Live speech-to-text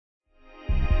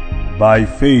By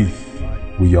faith,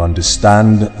 we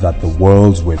understand that the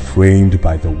worlds were framed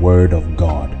by the word of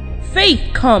God.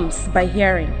 Faith comes by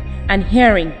hearing, and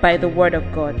hearing by the word of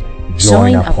God.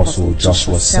 Join Apostle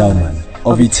Joshua Selman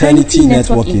of Eternity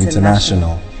Network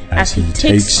International as he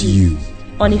takes you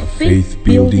on a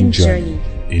faith-building journey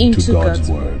into God's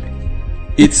Word.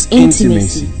 It's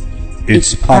intimacy,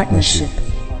 it's partnership,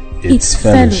 it's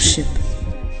fellowship.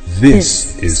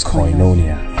 This is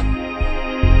Koinonia.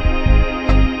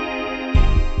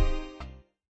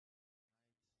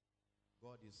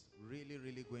 God is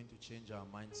really going to change our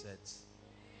mindsets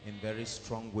in very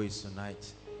strong ways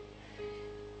tonight.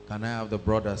 Can I have the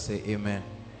brother say amen?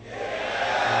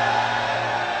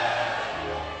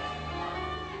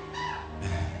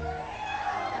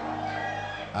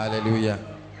 Hallelujah.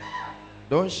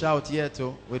 Don't shout yet,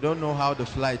 oh. We don't know how the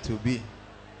flight will be.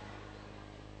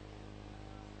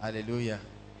 Hallelujah.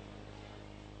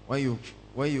 When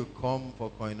you come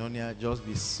for Koinonia, just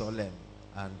be solemn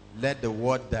and let the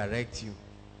word direct you.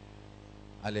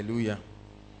 Hallelujah.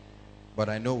 But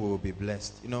I know we will be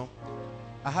blessed. You know,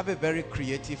 I have a very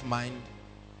creative mind,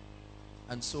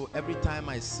 and so every time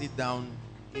I sit down,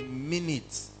 in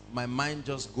minutes my mind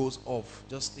just goes off,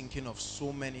 just thinking of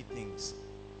so many things.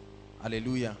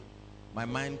 Hallelujah. My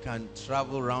mind can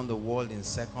travel around the world in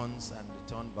seconds and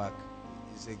return back.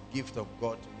 It's a gift of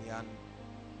God to me,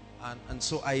 and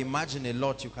so I imagine a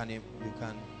lot. You can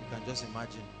just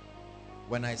imagine.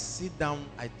 When I sit down,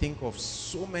 I think of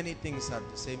so many things at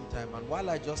the same time. And while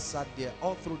I just sat there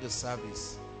all through the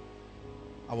service,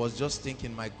 I was just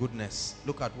thinking, my goodness,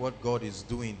 look at what God is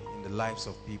doing in the lives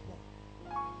of people.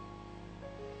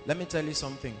 Let me tell you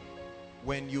something.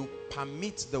 When you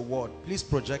permit the word, please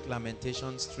project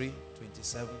Lamentations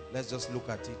 3:27. Let's just look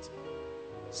at it.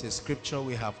 It's a scripture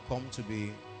we have come to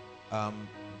be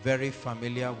very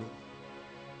familiar with.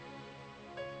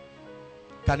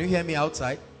 Can you hear me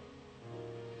outside?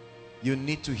 You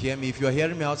need to hear me. If you're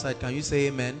hearing me outside, can you say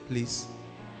amen, please?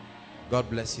 God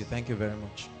bless you. Thank you very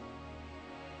much.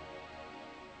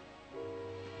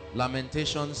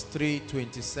 Lamentations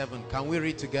 3:27. Can we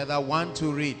read together? 1,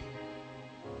 2, read.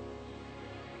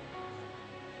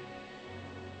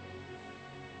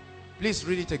 Please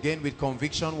read it again with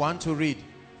conviction. 1, 2, read.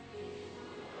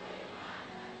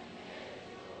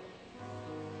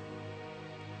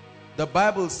 The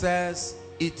Bible says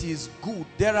it is good.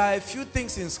 There are a few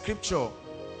things in scripture,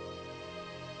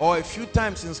 or a few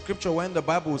times in scripture, when the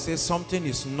Bible says something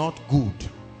is not good.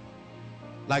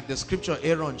 Like the scripture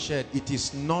Aaron shared, it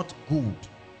is not good.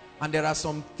 And there are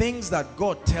some things that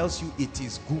God tells you it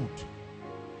is good.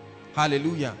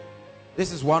 Hallelujah.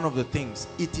 This is one of the things.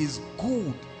 It is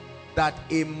good that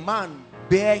a man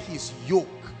bear his yoke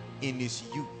in his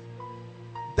youth.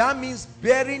 That means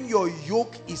bearing your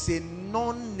yoke is a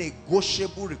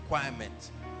non-negotiable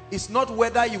requirement. It's not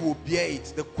whether you will bear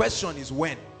it. The question is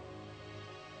when.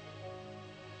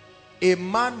 A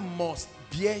man must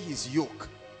bear his yoke.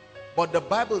 But the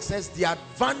Bible says the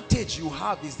advantage you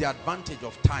have is the advantage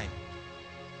of time.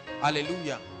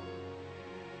 Hallelujah.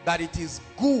 That it is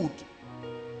good.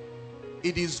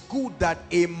 It is good that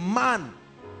a man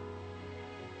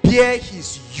bear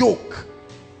his yoke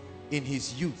in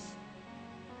his youth.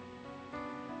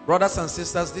 Brothers and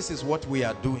sisters, this is what we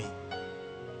are doing.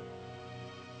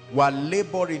 We are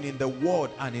laboring in the word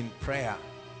and in prayer.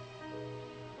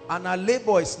 And our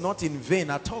labor is not in vain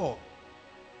at all.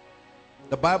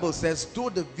 The Bible says, though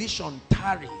the vision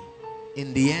tarry,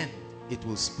 in the end it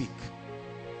will speak.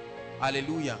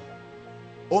 Hallelujah.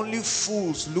 Only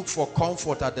fools look for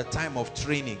comfort at the time of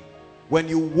training. When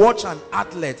you watch an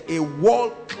athlete, a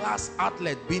world-class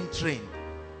athlete being trained,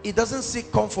 he doesn't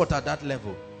seek comfort at that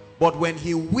level. But when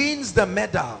he wins the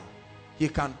medal, he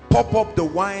can pop up the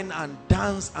wine and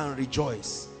dance and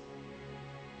rejoice.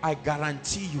 I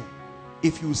guarantee you,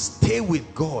 if you stay with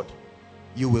God,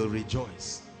 you will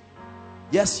rejoice.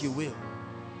 Yes, you will.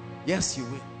 Yes, you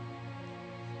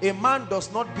will. A man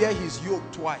does not bear his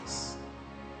yoke twice.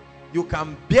 You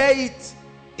can bear it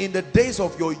in the days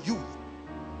of your youth.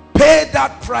 Pay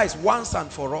that price once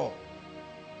and for all,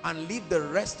 and live the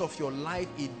rest of your life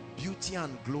in beauty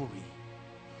and glory.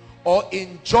 Or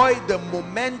enjoy the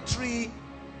momentary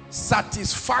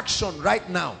satisfaction right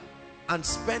now and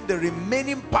spend the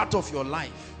remaining part of your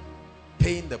life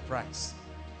paying the price.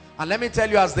 And let me tell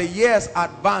you, as the years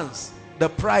advance, the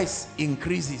price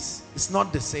increases. It's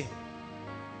not the same.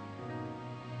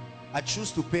 I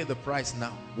choose to pay the price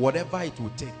now, whatever it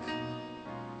will take.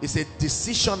 It's a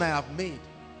decision I have made,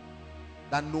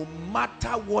 that no matter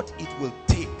what it will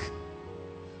take,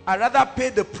 I'd rather pay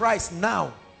the price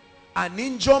now and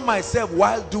injure myself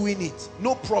while doing it.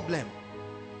 No problem.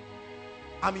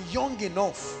 I'm young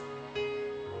enough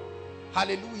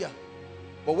Hallelujah.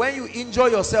 But when you enjoy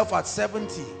yourself at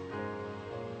 70,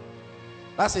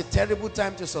 that's a terrible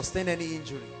time to sustain any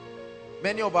injury.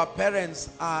 Many of our parents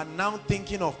are now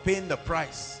thinking of paying the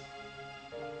price.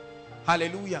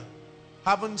 Hallelujah.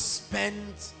 Haven't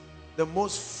spent the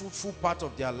most fruitful part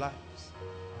of their lives.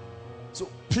 So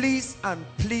please and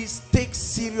please take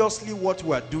seriously what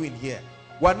we are doing here.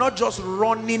 We're not just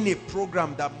running a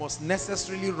program that must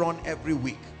necessarily run every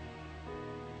week.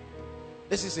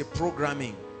 This is a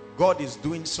programming. God is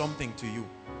doing something to you.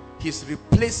 He's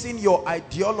replacing your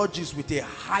ideologies with a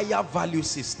higher value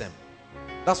system.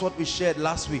 That's what we shared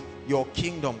last week. Your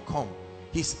kingdom come.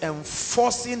 He's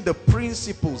enforcing the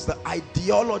principles, the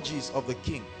ideologies of the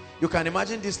king. You can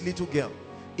imagine this little girl.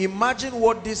 Imagine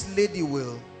what this lady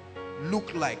will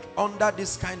look like under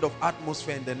this kind of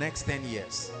atmosphere in the next 10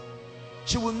 years.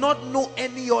 She will not know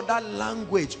any other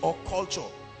language or culture.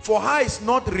 For her, it's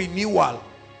not renewal,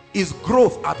 it's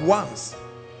growth at once.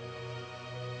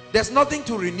 There's nothing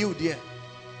to renew there.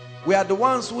 We are the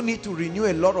ones who need to renew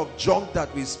a lot of junk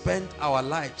that we spent our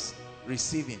lives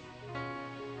receiving.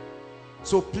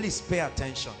 So please pay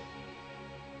attention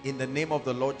in the name of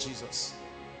the Lord Jesus.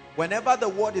 Whenever the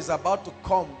word is about to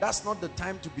come, that's not the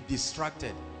time to be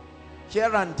distracted.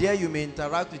 Here and there you may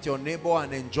interact with your neighbor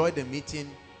and enjoy the meeting,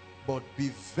 but be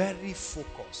very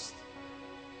focused.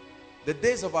 The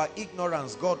days of our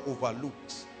ignorance God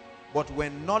overlooks, but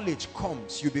when knowledge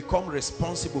comes, you become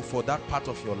responsible for that part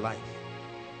of your life.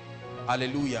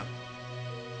 Hallelujah.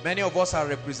 Many of us are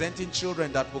representing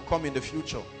children that will come in the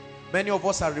future. Many of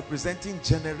us are representing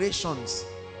generations.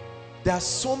 There are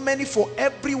so many. For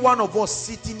every one of us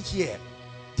sitting here,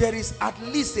 there is at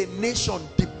least a nation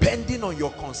depending on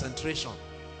your concentration.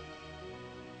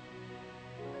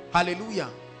 Hallelujah.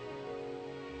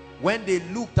 When they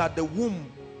looked at the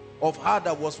womb of her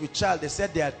that was with child, they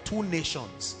said there are 2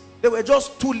 nations. There were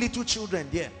just 2 little children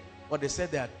there, but they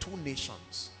said there are 2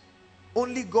 nations.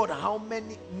 Only God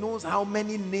knows how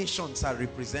many nations are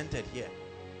represented here.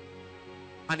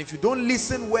 And if you don't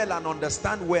listen well and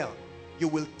understand well, you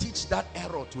will teach that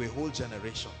error to a whole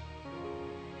generation.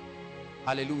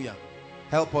 Hallelujah.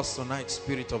 Help us tonight,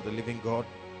 Spirit of the living God,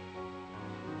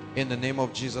 in the name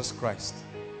of Jesus Christ.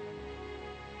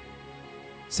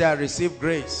 Say, I receive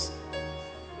grace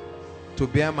to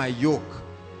bear my yoke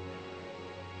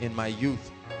in my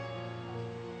youth.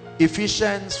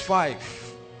 Ephesians 5.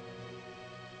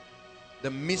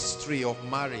 The mystery of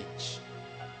marriage.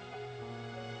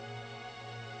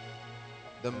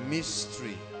 The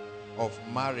mystery of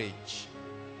marriage.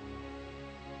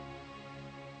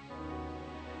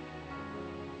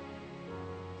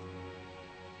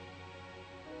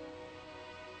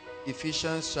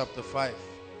 Ephesians chapter 5.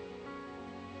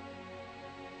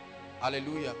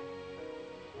 Hallelujah.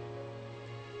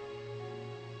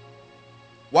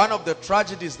 One of the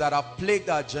tragedies that have plagued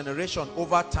our generation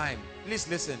over time. Please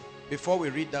listen before we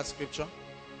read that scripture.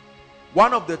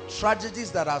 One of the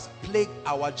tragedies that has plagued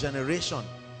our generation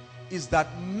is that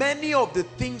many of the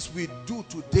things we do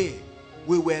today,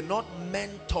 we were not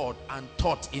mentored and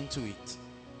taught into it.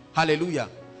 Hallelujah.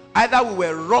 Either we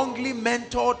were wrongly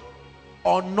mentored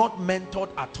or not mentored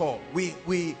at all. We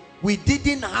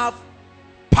didn't have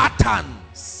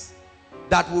patterns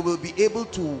that we will be able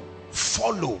to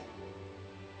follow.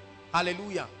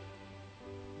 Hallelujah.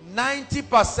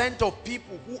 90% of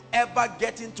people who ever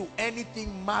get into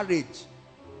anything marriage,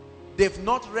 they've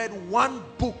not read one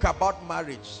book about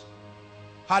marriage.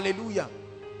 Hallelujah.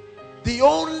 The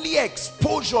only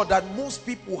exposure that most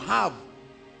people have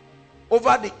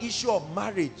over the issue of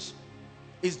marriage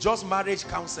is just marriage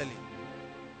counseling.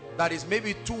 That is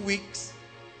maybe 2 weeks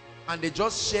and they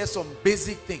just share some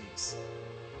basic things.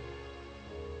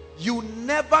 You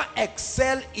never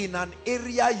excel in an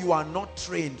area you are not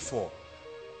trained for.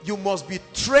 You must be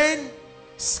trained,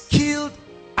 skilled,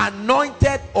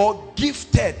 anointed, or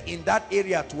gifted in that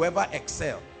area to ever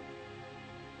excel.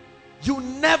 You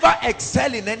never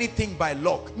excel in anything by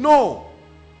luck. No.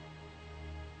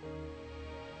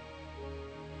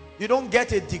 You don't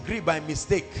get a degree by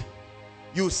mistake.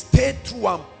 You stay through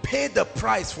and pay the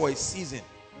price for a season.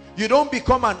 You don't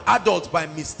become an adult by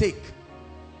mistake.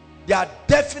 There are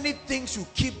definite things you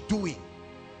keep doing.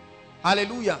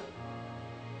 Hallelujah.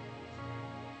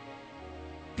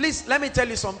 Please, let me tell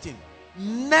you something.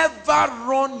 Never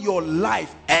run your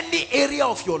life, any area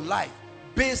of your life,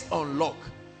 based on luck.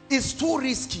 It's too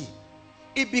risky.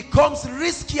 It becomes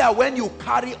riskier when you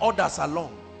carry others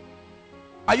along.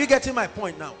 Are you getting my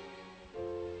point now?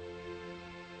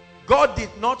 God did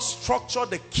not structure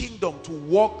the kingdom to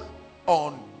work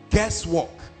on guesswork.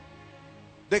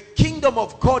 The kingdom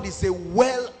of God is a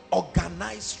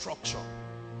well-organized structure.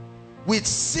 with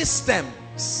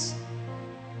systems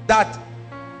that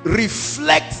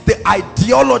reflect the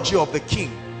ideology of the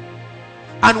king.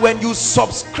 And when you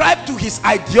subscribe to his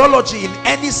ideology in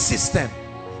any system,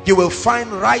 you will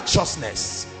find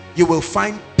righteousness, you will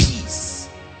find peace,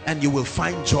 and you will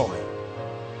find joy.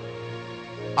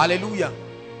 Hallelujah.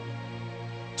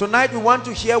 Tonight we want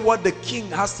to hear what the king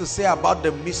has to say about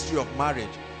the mystery of marriage.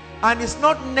 And it's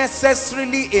not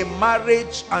necessarily a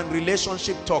marriage and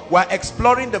relationship talk. We're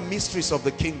exploring the mysteries of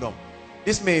the kingdom.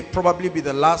 This may probably be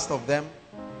the last of them.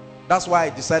 That's why I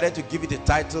decided to give it a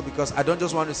title, because I don't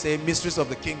just want to say Mysteries of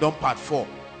the Kingdom Part 4.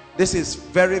 This is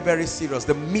very, very serious.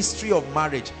 The mystery of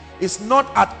marriage is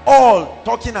not at all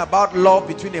talking about love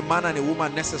between a man and a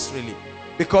woman necessarily,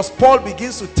 because Paul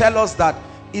begins to tell us that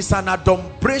it's an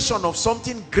adumbration of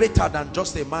something greater than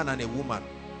just a man and a woman.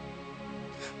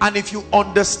 And if you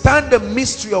understand the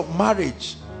mystery of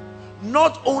marriage,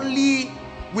 not only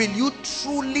will you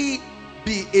truly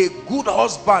be a good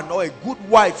husband or a good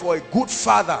wife or a good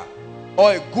father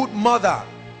or a good mother,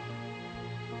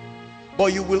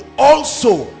 but you will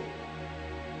also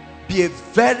be a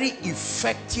very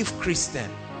effective Christian,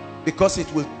 because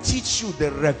it will teach you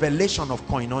the revelation of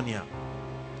koinonia.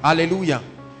 Hallelujah.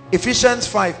 Ephesians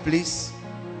 5, please.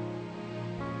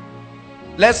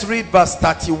 Let's read verse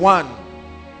 31.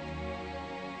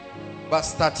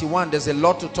 Verse 31. There's a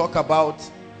lot to talk about.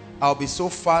 I'll be so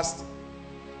fast.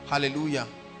 Hallelujah.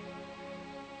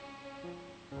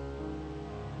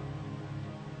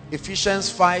 Ephesians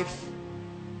 5.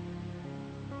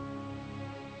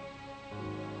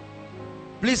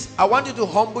 Please, I want you to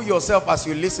humble yourself as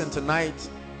you listen tonight,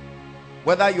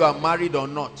 whether you are married or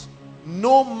not.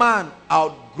 No man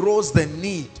outgrows the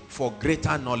need for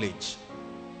greater knowledge.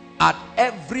 At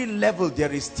every level,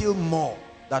 there is still more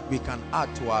that we can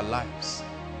add to our lives.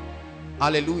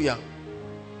 Hallelujah.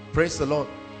 Praise the Lord.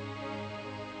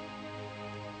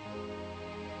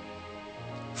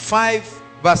 5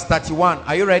 verse 31.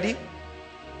 Are you ready?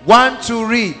 1, 2,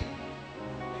 read.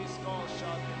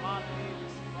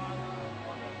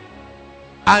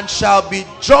 And shall be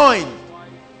joined,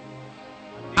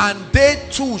 and they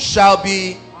too shall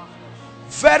be,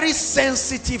 very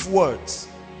sensitive words,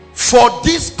 for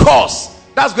this cause.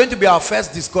 That's going to be our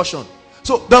first discussion.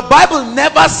 So the Bible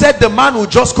never said the man will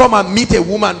just come and meet a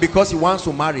woman because he wants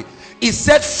to marry. It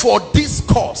said for this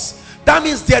cause. That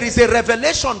means there is a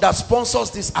revelation that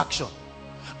sponsors this action.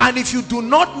 And if you do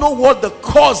not know what the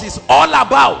cause is all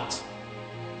about,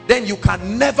 then you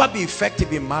can never be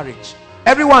effective in marriage.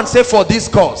 Everyone say, for this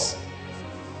cause.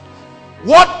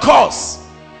 What cause?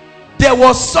 There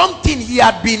was something he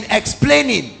had been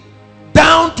explaining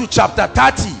down to chapter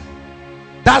 30.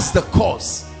 That's the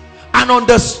cause. And on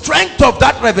the strength of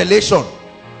that revelation,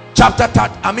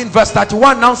 verse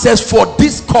 31 now says, for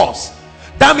this cause.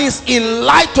 That means in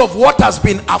light of what has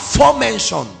been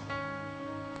aforementioned,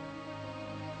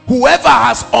 whoever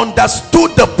has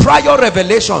understood the prior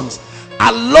revelations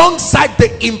alongside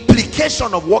the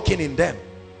implication of walking in them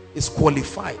is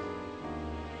qualified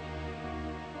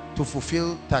to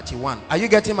fulfill 31. Are you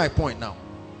getting my point now?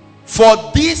 For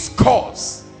this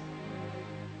cause.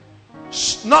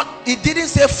 It didn't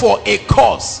say for a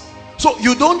cause, so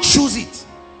you don't choose it.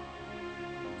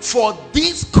 For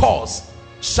this cause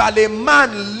shall a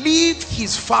man leave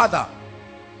his father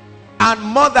and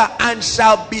mother, and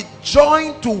shall be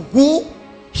joined to who?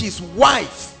 His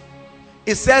wife.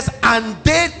 It says, and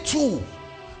they too.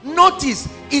 Notice,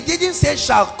 it didn't say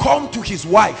shall come to his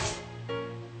wife.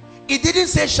 It didn't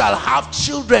say shall have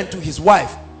children to his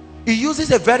wife. It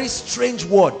uses a very strange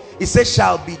word. It says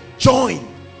shall be joined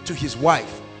to his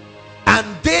wife, and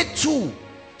they too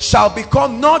shall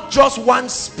become not just one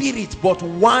spirit but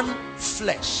one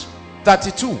flesh.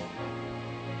 32.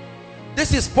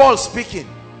 This is Paul speaking.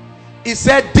 He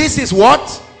said this is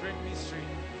what? Great mystery.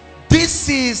 This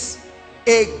is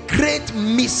a great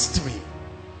mystery.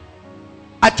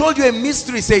 I told you a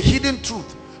mystery is a hidden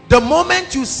truth. The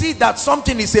moment you see that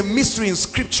something is a mystery in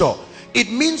scripture,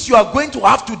 it means you are going to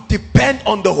have to depend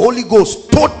on the Holy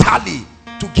Ghost totally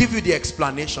to give you the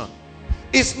explanation.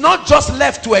 It's not just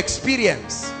left to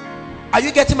experience. Are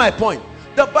you getting my point?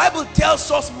 The Bible tells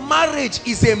us marriage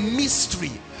is a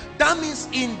mystery. That means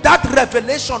in that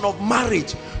revelation of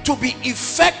marriage, to be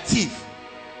effective,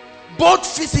 both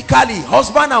physically,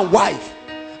 husband and wife,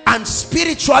 and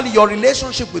spiritually, your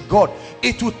relationship with God,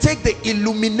 it will take the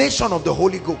illumination of the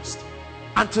Holy Ghost.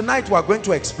 And tonight we are going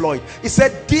to explore it. He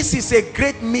said this is a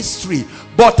great mystery,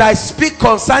 but I speak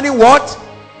concerning what?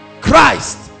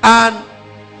 Christ. And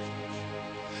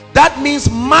that means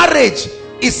marriage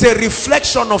is a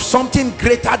reflection of something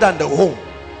greater than the home.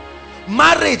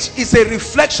 Marriage is a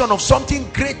reflection of something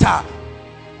greater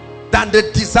than the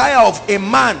desire of a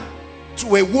man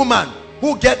to a woman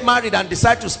who get married and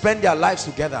decide to spend their lives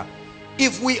together.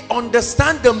 If we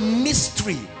understand the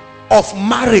mystery of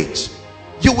marriage,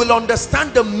 you will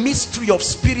understand the mystery of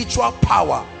spiritual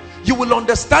power. You will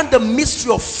understand the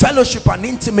mystery of fellowship and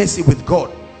intimacy with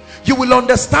God. You will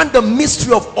understand the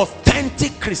mystery of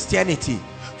authentic Christianity.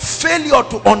 Failure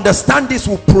to understand this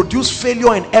will produce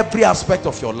failure in every aspect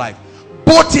of your life,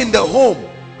 both in the home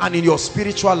and in your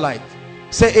spiritual life.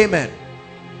 Say amen.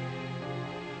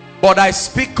 But I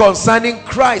speak concerning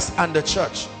Christ and the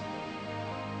church.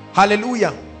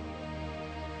 Hallelujah.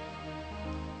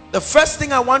 The first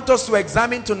thing I want us to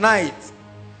examine tonight,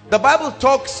 the Bible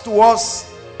talks to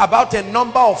us about a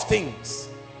number of things.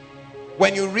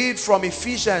 When you read from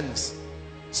Ephesians,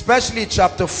 especially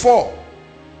chapter 4,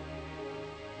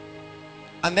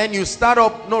 and then you start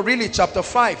up, no, really chapter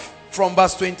 5 from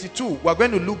verse 22. We're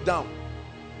going to look down.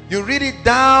 You read it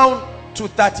down to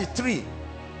 33.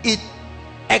 It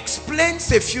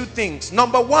explains a few things.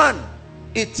 Number one,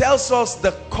 it tells us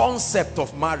the concept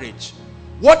of marriage.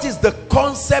 What is the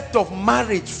concept of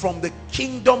marriage from the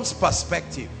kingdom's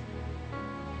perspective?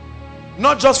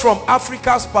 Not just from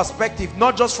Africa's perspective,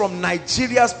 not just from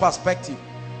Nigeria's perspective.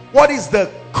 What is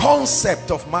the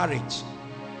concept of marriage?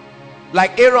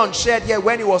 Like Aaron shared here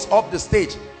when he was up the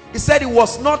stage, he said it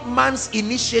was not man's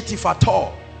initiative at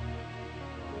all.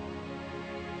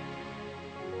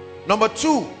 Number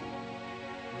two,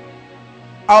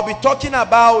 I'll be talking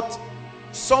about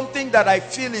something that I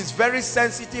feel is very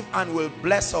sensitive and will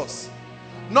bless us.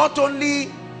 Not only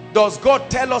does God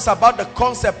tell us about the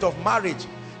concept of marriage,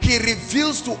 he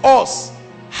reveals to us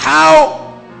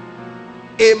how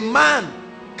a man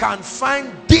can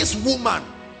find this woman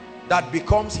that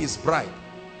becomes his bride.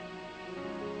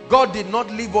 God did not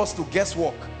leave us to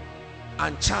guesswork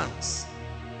and chance.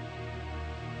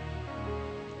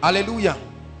 Hallelujah.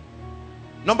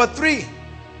 Number three,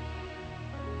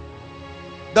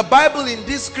 the Bible in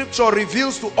this scripture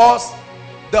reveals to us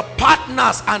the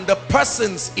partners and the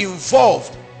persons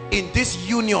involved in this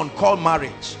union called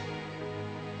marriage.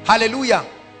 Hallelujah.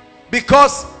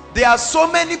 Because there are so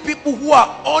many people who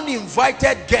are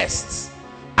uninvited guests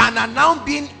and are now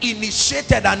being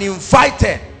initiated and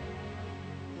invited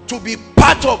to be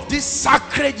part of this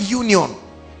sacred union,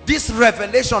 this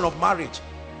revelation of marriage.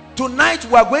 Tonight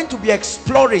we are going to be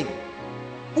exploring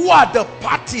who are the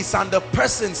parties and the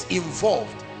persons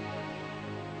involved.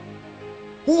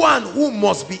 Who and who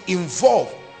must be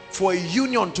involved for a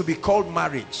union to be called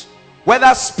marriage,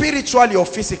 whether spiritually or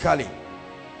physically.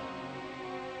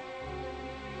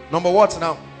 Number what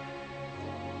now?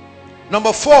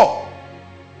 Number four,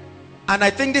 and I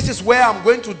think this is where I'm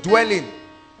going to dwell in,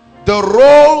 the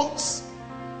roles,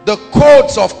 the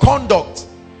codes of conduct,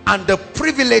 and the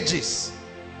privileges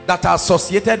that are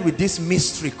associated with this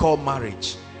mystery called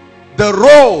marriage. The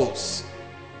roles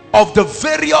of the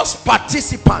various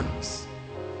participants,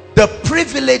 the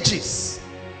privileges,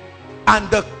 and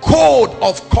the code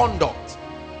of conduct.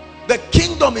 The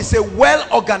kingdom is a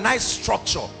well-organized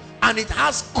structure, and it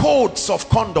has codes of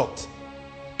conduct.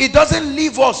 It doesn't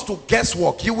leave us to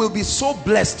guesswork. You will be so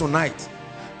blessed tonight,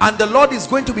 and the Lord is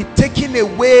going to be taking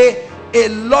away a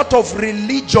lot of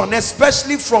religion,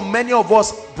 especially from many of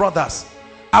us brothers.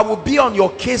 I will be on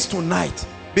your case tonight,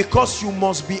 because you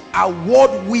must be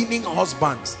award-winning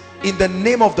husbands in the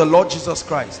name of the Lord Jesus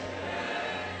Christ.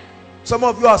 Some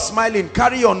of you are smiling.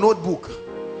 Carry your notebook.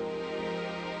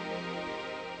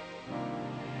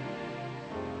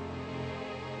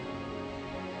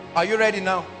 Are you ready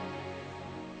now?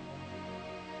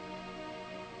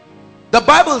 The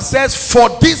Bible says, for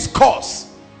this cause.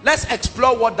 Let's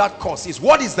explore what that cause is.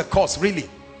 What is the cause really?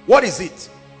 What is it?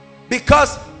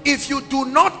 Because if you do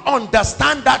not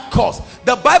understand that cause,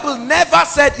 the Bible never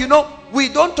said, you know, we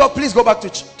don't talk. Please go back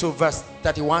to verse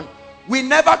 31. We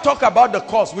never talk about the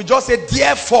cause. We just say,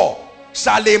 therefore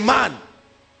shall a man.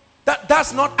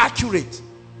 That's not accurate.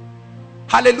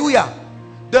 Hallelujah.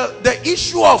 The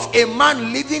issue of a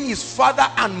man leaving his father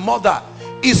and mother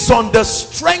is on the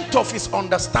strength of his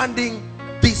understanding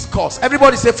this cause.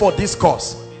 Everybody say, for this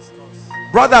cause.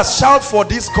 Brothers, shout, for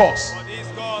this cause. For this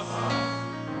cause.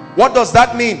 What does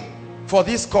that mean? For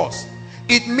this cause.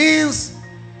 It means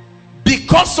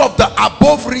because of the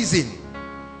above reason,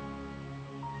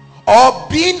 or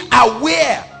being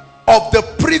aware of the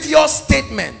previous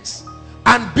statements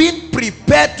and being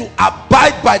prepared to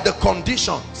abide by the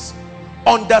conditions,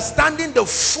 understanding the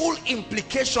full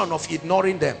implication of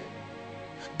ignoring them.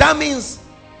 That means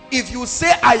if you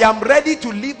say, I am ready to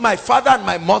leave my father and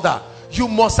my mother, you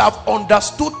must have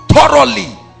understood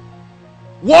thoroughly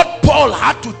what Paul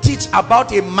had to teach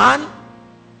about a man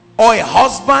or a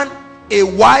husband a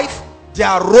wife,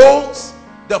 their roles,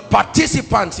 the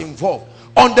participants involved.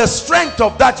 On the strength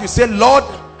of that, you say, Lord,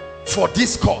 for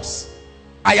this cause,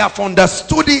 I have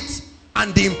understood it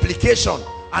and the implication,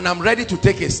 and I'm ready to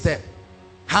take a step.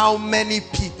 How many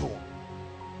people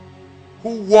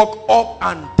who walk up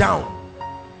and down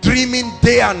dreaming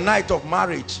day and night of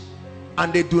marriage,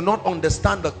 and they do not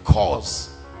understand the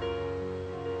cause?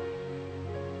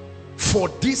 For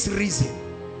this reason,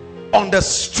 on the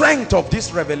strength of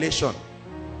this revelation,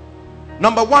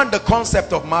 number one, the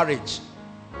concept of marriage.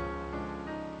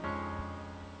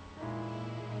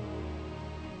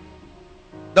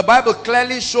 The Bible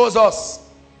clearly shows us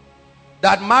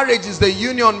that marriage is the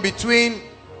union between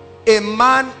a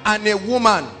man and a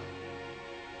woman.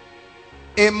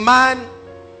 A man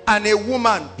and a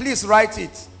woman. Please write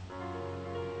it.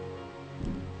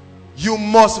 You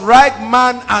must write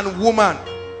man and woman.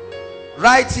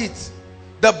 Write it.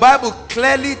 The Bible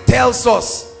clearly tells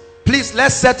us, please,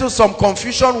 let's settle some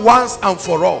confusion once and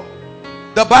for all.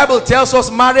 The Bible tells us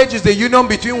marriage is the union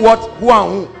between what? Who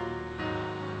and who?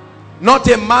 Not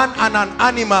a man and an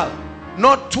animal.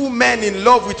 Not two men in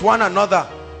love with one another.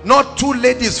 Not two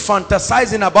ladies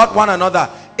fantasizing about one another.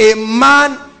 A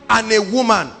man and a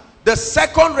woman. The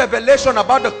second revelation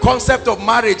about the concept of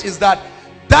marriage is that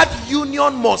that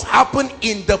union must happen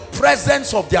in the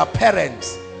presence of their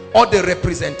parents or the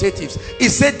representatives. He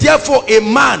said, therefore, a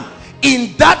man,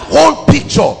 in that whole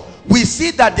picture, we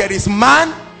see that there is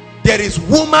man, there is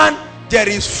woman, there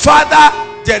is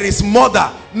father, there is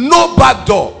mother. No back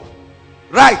door.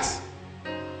 Right?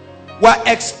 We're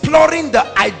exploring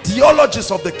the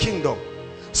ideologies of the kingdom.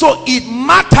 So it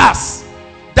matters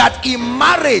that in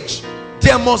marriage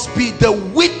there must be the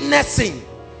witnessing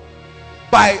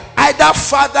by either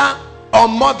father or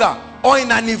mother, or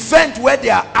in an event where they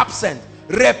are absent,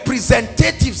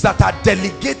 representatives that are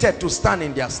delegated to stand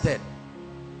in their stead.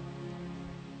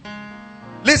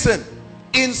 Listen,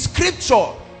 in scripture,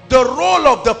 the role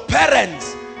of the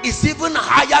parents is even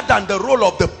higher than the role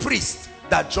of the priest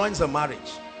that joins a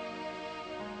marriage.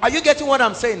 Are you getting what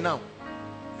I'm saying now?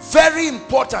 Very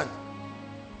important.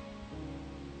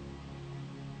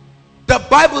 The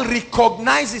Bible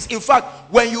recognizes, in fact,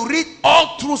 when you read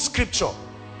all through scripture,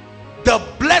 the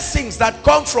blessings that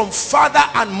come from father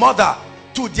and mother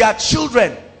to their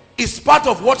children is part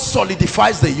of what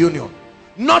solidifies the union.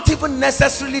 Not even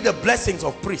necessarily the blessings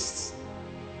of priests.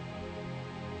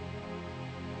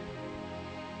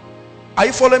 Are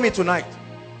you following me tonight?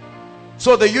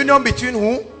 So the union between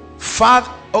who?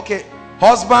 Father, okay,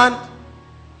 husband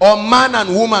or man and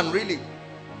woman, really,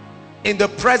 in the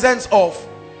presence of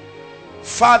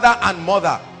father and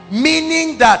mother,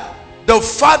 meaning that the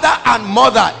father and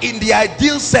mother in the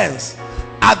ideal sense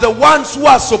are the ones who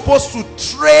are supposed to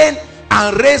train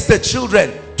and raise the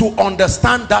children to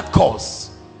understand that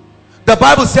cause. The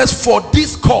Bible says for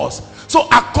this cause. So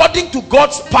according to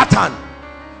God's pattern,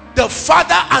 the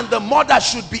father and the mother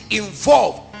should be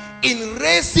involved in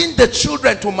raising the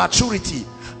children to maturity,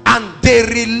 and they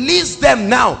release them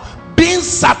now, being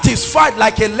satisfied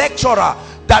like a lecturer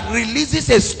that releases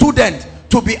a student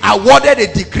to be awarded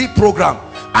a degree program,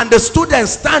 and the student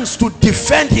stands to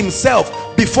defend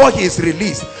himself before he is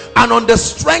released, and on the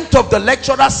strength of the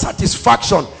lecturer's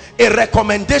satisfaction, a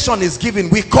recommendation is given.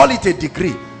 We call it a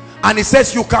degree, and it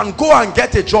says you can go and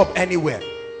get a job anywhere.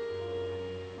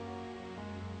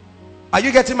 Are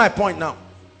you getting my point now?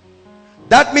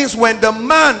 That means when the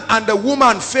man and the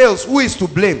woman fails, who is to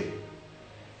blame?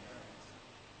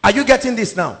 Are you getting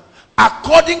this now?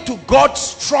 According to God's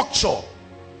structure,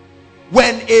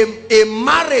 when a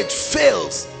marriage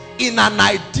fails in an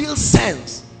ideal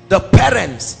sense, the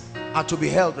parents are to be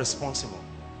held responsible.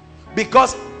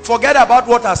 Because forget about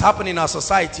what has happened in our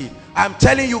society. I'm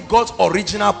telling you God's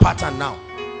original pattern now.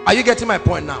 Are you getting my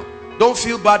point now? Don't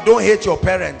feel bad, don't hate your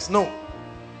parents. No.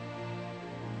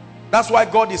 That's why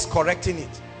God is correcting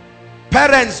it.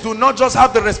 Parents do not just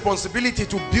have the responsibility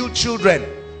to build children.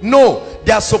 No,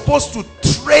 they are supposed to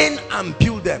train and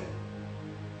build them.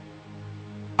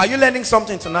 Are you learning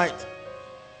something tonight?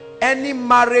 Any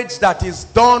marriage that is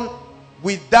done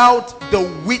without the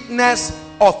witness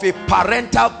of a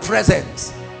parental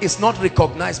presence is not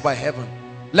recognized by heaven.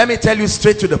 Let me tell you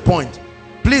straight to the point.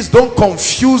 Please don't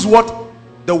confuse what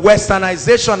the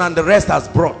westernization and the rest has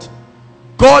brought.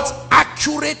 God's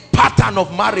accurate pattern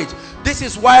of marriage. This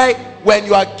is why when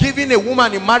you are giving a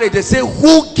woman in marriage, they say,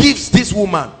 who gives this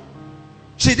woman?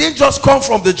 She didn't just come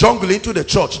from the jungle into the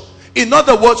church. In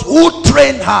other words, who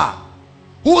trained her?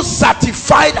 Who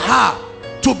certified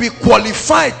her to be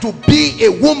qualified to be a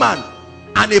woman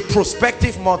and a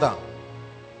prospective mother?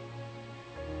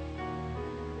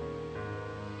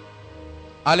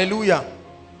 Hallelujah.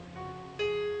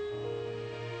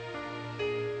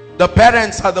 The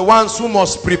parents are the ones who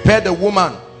must prepare the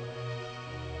woman.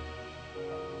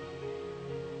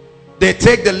 They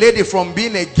take the lady from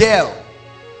being a girl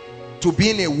to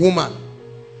being a woman.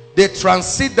 They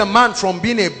transit the man from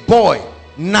being a boy,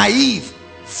 naive,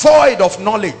 void of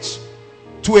knowledge,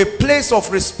 to a place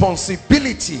of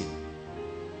responsibility.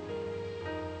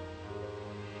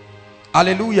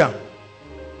 Hallelujah.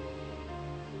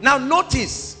 Now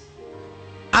notice,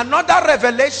 another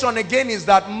revelation again is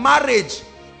that marriage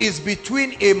is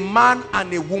between a man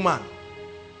and a woman.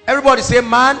 Everybody say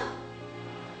man,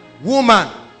 woman.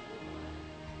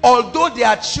 Although they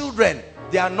are children,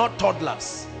 they are not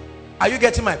toddlers. Are you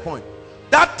getting my point?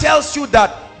 That tells you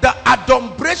that the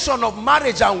adumbration of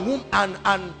marriage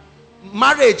and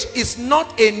marriage is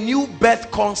not a new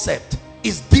birth concept.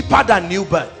 It's deeper than new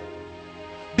birth.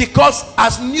 Because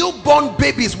as newborn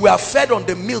babies, we are fed on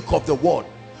the milk of the word.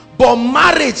 But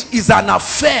marriage is an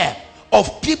affair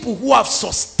of people who have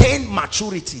sustained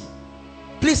maturity.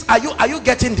 Please, are you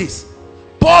getting this?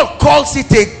 Paul calls it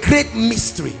a great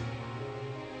mystery.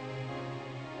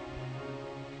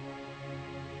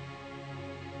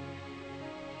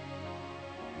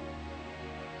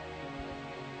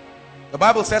 The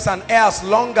Bible says, an heir as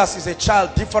long as is a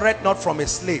child differeth not from a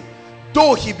slave,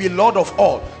 though he be Lord of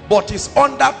all, but is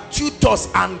under tutors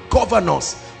and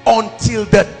governors until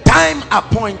the time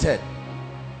appointed.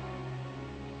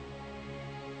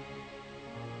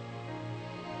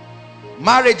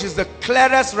 Marriage is the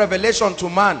clearest revelation to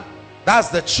man, that's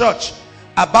the church,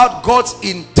 about God's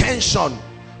intention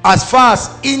as far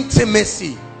as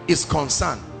intimacy is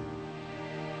concerned.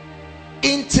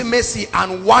 Intimacy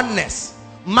and oneness.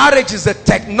 Marriage is a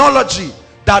technology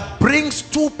that brings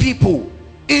two people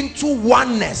into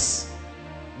oneness.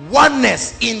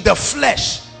 Oneness in the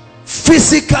flesh.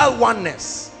 Physical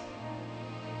oneness.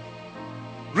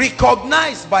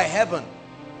 Recognized by heaven.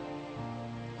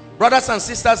 Brothers and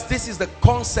sisters, this is the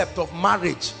concept of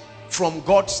marriage from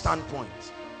God's standpoint.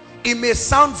 It may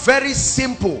sound very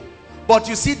simple, but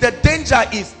you see, the danger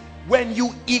is when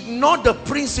you ignore the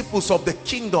principles of the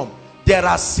kingdom, there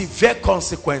are severe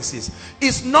consequences.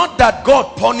 It's not that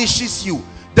God punishes you.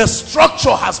 The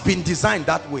structure has been designed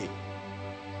that way.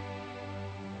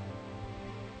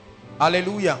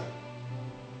 Hallelujah.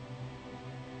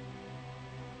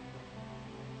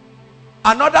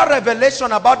 Another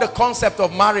revelation about the concept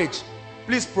of marriage.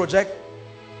 Please project.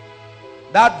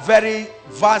 That very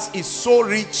verse is so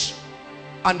rich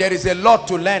and there is a lot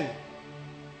to learn.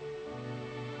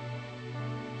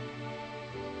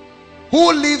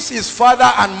 Who leaves his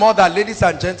father and mother, ladies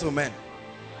and gentlemen?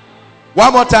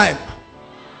 One more time.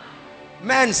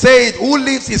 Men, say it. Who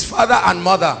leaves his father and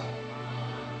mother?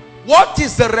 What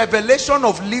is the revelation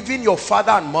of leaving your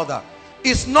father and mother?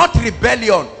 It's not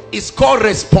rebellion. It's called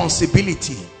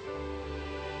responsibility.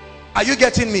 Are you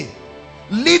getting me?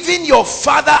 Leaving your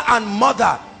father and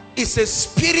mother is a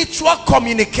spiritual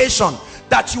communication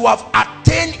that you have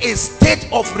attained a state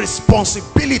of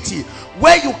responsibility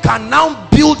where you can now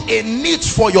build a niche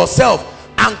for yourself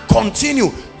and continue.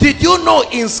 Did you know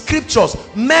in scriptures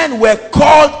men were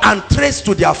called and traced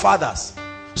to their fathers?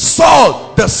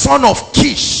 Saul, the son of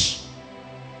Kish.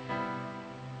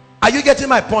 Are you getting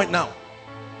my point now?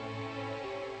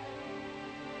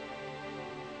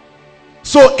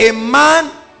 So a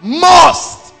man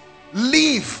must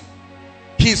leave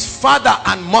his father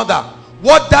and mother.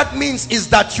 What that means is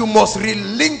that you must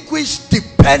relinquish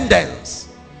dependence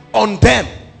on them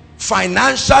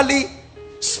financially,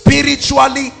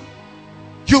 spiritually.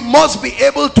 You must be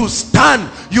able to stand.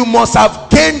 You must have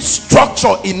gained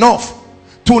structure enough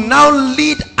to now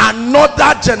lead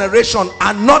another generation,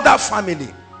 another family.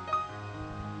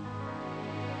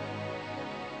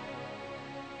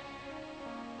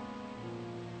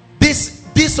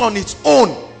 This on its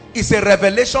own is a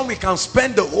revelation we can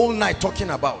spend the whole night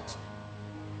talking about.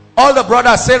 All the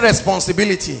brothers say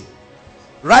responsibility.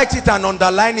 Write it and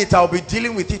underline it. I'll be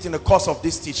dealing with it in the course of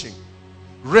this teaching.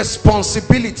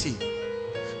 Responsibility.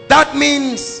 That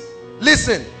means,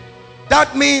 listen,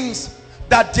 that means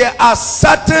that there are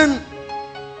certain,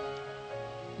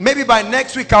 maybe by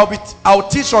next week I'll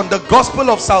teach on the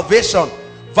gospel of salvation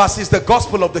versus the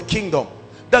gospel of the kingdom.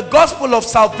 The gospel of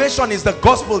salvation is the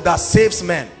gospel that saves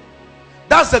men.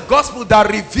 That's the gospel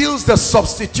that reveals the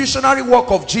substitutionary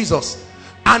work of Jesus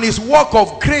and his work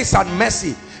of grace and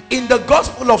mercy. In the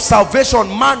gospel of salvation,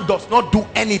 man does not do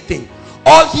anything.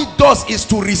 All he does is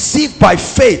to receive by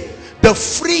faith the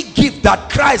free gift that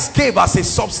Christ gave as a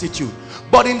substitute.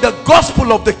 But in the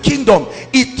gospel of the kingdom,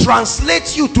 it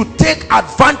translates you to take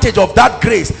advantage of that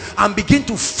grace and begin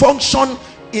to function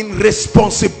in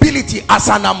responsibility as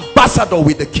an ambassador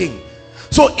with the king.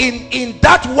 So in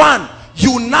that one,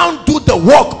 you now do the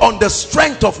work on the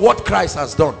strength of what Christ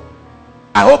has done.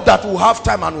 I hope that we'll have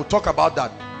time and we'll talk about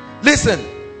that. Listen,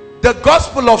 the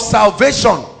gospel of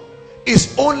salvation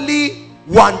is only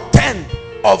 1/10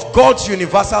 of God's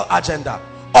universal agenda.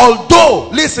 Although,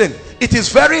 listen, it is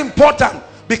very important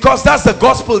because that's the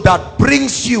gospel that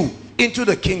brings you into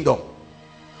the kingdom.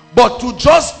 But to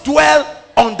just dwell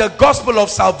on the gospel of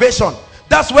salvation,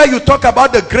 that's where you talk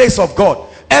about the grace of God.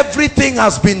 Everything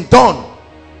has been done.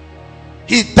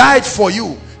 He died for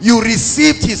you. You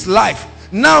received his life.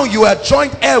 Now you are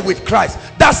joint heir with Christ.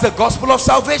 That's the gospel of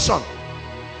salvation.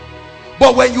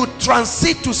 But when you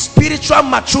transit to spiritual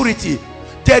maturity,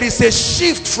 there is a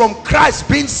shift from Christ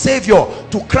being Savior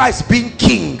to Christ being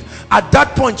King. At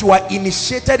that point, you are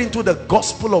initiated into the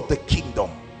gospel of the kingdom.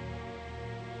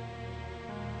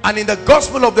 And in the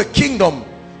gospel of the kingdom,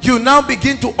 you now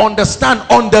begin to understand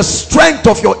on the strength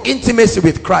of your intimacy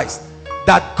with Christ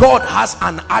that God has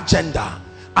an agenda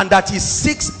and that he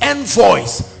seeks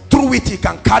envoys through which he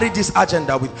can carry this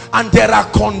agenda with. And there are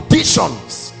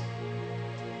conditions.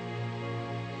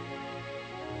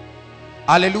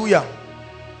 Hallelujah.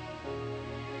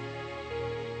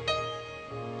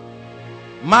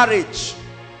 Marriage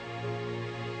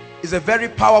is a very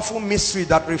powerful mystery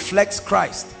that reflects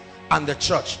Christ and the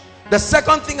church. The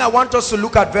second thing I want us to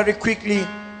look at very quickly,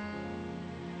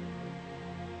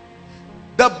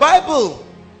 the Bible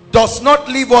does not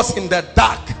leave us in the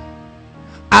dark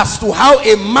as to how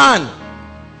a man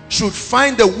should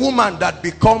find a woman that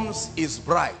becomes his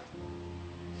bride.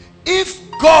 If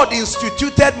God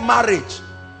instituted marriage,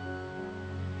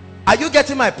 are you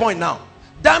getting my point now?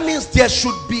 That means there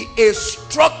should be a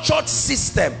structured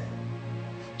system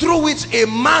through which a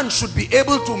man should be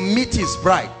able to meet his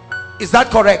bride. Is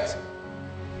that correct?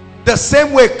 The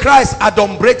same way Christ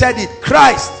adumbrated it.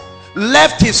 Christ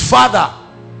left his father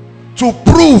to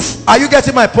prove, are you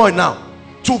getting my point now?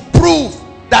 To prove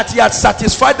that he had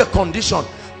satisfied the condition.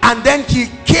 And then he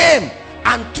came,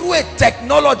 and through a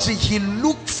technology he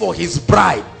looked for his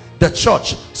bride, the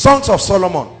church. Songs of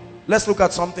Solomon. Let's look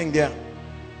at something there.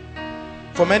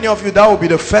 For many of you, that will be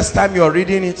the first time you are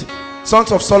reading it.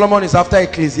 Songs of Solomon is after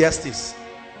Ecclesiastes.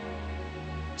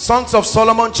 Songs of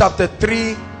Solomon chapter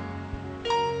 3.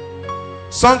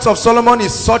 Songs of Solomon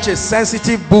is such a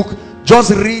sensitive book.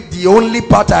 Just read the only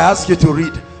part I ask you to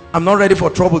read. I'm not ready for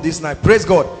trouble this night. Praise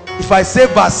God. If I say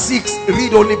verse 6,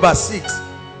 read only verse 6.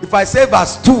 If I say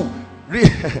verse 2,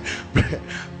 read.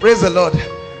 Praise the Lord.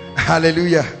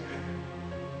 Hallelujah.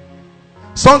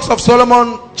 Songs of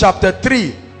Solomon chapter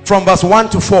 3 from verse 1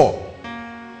 to 4.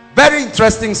 Very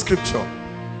interesting scripture.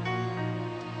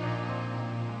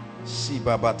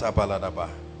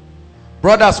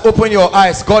 Brothers, open your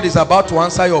eyes. God is about to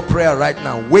answer your prayer right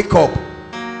now. Wake up.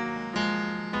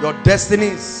 Your destiny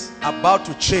is about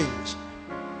to change.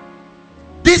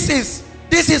 This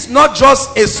is not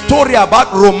just a story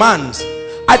about romance.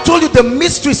 I told you the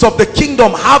mysteries of the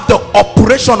kingdom have the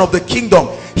operation of the kingdom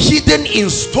hidden in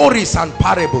stories and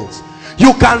parables.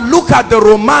 You can look at the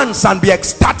romance and be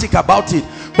ecstatic about it,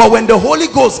 but when the Holy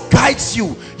Ghost guides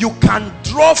you, you can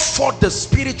draw forth the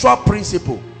spiritual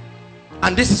principle.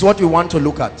 And this is what we want to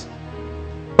look at.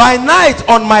 By night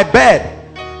on my bed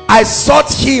I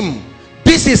sought him.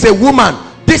 This is a woman.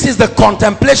 This is the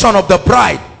contemplation of the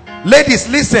bride. Ladies,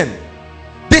 listen.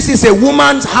 This is a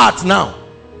woman's heart now.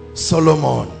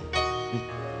 Solomon.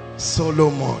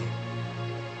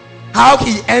 How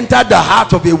he entered the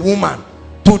heart of a woman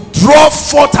to draw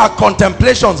forth her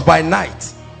contemplations by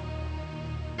night.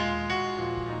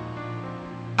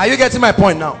 Are you getting my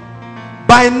point now?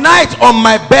 By night on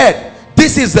my bed,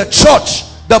 this is the church,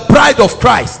 the bride of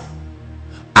Christ.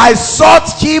 I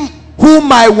sought him whom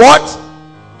my what?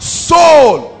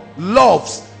 Soul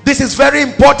loves. This is very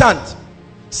important.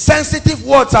 Sensitive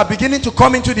words are beginning to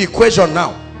come into the equation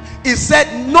now. He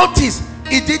said, notice,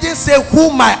 he didn't say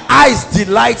whom my eyes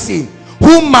delight in,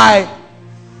 whom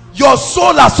your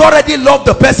soul has already loved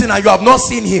the person and you have not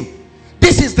seen him.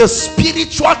 This is the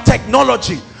spiritual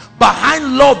technology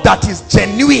behind love that is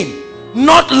genuine,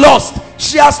 not lost.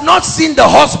 She has not seen the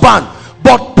husband,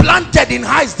 but planted in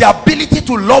her is the ability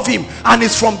to love him, and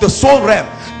it's from the soul realm.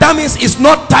 That means it's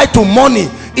not tied to money,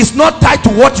 it's not tied to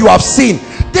what you have seen.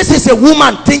 This is a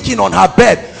woman thinking on her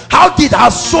bed, how did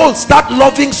her soul start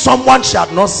loving someone she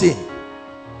had not seen?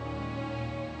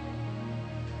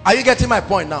 Are you getting my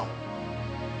point now?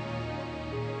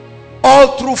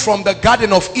 All through from the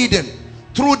Garden of Eden,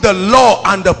 through the law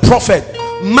and the prophet,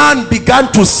 man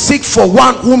began to seek for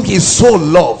one whom his soul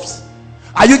loves.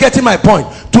 Are you getting my point?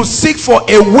 To seek for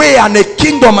a way and a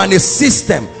kingdom and a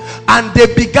system and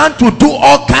they began to do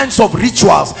all kinds of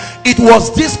rituals. It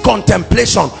was this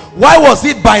contemplation. Why was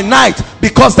it by night?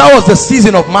 Because that was the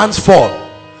season of man's fall.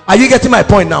 Are you getting my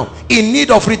point now? In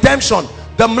need of redemption.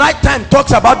 The night time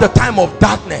talks about the time of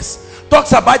darkness,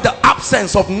 talks about the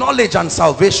absence of knowledge and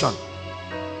salvation.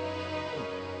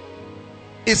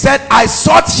 He said, I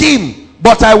sought him,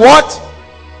 but I what?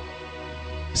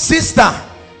 Sister,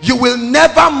 you will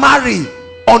never marry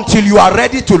until you are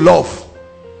ready to love.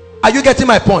 Are you getting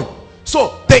my point?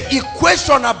 So the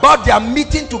equation about their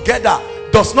meeting together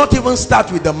does not even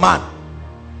start with the man.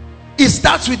 It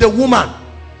starts with the woman.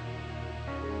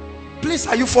 Please,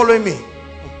 are you following me?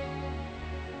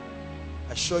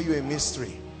 I show you a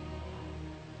mystery.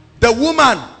 The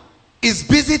woman is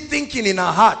busy thinking in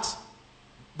her heart.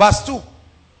 Verse 2.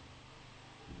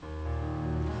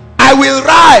 I will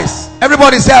rise.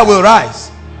 Everybody say, I will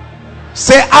rise.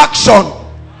 Say action.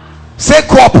 Say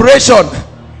cooperation.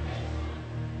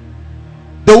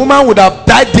 The woman would have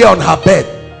died there on her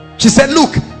bed. She said,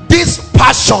 look, this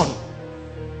passion,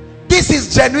 this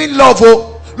is genuine love.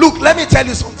 Oh, look, let me tell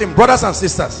you something, brothers and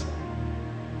sisters.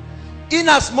 In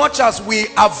as much as we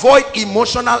avoid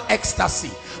emotional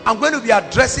ecstasy, I'm going to be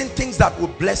addressing things that will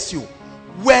bless you.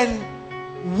 When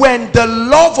the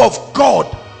love of God,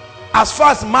 as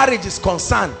far as marriage is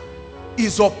concerned,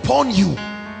 is upon you,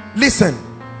 listen,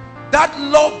 that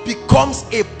love becomes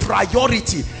a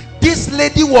priority. This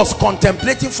lady was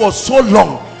contemplating for so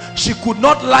long, she could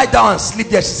not lie down and sleep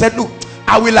there. She said, look,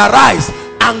 I will arise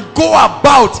and go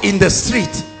about in the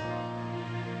street.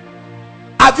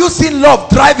 Have you seen love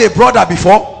drive a brother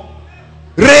before?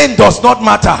 Rain does not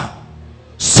matter,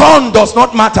 sun does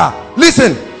not matter.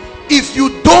 Listen, if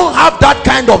you don't have that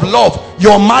kind of love,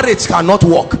 your marriage cannot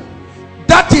work.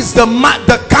 That is the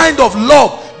kind of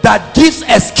love that gives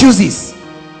excuses.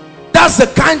 That's the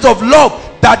kind of love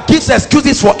that gives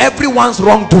excuses for everyone's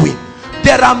wrongdoing.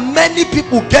 There are many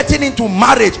people getting into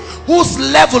marriage whose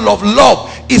level of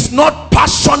love is not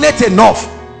passionate enough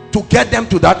to get them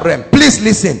to that realm. Please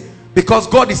listen, because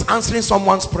God is answering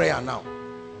someone's prayer now.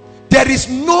 There is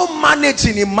no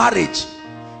managing in marriage.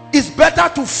 It's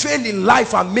better to fail in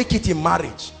life and make it in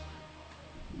marriage.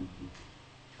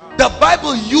 The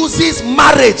Bible uses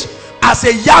marriage as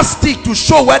a yardstick to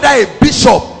show whether a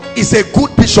bishop is a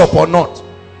good bishop or not.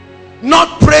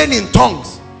 Not praying in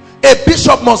tongues. A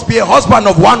bishop must be a husband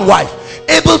of one wife,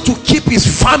 able to keep his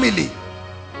family.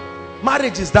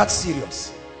 Marriage is that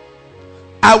serious.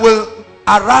 I will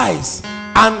arise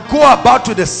and go about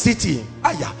to the city.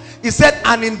 He said,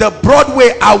 and in the broad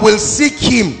way I will seek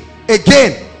him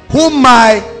again, whom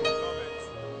that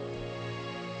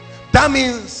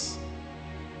means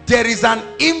there is an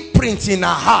imprint in her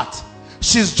heart.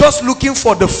 She's just looking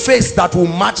for the face that will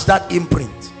match that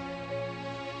imprint.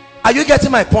 Are you getting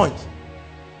my point?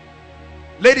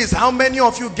 Ladies, how many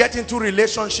of you get into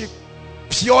relationship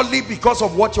purely because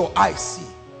of what your eyes see?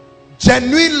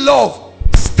 Genuine love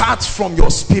starts from your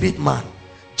spirit man.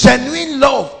 Genuine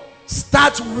love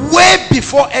starts way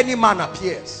before any man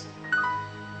appears.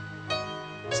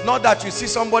 It's not that you see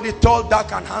somebody tall,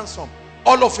 dark and handsome,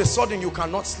 all of a sudden you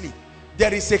cannot sleep.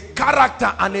 There is a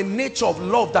character and a nature of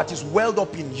love that is welled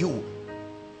up in you.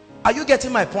 Are you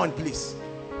getting my point, please?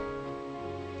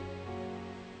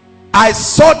 I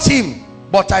sought him,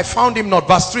 but I found him not.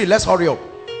 Verse 3, let's hurry up.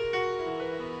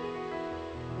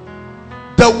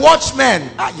 The watchman,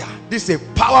 this is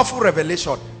a powerful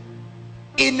revelation.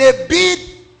 In a bid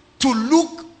to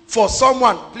look for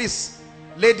someone, please,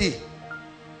 lady,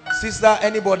 sister,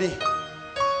 anybody,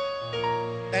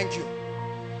 thank you.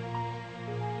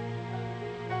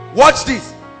 Watch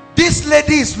this. This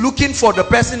lady is looking for the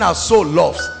person her soul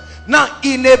loves. Now,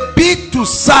 in a bid to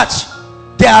search,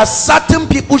 there are certain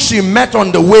people she met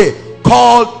on the way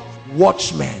called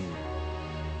watchmen.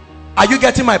 Are you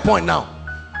getting my point now?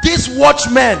 These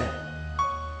watchmen,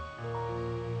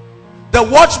 the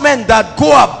watchmen that go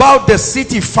about the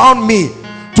city, found me,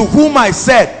 to whom I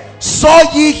said, saw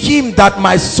ye him that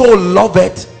my soul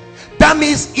loveth? That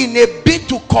means in a bid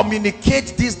to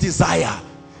communicate this desire,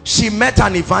 she met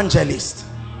an evangelist.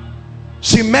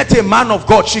 She met a man of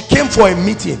God. She came for a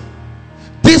meeting.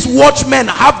 These watchmen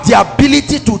have the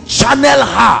ability to channel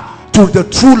her to the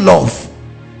true love.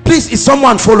 Please, is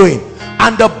someone following?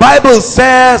 And the Bible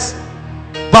says,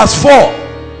 verse 4,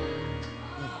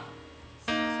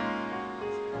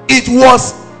 it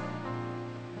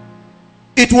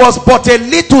was but a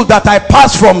little that I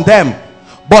passed from them,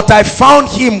 but I found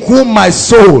him whom my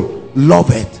soul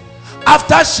loveth.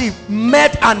 After she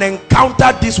met and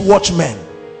encountered this watchman,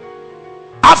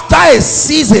 after a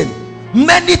season,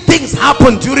 many things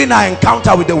happened during her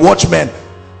encounter with the watchman.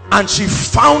 and she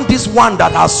found this one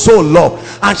that her soul loved,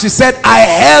 and she said, I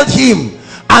held him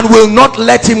and will not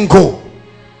let him go.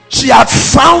 She had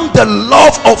found the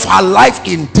love of her life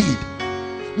indeed.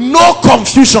 No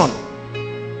confusion.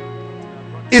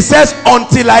 It says,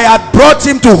 until I had brought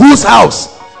him to whose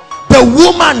house? The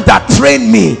woman that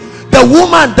trained me, the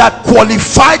woman that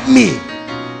qualified me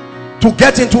to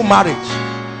get into marriage,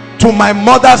 to my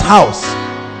mother's house,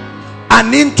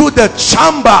 and into the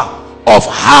chamber of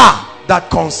her that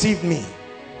conceived me.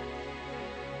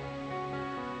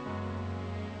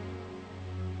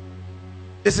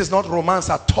 This is not romance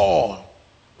at all.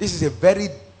 This is a very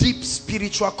deep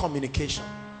spiritual communication.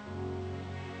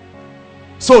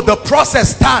 So the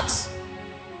process starts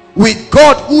with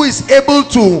God, who is able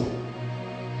to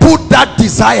put that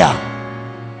desire.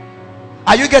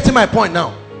 Are you getting my point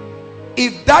now?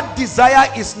 If that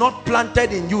desire is not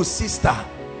planted in you, sister,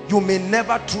 you may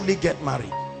never truly get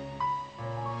married.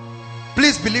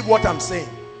 Please believe what I'm saying.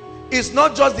 It's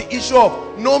not just the issue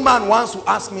of no man wants to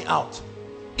ask me out.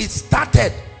 It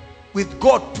started with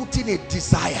God putting a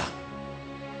desire.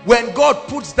 When God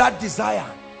puts that desire,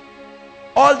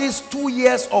 all these 2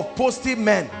 years of posting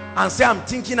men and say I'm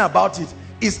thinking about it,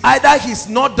 is either he's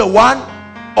not the one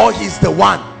or he's the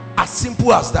one. As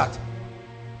simple as that.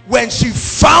 When she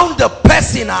found the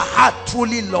person her heart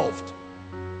truly loved,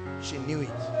 she knew it.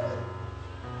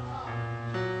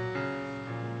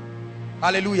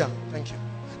 Hallelujah. Thank you.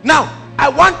 Now I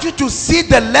want you to see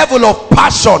the level of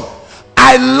passion.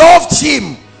 I loved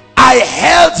him, I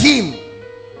held him.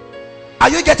 Are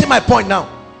you getting my point now?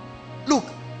 Look,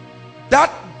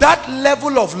 that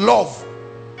level of love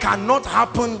cannot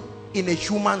happen in a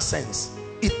human sense.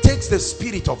 It takes the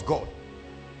Spirit of God.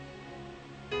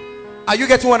 Are you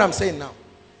getting what I'm saying now?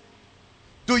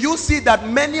 Do you see that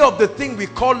many of the things we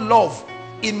call love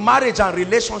in marriage and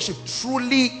relationship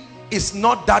truly is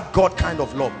not that God kind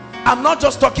of love? I'm not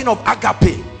just talking of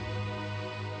agape.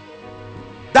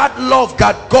 That love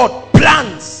that God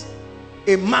plans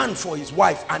a man for his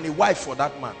wife and a wife for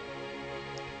that man.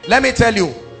 Let me tell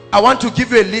you, I want to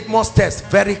give you a litmus test,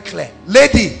 very clear.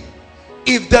 Lady,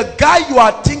 if the guy you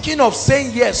are thinking of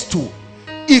saying yes to,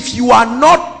 if you are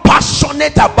not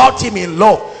passionate about him in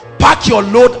love, pack your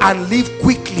load and leave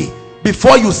quickly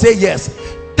before you say yes.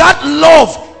 That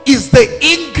love is the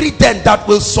ingredient that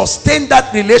will sustain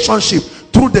that relationship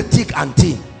through the thick and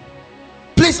thin.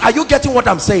 Please, are you getting what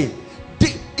I'm saying?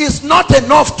 It's not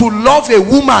enough to love a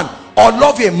woman or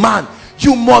love a man.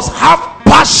 You must have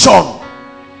passion.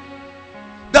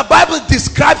 The Bible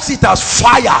describes it as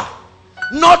fire,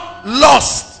 not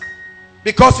lust.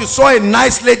 Because you saw a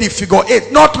nice lady, figure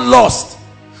 8, not lust.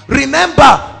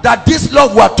 Remember that this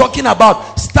love we are talking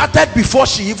about started before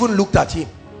she even looked at him.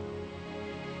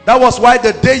 That was why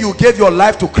the day you gave your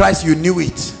life to Christ, you knew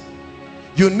it.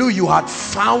 You knew you had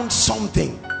found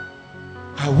something.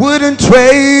 I wouldn't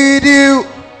trade you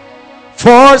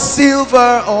for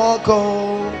silver or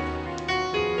gold.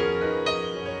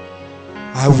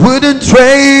 I wouldn't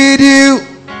trade you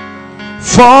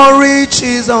for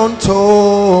riches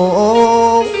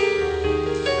untold.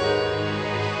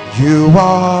 You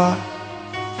are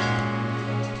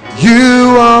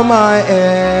my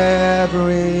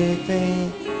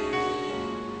everything.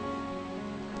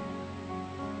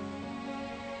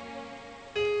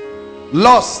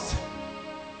 Lust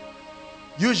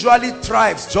usually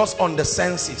thrives just on the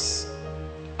senses.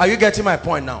 Are you getting my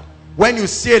point now? When you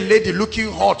see a lady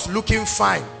looking hot, looking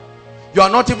fine, you are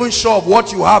not even sure of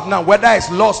what you have now, whether it's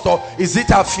lust or is it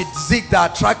her physique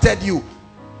that attracted you.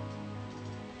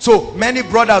 So many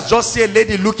brothers just see a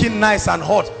lady looking nice and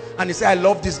hot and they say, I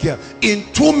love this girl.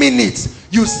 In 2 minutes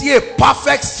you see a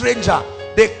perfect stranger.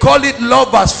 They call it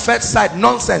love at first sight.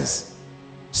 Nonsense.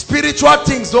 Spiritual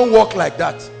things don't work like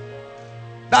that.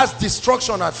 That's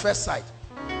destruction at first sight.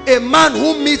 A man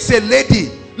who meets a lady,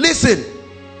 listen,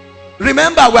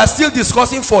 remember we are still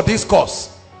discussing for this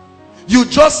course. You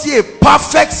just see a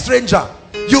perfect stranger,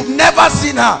 you've never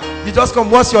seen her, you just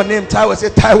come, what's your name? Taiwo. Say,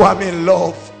 Taiwo, I'm in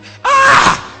love.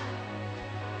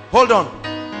 Hold on.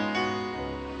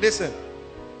 Listen.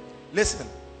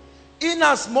 In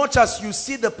as much as you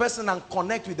see the person and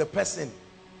connect with the person,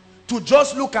 to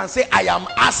just look and say, I am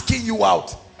asking you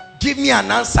out, give me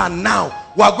an answer now,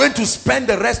 we are going to spend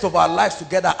the rest of our lives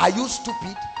together. Are you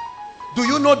stupid? Do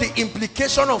you know the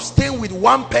implication of staying with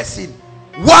one person?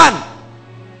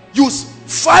 Use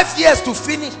 5 years to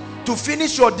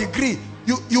finish your degree.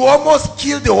 You almost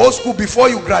killed the whole school before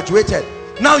you graduated.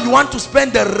 Now you want to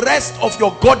spend the rest of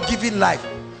your God-given life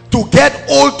to get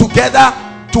old together,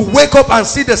 to wake up and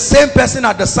see the same person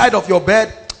at the side of your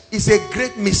bed. It's a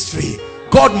great mystery.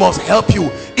 God must help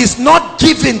you. It's not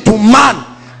given to man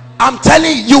I'm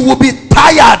telling you, you will be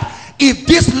tired if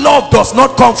this love does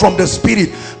not come from the Spirit.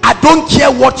 I don't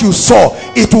care what you saw,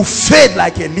 it will fade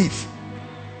like a leaf.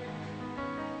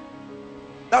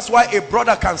 That's why a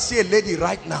brother can see a lady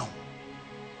right now.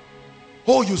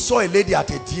 Oh, you saw a lady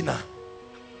at a dinner.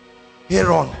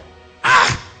 Aaron,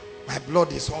 my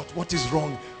blood is hot. What is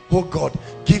wrong? Oh God,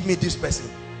 give me this person.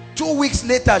 2 weeks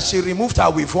later, she removed her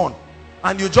weave on,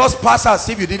 and you just pass her as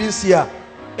if you didn't see her.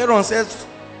 Aaron says,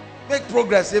 make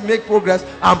progress. Say, make progress.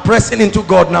 I'm pressing into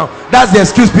God now. That's the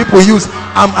excuse people use.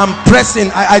 I'm pressing.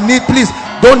 I need, please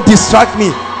don't distract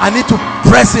me. I need to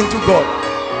press into God.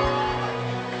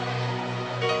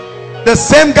 The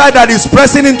same guy that is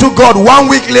pressing into God 1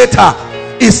 week later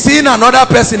is seeing another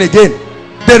person again.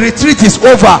 The retreat is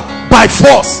over by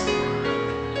force.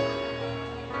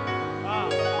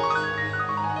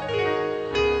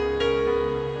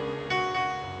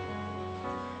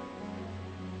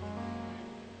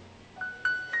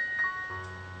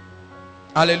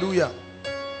 Hallelujah.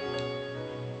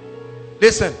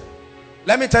 Listen,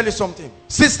 let me tell you something.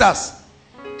 Sisters,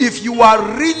 if you are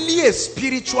really a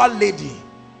spiritual lady,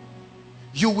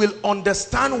 you will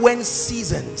understand when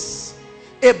seasons.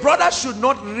 A brother should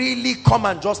not really come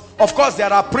and just, of course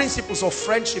there are principles of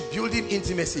friendship, building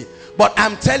intimacy, but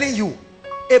I'm telling you,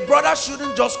 a brother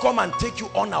shouldn't just come and take you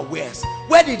unawares.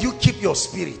 Where did you keep your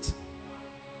spirit?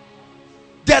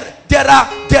 There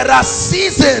are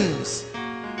seasons.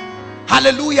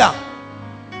 Hallelujah.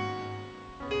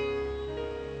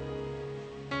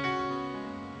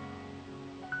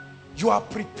 You are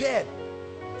prepared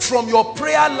from your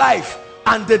prayer life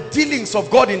and the dealings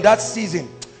of God in that season.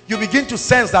 You begin to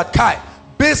sense that, Kai,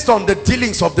 based on the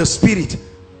dealings of the Spirit,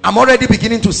 I'm already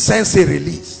beginning to sense a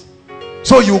release.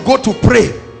 So you go to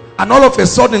pray, and all of a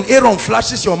sudden Aaron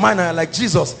flashes your mind, and you're like,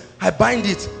 Jesus, I bind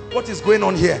it. What is going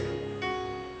on here?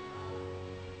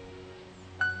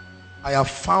 I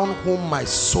have found whom my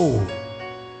soul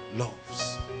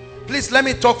loves. Please let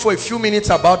me talk for a few minutes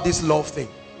about this love thing.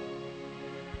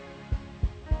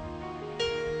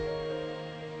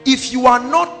 If you are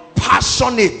not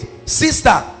passionate,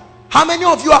 sister, how many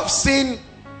of you have seen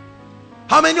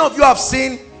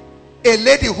a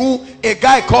lady who a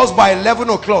guy calls by 11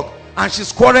 o'clock and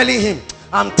she's quarreling him?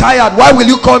 I'm tired. Why will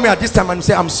you call me at this time? And you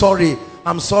say, I'm sorry.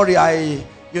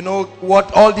 You know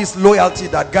what, all this loyalty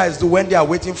that guys do when they are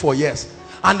waiting for years.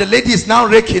 And the lady is now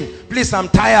raking. Please, I'm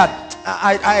tired.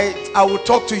 I will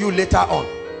talk to you later on.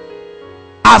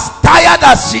 As tired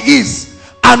as she is,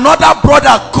 another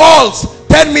brother calls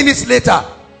 10 minutes later.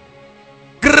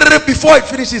 Before it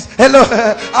finishes, hello,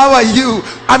 how are you?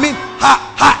 I mean,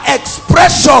 her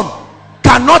expression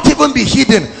cannot even be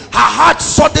hidden. Her heart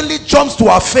suddenly jumps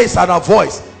to her face and her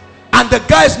voice. And the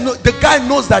guy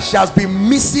knows that she has been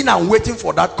missing and waiting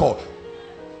for that call.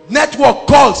 Network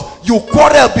calls, you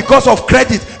quarrel because of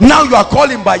credit. Now you are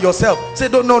calling by yourself. Say,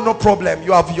 no problem.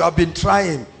 You have been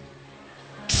trying.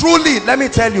 Truly, let me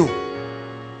tell you.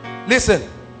 Listen,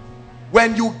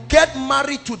 when you get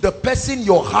married to the person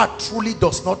your heart truly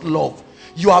does not love,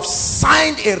 you have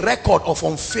signed a record of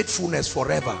unfaithfulness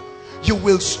forever. You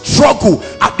will struggle.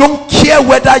 I don't care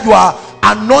whether you are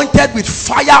anointed with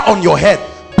fire on your head.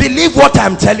 Believe what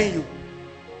I'm telling you.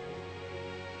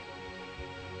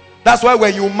 That's why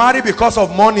when you marry because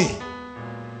of money,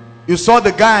 you saw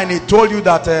the guy and he told you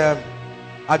that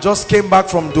I just came back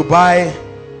from Dubai,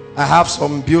 I have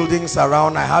some buildings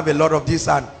around, I have a lot of this,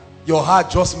 and your heart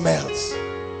just melts.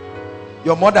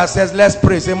 Your mother says, let's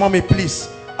pray. Say, mommy, please,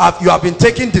 you have been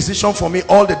taking decision for me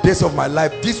all the days of my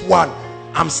life. This one,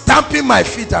 I'm stamping my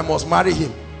feet, I must marry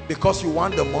him, because you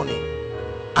want the money.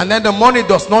 And then the money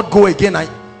does not go again, and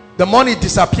the money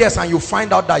disappears, and you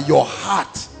find out that your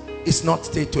heart is not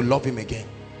stayed to love him again.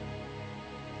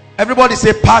 Everybody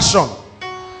say passion.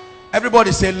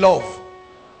 Everybody say love.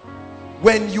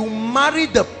 When you marry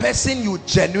the person you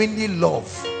genuinely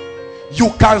love, you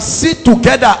can sit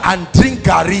together and drink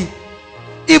garri,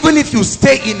 even if you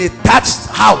stay in a thatched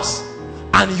house,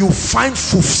 and you find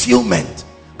fulfillment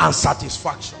and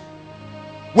satisfaction.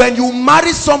 When you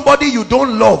marry somebody you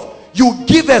don't love, you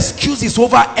give excuses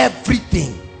over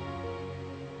everything.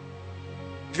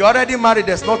 If you're already married,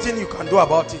 there's nothing you can do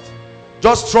about it.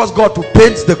 Just trust God to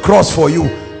paint the cross for you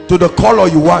to the color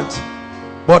you want.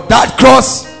 But that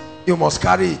cross, you must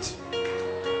carry it.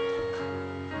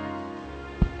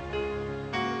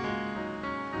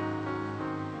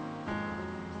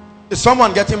 Is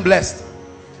someone getting blessed?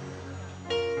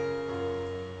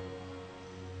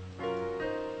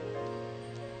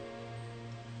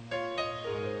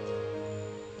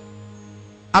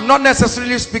 I'm not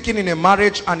necessarily speaking in a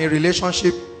marriage and a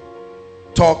relationship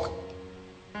talk.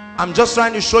 I'm just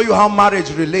trying to show you how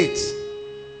marriage relates.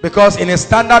 Because in a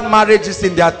standard marriage,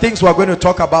 there are things we're going to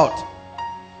talk about.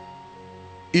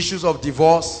 Issues of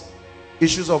divorce,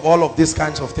 issues of all of these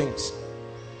kinds of things.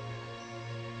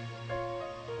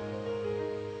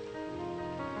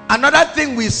 Another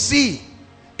thing we see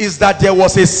is that there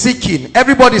was a seeking.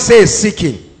 Everybody say a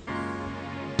seeking.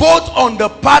 Both on the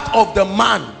part of the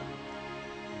man.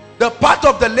 The part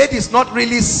of the lady is not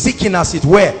really seeking, as it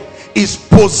were. Is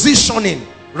positioning.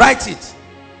 Write it.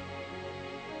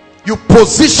 You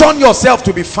position yourself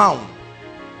to be found.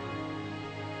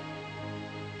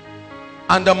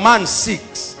 And the man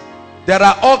seeks. There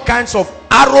are all kinds of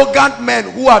arrogant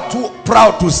men who are too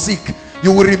proud to seek.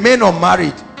 You will remain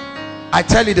unmarried. I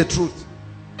tell you the truth.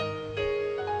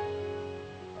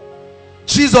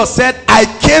 Jesus said, I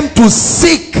came to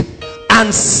seek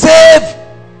and save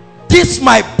this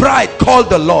my bride called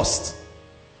the lost.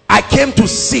 I came to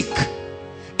seek.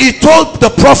 He told the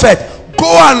prophet, go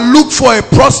and look for a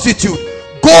prostitute.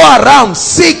 Go around,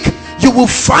 seek. You will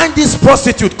find this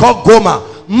prostitute called Gomer.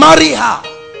 Marry her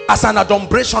as an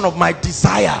adumbration of my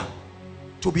desire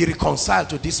to be reconciled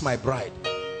to this my bride.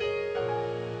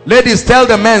 Ladies, tell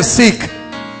the men, seek.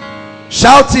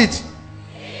 Shout it.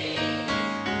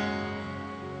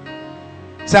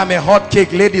 Say, I'm a hot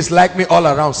cake. Ladies like me all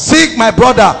around. Seek, my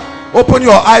brother. Open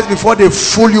your eyes before they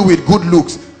fool you with good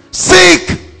looks.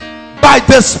 Seek by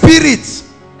the Spirit.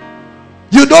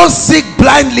 You don't seek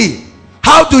blindly.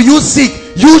 How do you seek?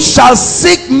 You shall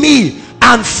seek me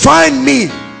and find me.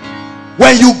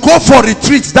 When you go for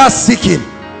retreats, that's seeking.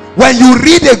 When you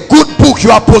read a good book, you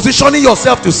are positioning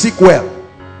yourself to seek well.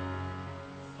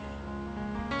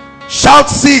 Shout,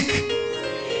 seek.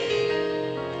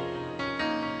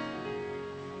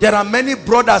 There are many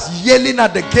brothers yelling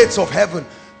at the gates of heaven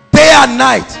day and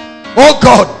night. Oh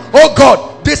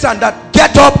God, this and that.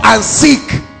 Get up and seek.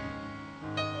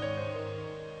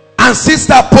 And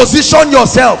sister, position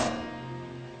yourself.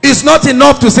 It's not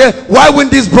enough to say, why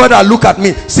wouldn't this brother look at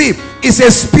me? See, it's a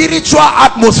spiritual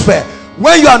atmosphere.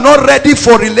 When you are not ready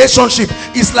for relationship,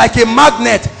 it's like a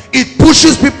magnet. It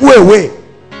pushes people away.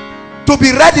 To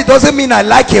be ready doesn't mean I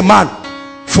like a man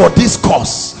for this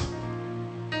cause.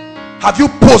 Have you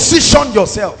positioned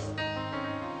yourself?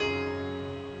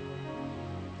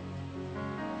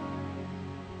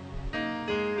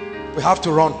 We have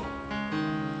to run.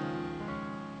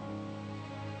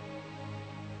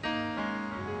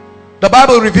 The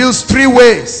Bible reveals 3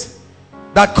 ways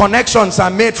that connections are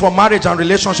made for marriage and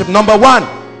relationship. Number 1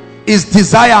 is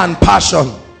desire and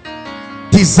passion.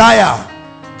 Desire,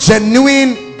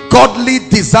 genuine godly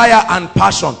desire and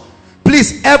passion.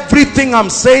 Please, everything I'm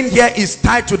saying here is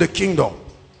tied to the kingdom.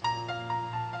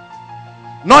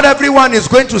 Not everyone is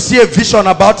going to see a vision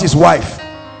about his wife,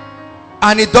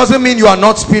 and it doesn't mean you are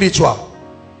not spiritual.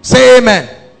 Say amen.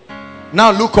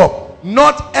 Now look up.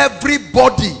 Not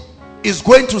everybody is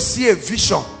going to see a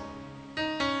vision.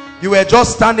 You were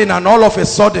just standing and all of a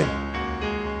sudden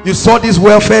you saw this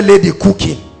welfare lady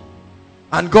cooking,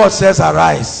 and God says,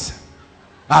 arise,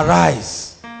 arise.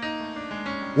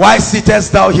 Why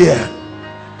sittest thou here?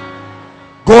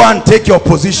 Go and take your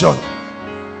position.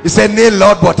 He said, nay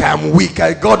Lord, but I am weak.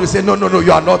 God will say, no,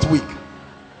 you are not weak.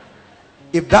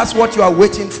 If that's what you are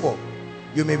waiting for,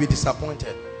 you may be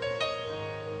disappointed.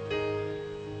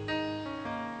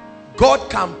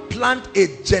 God can plant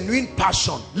a genuine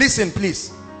passion. Listen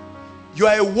please, you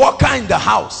are a worker in the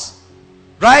house,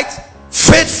 right?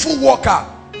 Faithful worker.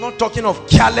 I'm not talking of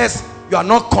careless. You are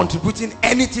not contributing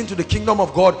anything to the kingdom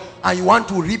of God, and you want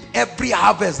to reap every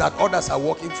harvest that others are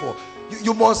working for.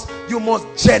 You must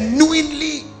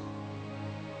genuinely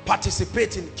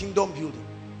participate in kingdom building.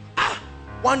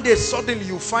 One day suddenly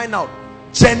you find out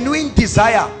genuine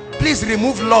desire. Please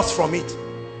remove lust from it.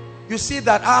 You see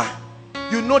that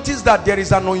you notice that there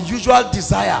is an unusual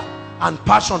desire and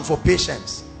passion for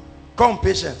patience. Come,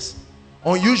 patience.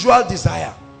 Unusual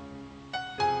desire.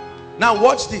 Now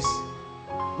watch this.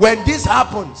 When this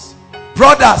happens,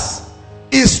 brothers,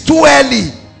 it's too early.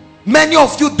 Many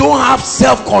of you don't have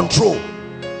self-control.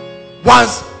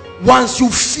 Once you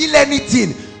feel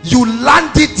anything, you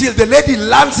land it till the lady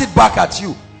lands it back at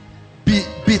you. Be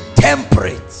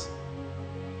temperate.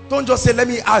 Don't just say, let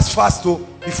me ask first though,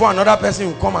 before another person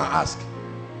will come and ask.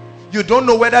 You don't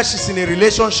know whether she's in a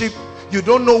relationship. You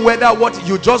don't know whether what.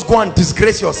 You just go and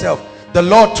disgrace yourself. The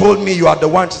Lord told me you are the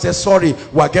one. She says, sorry,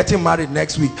 we are getting married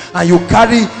next week. And you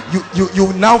carry,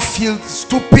 you now feel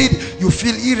stupid. You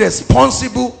feel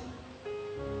irresponsible.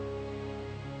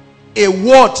 A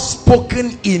word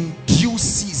spoken in due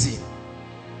season.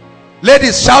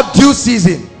 Ladies, shout due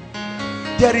season.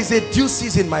 There is a due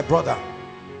season, my brother.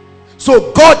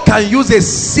 So God can use a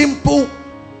simple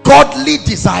godly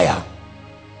desire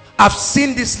I've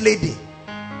seen this lady.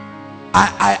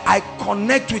 I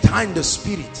connect with her in the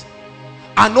spirit.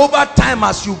 And over time,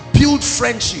 as you build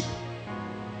friendship,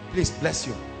 please, bless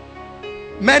you.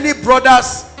 Many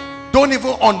brothers don't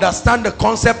even understand the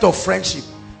concept of friendship.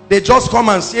 They just come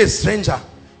and say, stranger,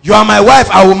 you are my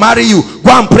wife, I will marry you.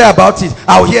 Go and pray about it.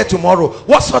 I'll hear tomorrow.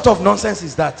 What sort of nonsense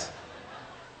is that?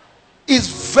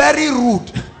 It's very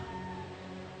rude.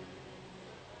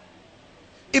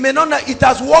 It may not, it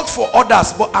has worked for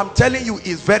others, but I'm telling you,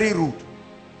 it's very rude.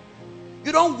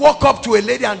 You don't walk up to a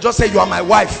lady and just say, you are my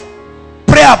wife.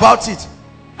 Pray about it.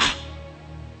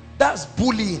 That's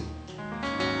bullying.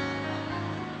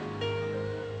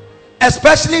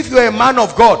 Especially if you're a man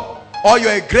of God or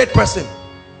you're a great person.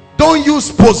 Don't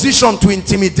use position to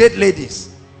intimidate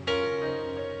ladies.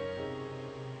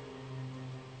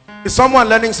 Is someone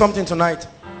learning something tonight?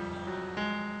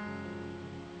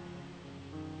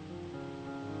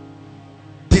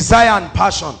 Desire and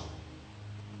passion.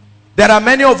 There are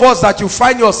many of us that you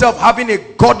find yourself having a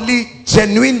godly,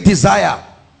 genuine desire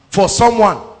for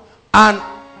someone, and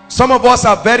some of us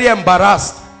are very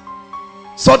embarrassed.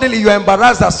 Suddenly you're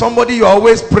embarrassed that somebody you're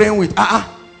always praying with,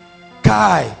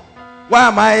 Kai, why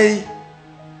am I?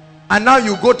 And now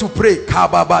you go to pray,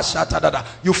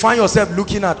 you find yourself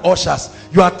looking at ushers.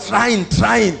 You are trying,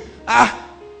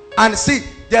 and see,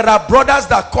 there are brothers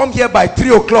that come here by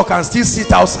 3 o'clock and still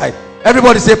sit outside.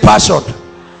 Everybody say passion.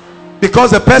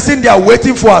 Because the person they are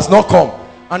waiting for has not come.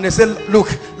 And they say, look,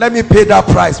 let me pay that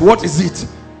price. What is it?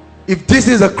 If this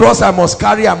is a cross I must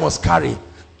carry, I must carry.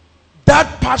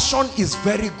 That passion is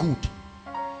very good.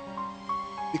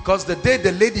 Because the day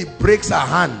the lady breaks her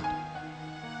hand,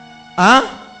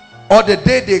 or the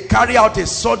day they carry out a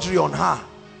surgery on her,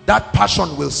 that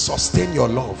passion will sustain your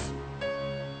love.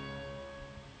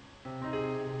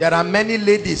 There are many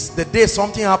ladies, the day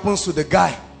something happens to the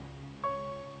guy,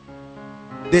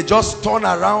 they just turn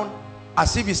around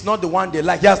as if it's not the one they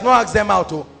like. He has not asked them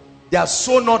out. They are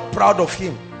so not proud of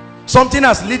him. Something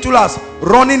as little as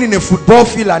running in a football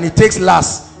field and it takes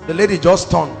last. The lady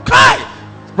just turned. Cry!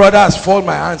 Brother has fallen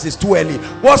my hands. It's too early.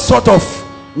 What sort of,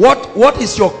 what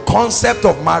is your concept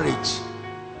of marriage?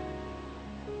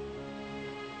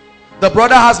 The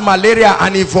brother has malaria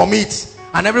and he vomits.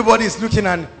 And everybody is looking,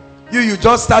 and you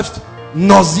just start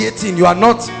nauseating. You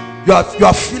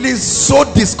are feeling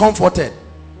so discomforted.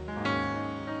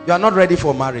 You are not ready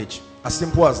for marriage. As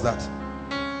simple as that.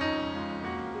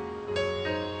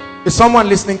 Is someone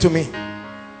listening to me?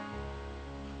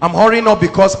 I'm hurrying up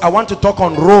because I want to talk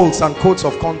on roles and codes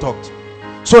of conduct.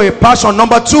 So a passion.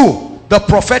 Number 2, the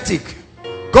prophetic.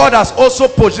 God has also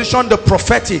positioned the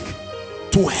prophetic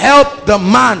to help the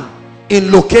man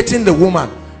in locating the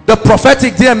woman. The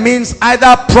prophetic there means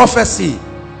either prophecy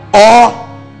or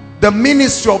the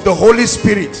ministry of the Holy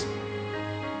Spirit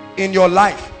in your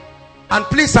life. And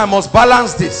please, I must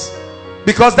balance this,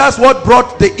 because that's what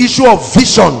brought the issue of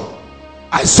vision.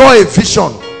 I saw a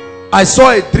vision, I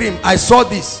saw a dream, I saw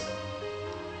this.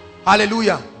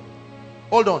 Hallelujah.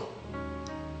 Hold on,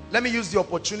 let me use the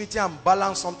opportunity and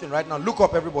balance something right now. Look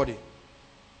up, everybody.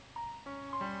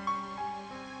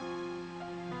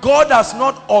 God has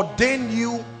not ordained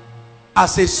you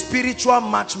as a spiritual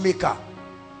matchmaker,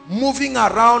 moving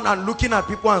around and looking at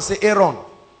people and say, Aaron,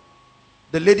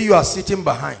 the lady you are sitting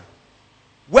behind.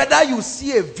 Whether you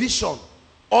see a vision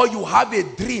or you have a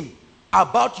dream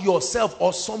about yourself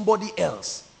or somebody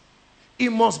else, it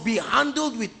must be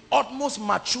handled with utmost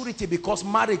maturity, because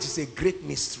marriage is a great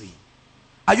mystery.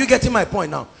 Are you getting my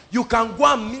point now? You can go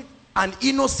and meet an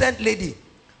innocent lady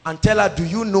and tell her, do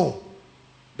you know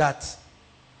that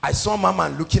I saw my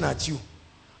man looking at you?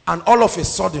 And all of a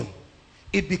sudden,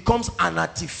 it becomes an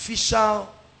artificial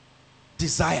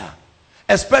desire.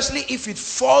 Especially if it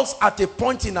falls at a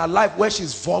point in her life where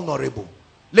she's vulnerable.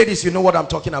 Ladies, you know what I'm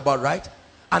talking about, right?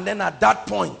 And then at that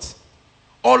point,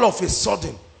 all of a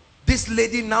sudden, this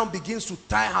lady now begins to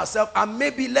tie herself, and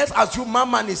maybe let's assume my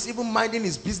man is even minding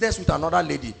his business with another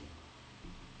lady.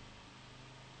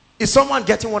 Is someone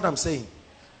getting what I'm saying?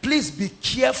 Please be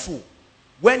careful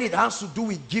when it has to do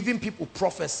with giving people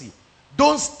prophecy.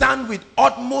 Don't stand with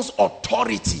utmost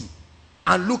authority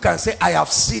and look and say, I have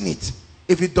seen it.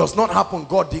 If it does not happen,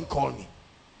 God didn't call me.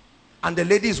 And the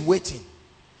lady is waiting.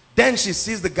 Then she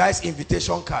sees the guy's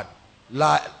invitation card.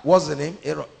 What's the name?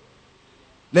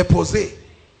 Le Posé.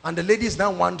 And the lady is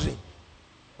now wondering,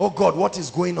 oh God, what is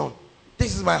going on?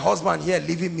 This is my husband here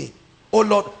leaving me. Oh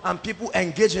Lord. And people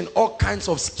engage in all kinds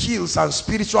of skills and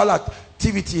spiritual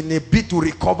activity in a bid to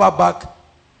recover back.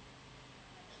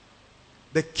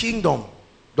 The kingdom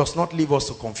does not leave us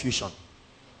to confusion.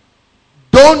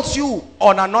 Don't you,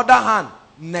 on another hand,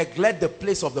 neglect the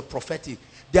place of the prophetic.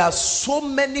 There are so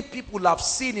many people I've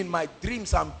seen in my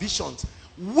dreams and visions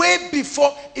way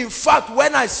before. In fact,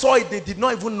 when I saw it, they did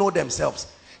not even know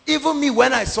themselves. Even me,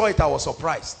 when I saw it, I was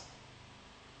surprised.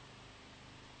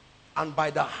 And by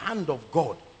the hand of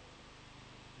God,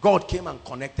 God came and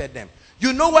connected them.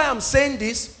 You know why I'm saying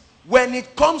this? When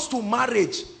it comes to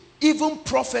marriage, even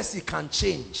prophecy can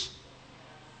change.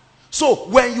 So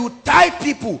when you tie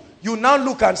people, you now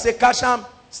look and say, Kasham,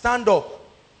 stand up.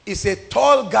 He's a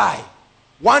tall guy.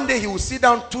 One day he will sit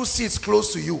down 2 seats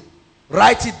close to you.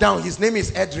 Write it down. His name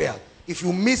is Adriel. If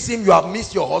you miss him, you have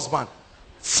missed your husband.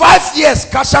 5 years,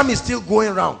 Kasham is still going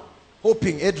around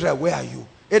hoping, Adriel, where are you?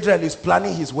 Adriel is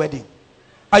planning his wedding.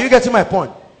 Are you getting my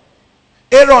point?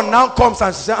 Aaron now comes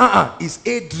and says, it's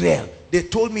Adriel. They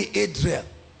told me Adriel.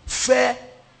 Fair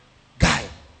guy.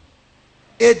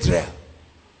 Adriel.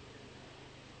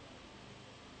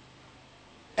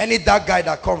 Any dark guy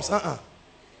that comes,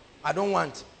 I don't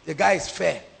want. The guy is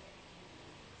fair.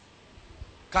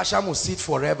 Kasham will sit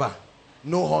forever.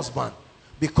 No husband.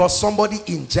 Because somebody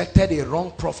injected a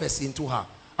wrong prophecy into her.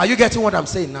 Are you getting what I'm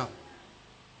saying now?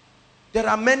 There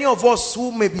are many of us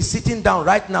who may be sitting down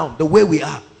right now the way we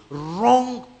are.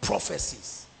 Wrong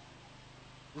prophecies.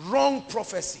 Wrong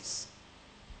prophecies.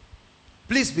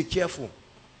 Please be careful.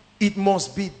 It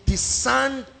must be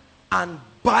discerned and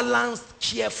balanced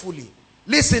carefully.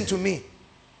 Listen to me.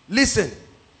 Listen.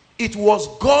 It was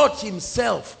God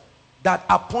himself that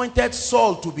appointed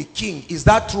Saul to be king. Is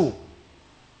that true?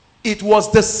 It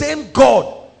was the same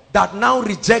God that now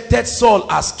rejected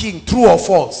Saul as king. True or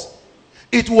false?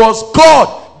 It was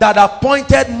God that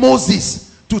appointed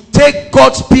Moses to take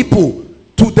God's people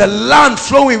to the land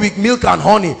flowing with milk and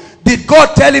honey. Did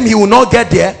God tell him he will not get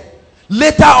there?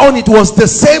 Later on, it was the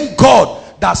same God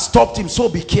that stopped him. So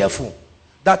be careful.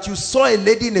 That you saw a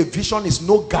lady in a vision is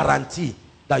no guarantee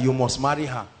that you must marry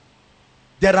her.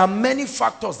 There are many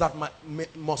factors that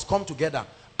must come together.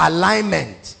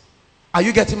 Alignment. Are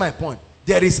you getting my point?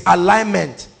 There is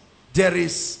alignment. There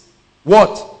is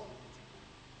what?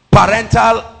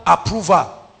 Parental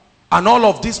approval. And all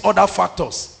of these other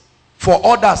factors. For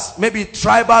others, maybe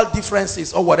tribal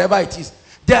differences or whatever it is.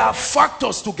 There are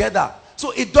factors together.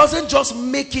 So it doesn't just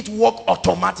make it work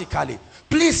automatically.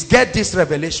 Please get this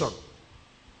revelation.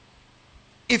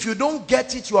 If you don't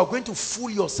get it, you are going to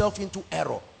fool yourself into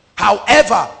error.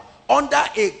 However, under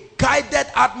a guided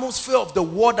atmosphere of the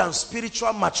word and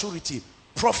spiritual maturity,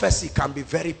 prophecy can be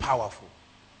very powerful.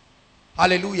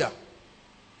 Hallelujah.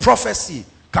 Prophecy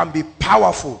can be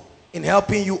powerful in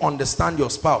helping you understand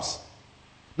your spouse.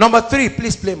 Number 3,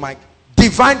 please play mic.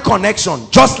 Divine connection,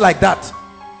 just like that.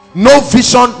 No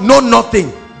vision, no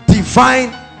nothing.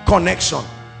 Divine connection.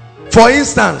 For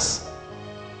instance,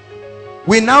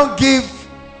 we now give,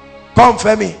 come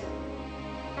Femi,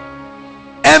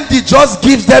 MD just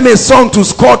gives them a song to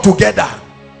score together.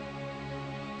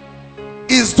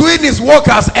 He's doing his work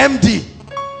as MD,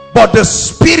 but the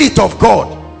Spirit of God,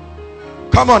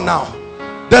 come on now,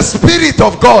 the Spirit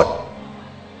of God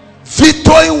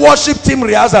vetoing worship team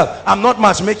rehearsal. I'm not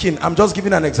matchmaking, I'm just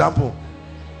giving an example.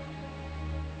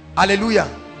 Hallelujah.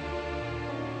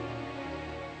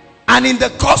 And in the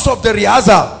course of the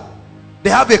rehearsal, they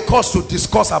have a course to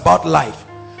discuss about life,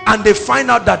 and they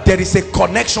find out that there is a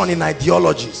connection in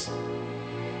ideologies.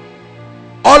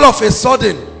 All of a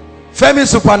sudden, Femi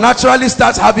supernaturally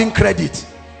starts having credit.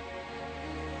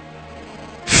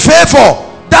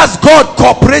 Favor, that's God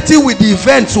cooperating with the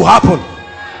event to happen.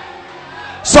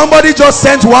 Somebody just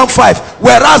sent 1.5,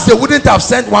 whereas they wouldn't have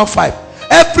sent 1.5.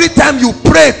 Every time you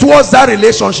pray towards that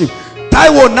relationship,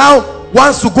 Taiwo now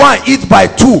wants to go and eat by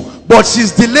 2, but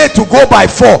she's delayed to go by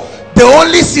 4. The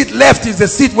only seat left is the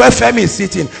seat where Femi is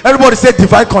sitting. Everybody say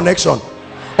divine connection.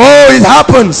 Oh, it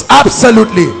happens.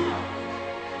 Absolutely.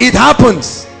 It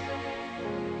happens.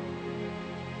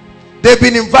 They've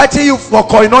been inviting you for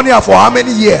Koinonia for how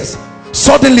many years?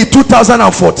 Suddenly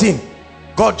 2014,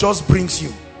 God just brings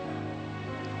you.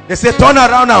 They say turn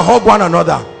around and hug one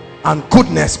another, and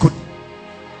goodness, good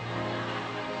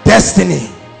destiny.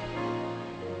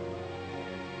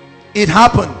 It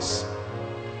happens.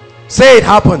 Say it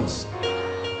happens.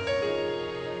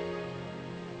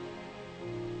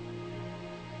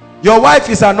 Your wife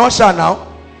is an usher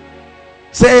now.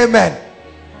 Say amen.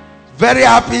 Very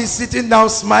happy, sitting down,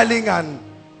 smiling, and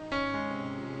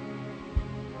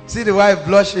see the wife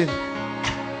blushing.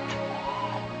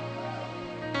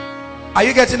 Are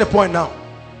you getting the point now?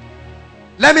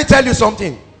 Let me tell you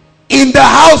something. In the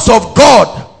house of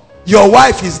God, your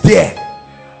wife is there.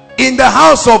 In the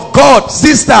house of God,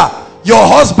 sister, your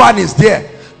husband is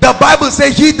there. The Bible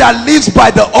says he that lives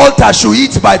by the altar should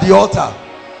eat by the altar.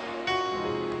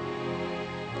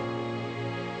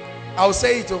 I'll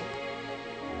say it. Oh.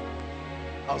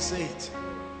 I'll say it.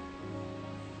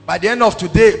 By the end of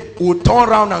today, we'll turn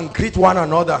around and greet one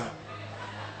another.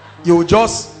 You'll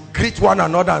just greet one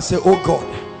another and say, oh God,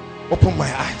 open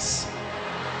my eyes.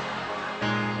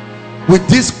 With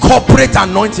this corporate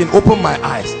anointing, open my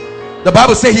eyes. The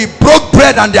Bible says he broke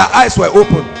bread and their eyes were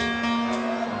open.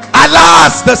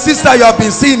 Alas, the sister you have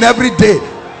been seeing every day.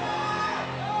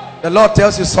 The Lord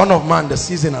tells you, son of man, the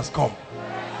season has come.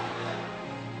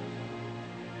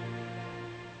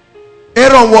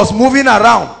 Aaron was moving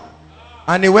around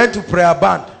and he went to prayer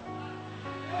band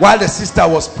while the sister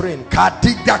was praying. God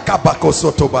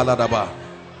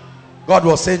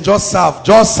was saying, just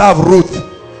serve Ruth.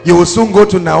 You will soon go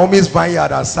to Naomi's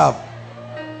vineyard and serve.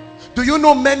 Do you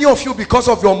know many of you, because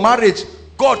of your marriage,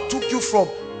 God took you from,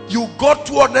 you got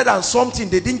 200 and something,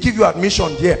 they didn't give you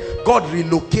admission there. God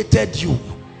relocated you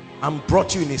and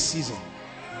brought you in a season.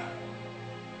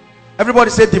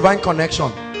 Everybody say divine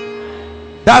connection.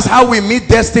 That's how we meet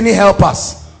destiny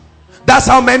helpers. That's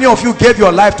how many of you gave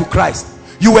your life to Christ.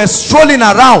 You were strolling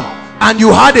around and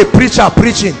you had a preacher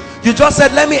preaching. You just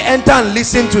said, let me enter and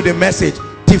listen to the message.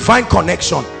 Divine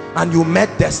connection. And you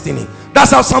met destiny.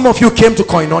 That's how some of you came to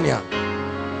Koinonia.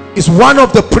 It's one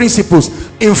of the principles.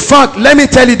 In fact, let me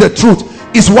tell you the truth.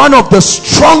 It's one of the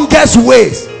strongest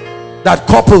ways that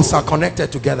couples are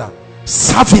connected together.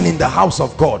 Serving in the house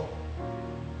of God.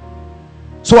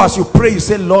 So as you pray, you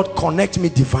say, Lord, connect me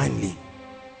divinely.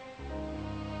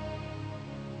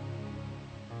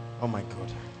 Oh my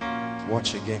God.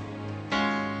 Watch again.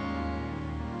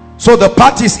 So the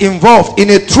parties involved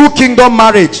in a true kingdom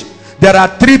marriage, there are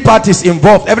 3 parties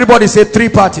involved. Everybody say 3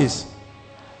 parties.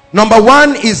 Number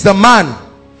 1 is the man.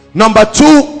 Number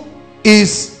 2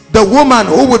 is the woman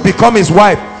who would become his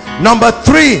wife. Number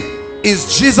 3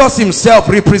 is Jesus himself,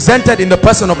 represented in the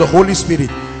person of the Holy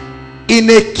Spirit. In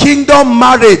a kingdom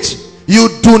marriage, you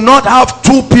do not have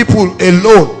 2 people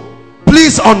alone.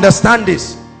 Please understand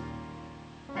this.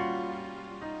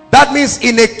 That means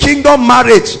in a kingdom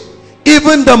marriage,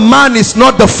 even the man is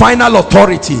not the final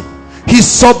authority. He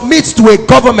submits to a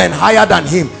government higher than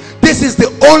him. This is the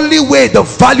only way the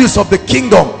values of the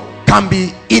kingdom can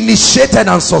be initiated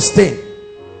and sustained.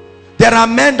 There are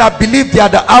men that believe they are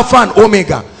the Alpha and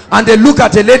Omega, and they look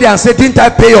at a lady and say, didn't I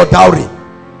pay your dowry?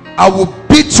 I will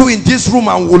beat you in this room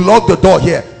and will lock the door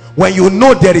here. When you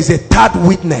know there is a third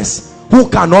witness who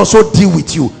can also deal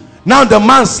with you. Now the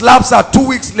man slaps her. 2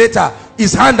 weeks later,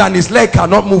 his hand and his leg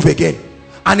cannot move again.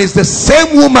 And it's the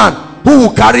same woman who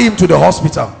will carry him to the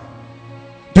hospital.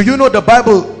 Do you know the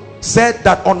Bible said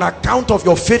that on account of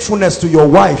your faithfulness to your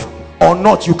wife or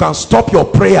not, you can stop your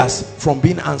prayers from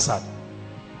being answered?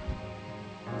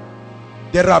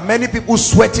 There are many people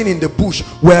sweating in the bush,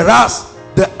 whereas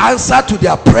the answer to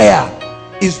their prayer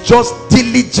is just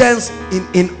diligence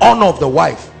in honor of the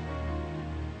wife.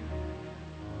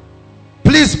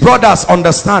 Please, brothers,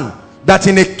 understand that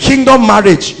in a kingdom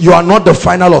marriage, you are not the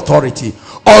final authority.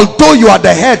 Although you are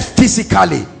the head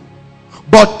physically,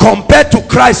 but compared to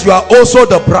Christ, you are also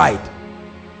the bride.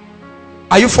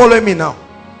 Are you following me now?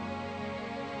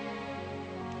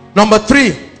 Number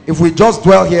 3, if we just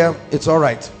dwell here, it's all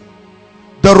right.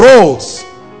 The roles.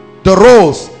 The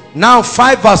roles. Now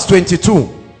 5 verse 22.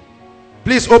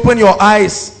 Please open your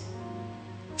eyes.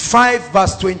 5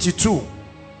 verse 22.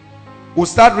 We'll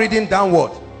start reading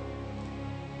downward.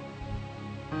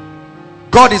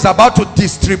 God is about to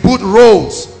distribute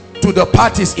roles to the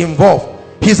parties involved.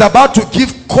 He's about to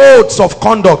give codes of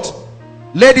conduct.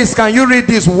 Ladies, can you read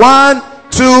this? 1,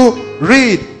 2,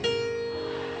 read.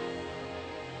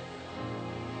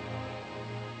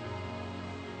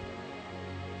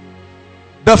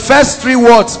 The first 3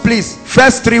 words, please.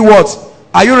 First 3 words.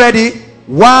 Are you ready?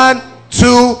 1,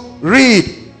 2,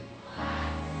 read.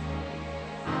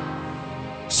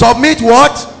 Submit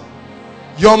what?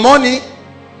 Your money,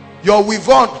 your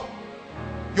weave-on,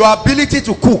 your ability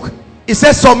to cook. It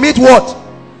says submit what?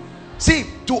 See,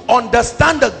 to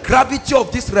understand the gravity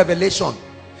of this revelation,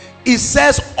 it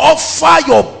says offer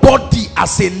your body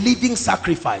as a living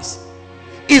sacrifice.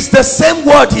 It's the same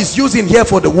word he's using here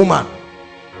for the woman.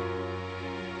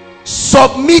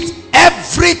 Submit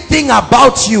everything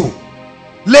about you.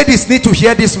 Ladies need to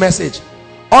hear this message.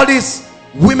 All this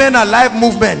Women Alive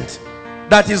movement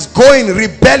that is going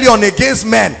rebellion against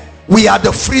men. We are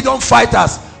the freedom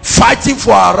fighters fighting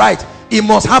for our right. It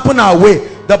must happen our way.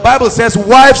 The Bible says,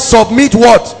 wives, submit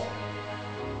what?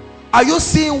 Are you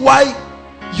seeing why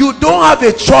you don't have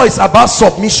a choice about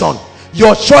submission?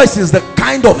 Your choice is the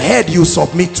kind of head you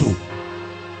submit to.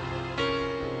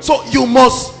 So you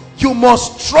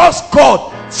must trust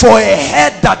God for a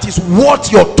head that is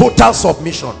worth your total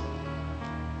submission.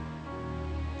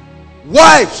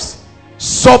 Wives,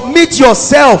 submit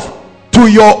yourself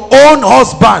to your own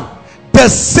husband the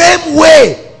same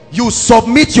way you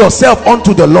submit yourself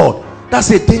unto the Lord. That's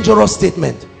a dangerous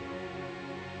statement.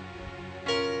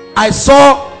 I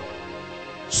saw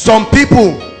some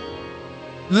people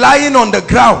lying on the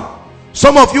ground.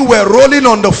 Some of you were rolling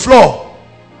on the floor.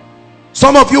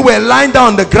 Some of you were lying down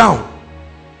on the ground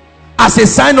as a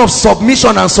sign of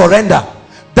submission and surrender.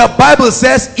 The Bible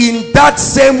says, in that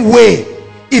same way,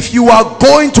 if you are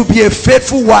going to be a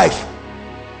faithful wife,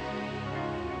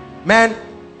 man,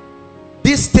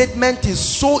 this statement is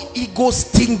so ego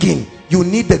stinging. You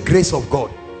need the grace of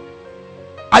God.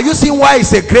 Are you seeing why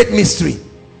it's a great mystery?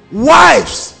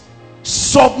 Wives,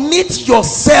 submit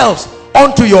yourselves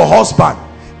unto your husband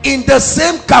in the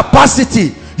same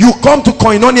capacity. You come to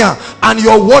Koinonia and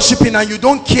you're worshiping and you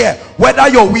don't care whether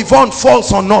your weave-on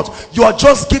falls or not. You are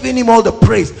just giving him all the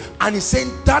praise, and he's saying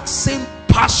that same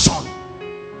passion,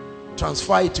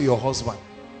 transfer it to your husband.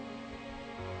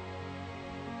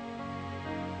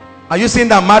 Are you saying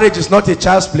that marriage is not a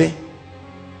child's play?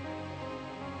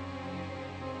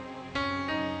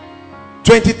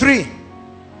 23.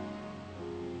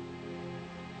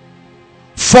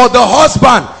 For the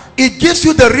husband, it gives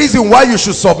you the reason why you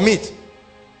should submit.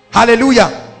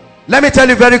 Hallelujah. Let me tell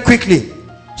you very quickly.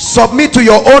 Submit to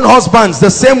your own husbands the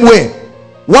same way.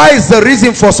 Why is the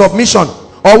reason for submission?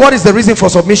 Or what is the reason for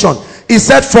submission? He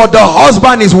said, for the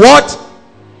husband is what?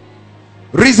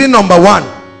 Reason number one.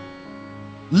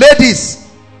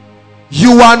 Ladies,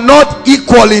 you are not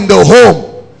equal in the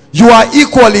home. You are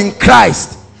equal in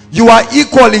Christ. You are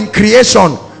equal in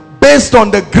creation. Based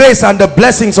on the grace and the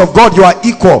blessings of God, you are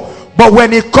equal. But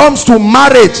when it comes to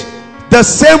marriage, the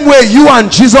same way you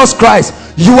and Jesus Christ,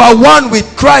 you are one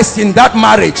with Christ in that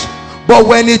marriage. But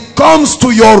when it comes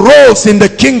to your roles in the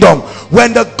kingdom,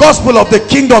 when the gospel of the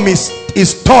kingdom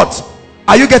is taught,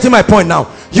 are you getting my point now?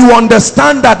 You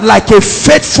understand that like a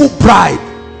faithful bride,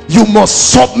 you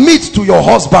must submit to your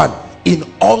husband in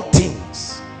all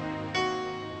things.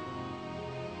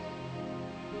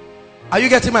 Are you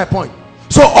getting my point?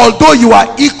 So although you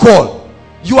are equal,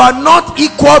 you are not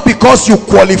equal because you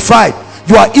qualified.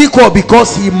 You are equal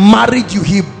because he married you.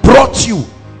 He brought you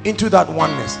into that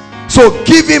oneness. So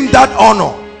give him that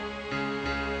honor.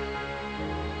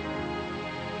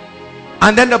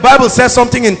 And then the Bible says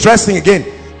something interesting again.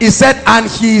 It said, and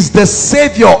he is the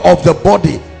savior of the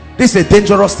body. This is a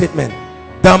dangerous statement.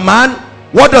 The man,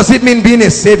 what does it mean being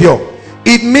a savior?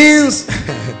 It means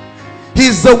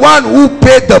he's the one who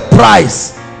paid the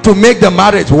price to make the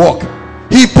marriage work.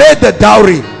 He paid the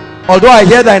dowry. Although I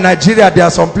hear that in Nigeria there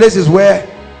are some places where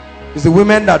it's the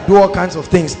women that do all kinds of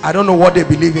things. I don't know what they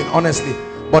believe in, honestly,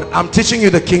 but I'm teaching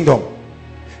you the kingdom.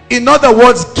 In other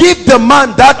words, give the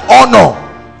man that honor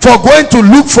for going to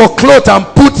look for clothes and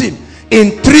put him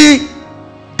in three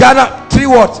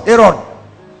what, Aaron,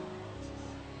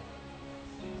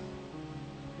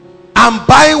 and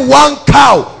buying one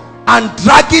cow and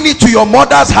dragging it to your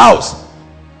mother's house.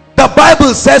 The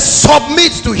Bible says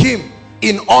submit to him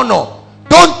in honor.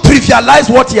 Don't trivialize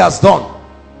what he has done.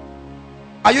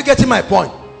 Are you getting my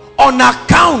point? On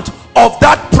account of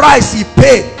that price he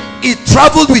paid, he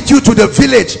traveled with you to the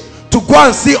village to go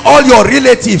and see all your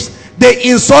relatives. They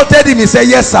insulted him. He said,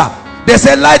 yes sir. They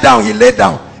said, lie down. He laid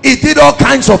down. He did all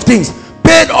kinds of things,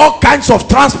 paid all kinds of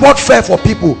transport fare for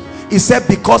people. He said,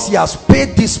 because he has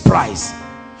paid this price,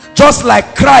 just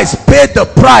like Christ paid the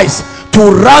price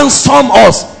to ransom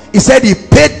us. He said he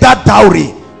paid that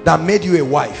dowry that made you a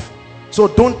wife. So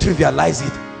don't trivialize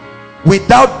it.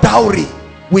 Without dowry,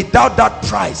 without that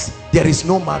price, there is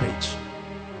no marriage.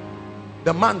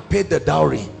 The man paid the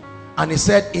dowry, and he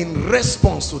said in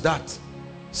response to that,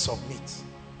 submit.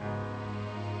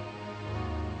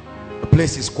 The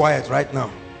place is quiet right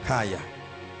now. Yeah.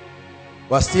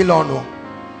 We're still on. No?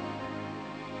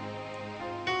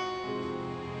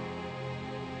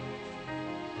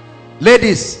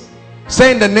 Ladies,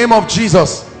 say in the name of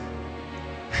Jesus.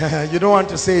 You don't want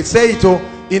to say it. Say it. Oh,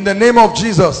 in the name of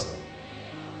Jesus,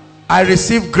 I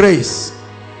receive grace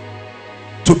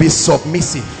to be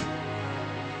submissive.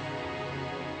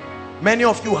 Many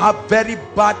of you have very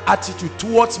bad attitude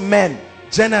towards men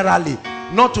generally,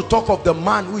 not to talk of the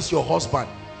man who is your husband.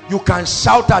 You can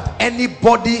shout at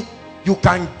anybody, you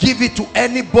can give it to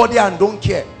anybody and don't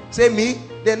care. Say, me,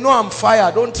 they know I'm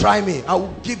fire, don't try me, I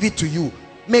will give it to you.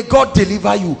 May God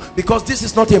deliver you, because this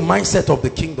is not a mindset of the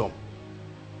kingdom.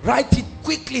 Write it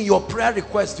quickly in your prayer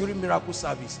request during miracle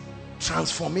service.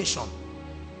 Transformation.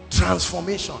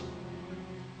 Transformation.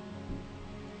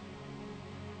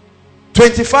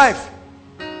 25.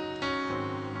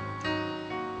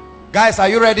 Guys, are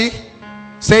you ready?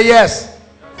 Say yes.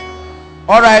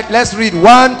 All right, let's read.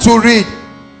 1, 2, read.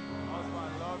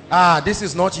 This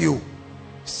is not you.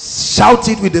 Shout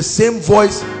it with the same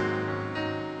voice.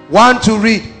 1, 2,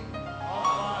 read.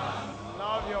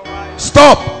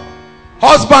 Stop.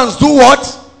 Husbands, do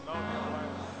what?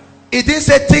 It didn't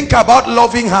say think about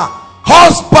loving her.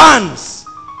 Husbands,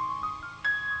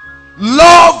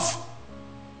 love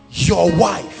your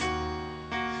wife.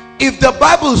 If the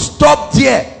Bible stopped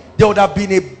there, there would have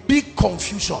been a big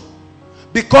confusion,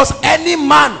 because any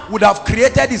man would have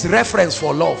created his reference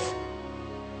for love.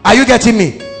 Are you getting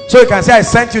me? So you can say, I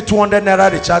sent you 200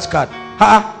 naira recharge card.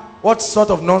 What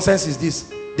sort of nonsense is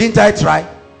this? Didn't I try?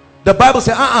 The Bible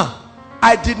said,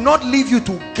 I did not leave you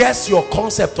to guess your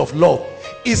concept of love.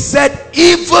 It said,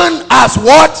 even as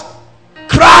what?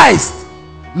 Christ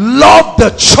loved the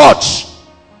church.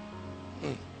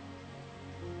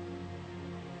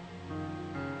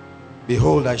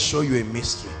 Behold, I show you a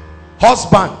mystery.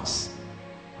 Husbands,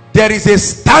 there is a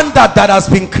standard that has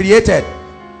been created.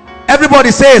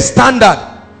 Everybody say a standard.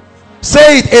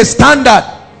 Say it, a standard.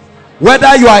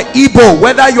 Whether you are Igbo,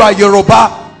 whether you are Yoruba,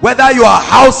 whether you are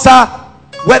Hausa,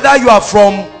 whether you are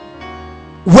from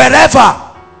wherever,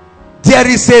 there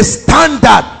is a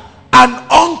standard, an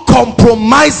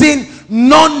uncompromising,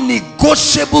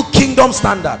 non-negotiable kingdom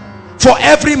standard for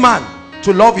every man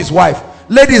to love his wife.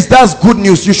 Ladies, that's good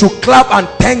news. You should clap and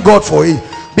thank God for it,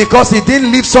 because he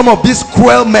didn't leave some of these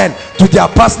cruel men to their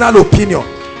personal opinion.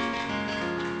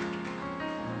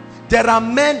 There are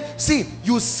men, see,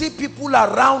 you see people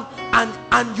around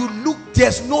and you look,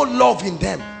 there's no love in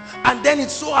them. And then it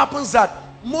so happens that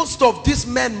most of these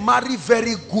men marry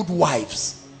very good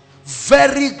wives,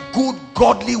 very good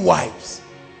godly wives,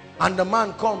 and the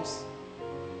man comes,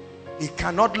 he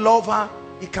cannot love her,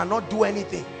 he cannot do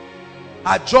anything.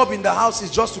 Her job in the house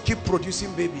is just to keep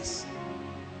producing babies.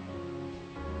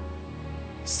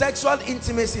 Sexual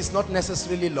intimacy is not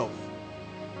necessarily love.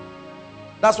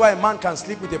 That's why a man can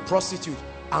sleep with a prostitute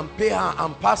and pay her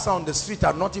and pass her on the street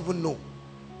and not even know.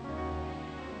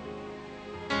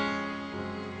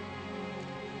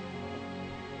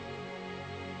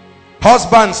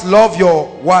 Husbands, love your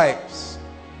wives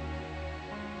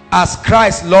as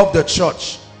Christ loved the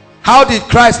church. How did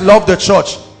Christ love the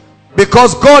church?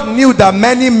 Because God knew that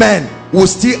many men would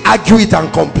still argue it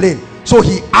and complain. So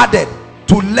he added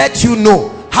to let you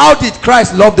know. How did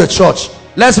Christ love the church?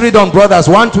 Let's read on, brothers.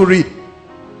 1 to read.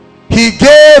 He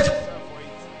gave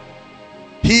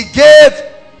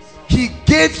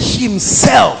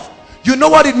himself. You know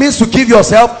what it means to give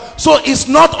yourself? So it's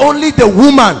not only the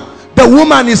woman. The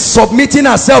woman is submitting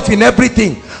herself in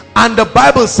everything, and the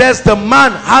Bible says the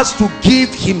man has to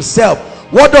give himself.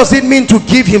 What does it mean to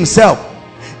give himself?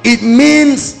 It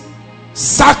means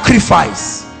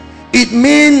sacrifice. It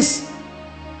means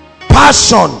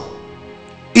passion.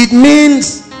 It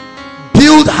means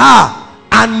build her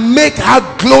and make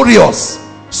her glorious,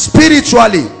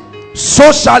 spiritually,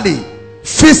 socially,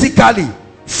 physically,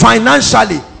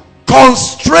 financially.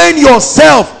 Constrain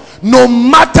yourself no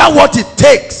matter what it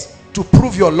takes to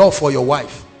prove your love for your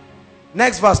wife.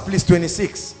 Next verse please,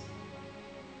 26.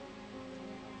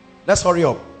 Let's hurry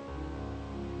up.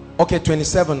 Okay,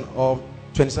 27 or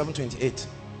 27, 28.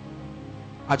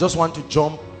 I just want to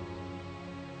jump.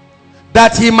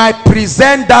 That he might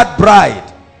present that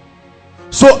bride.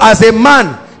 So as a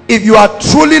man, if you are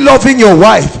truly loving your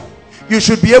wife, you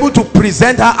should be able to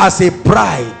present her as a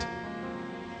bride,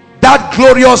 that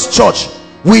glorious church,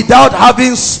 without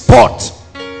having spot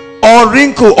or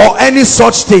wrinkle or any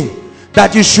such thing.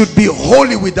 That you should be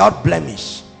holy without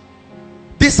blemish.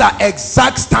 These are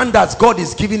exact standards God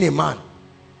is giving a man.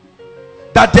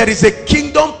 That there is a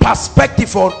kingdom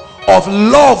perspective of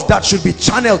love that should be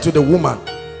channeled to the woman.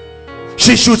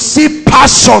 She should see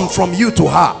passion from you to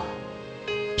her.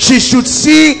 She should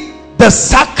see the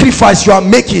sacrifice you are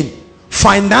making,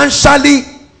 financially,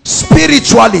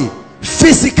 spiritually,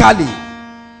 physically.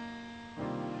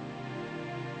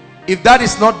 If that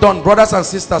is not done, brothers and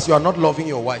sisters, you are not loving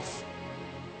your wife.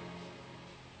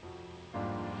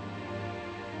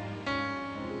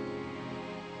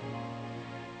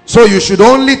 So you should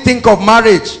only think of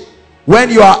marriage when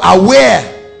you are aware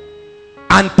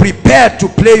and prepared to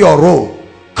play your role.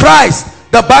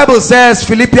 Christ, the Bible says,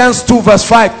 Philippians 2 verse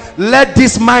 5, let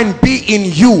this mind be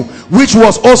in you, which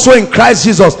was also in Christ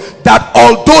Jesus, that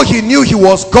although he knew he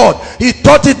was God, he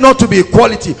thought it not to be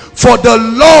equality, for the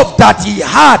love that he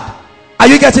had. Are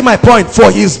you getting my point?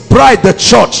 For his bride, the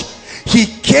church, he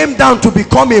came down to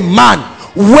become a man,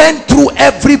 went through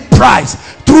every price,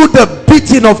 through the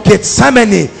beating of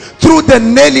Gethsemane, through the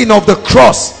nailing of the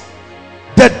cross,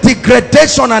 the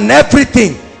degradation and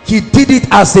everything. He did it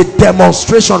as a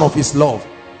demonstration of his love.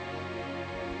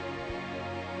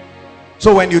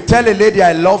 So when you tell a lady,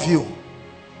 I love you,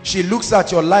 she looks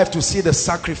at your life to see the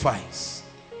sacrifice.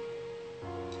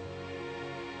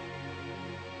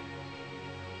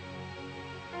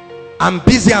 I'm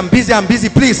busy, please.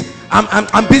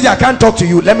 I'm busy, I can't talk to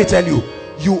you. Let me tell you,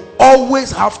 you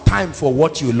always have time for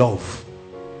what you love.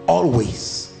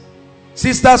 Always.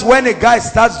 Sisters, when a guy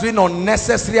starts doing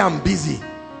unnecessary and busy,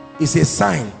 it's a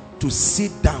sign to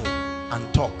sit down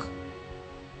and talk.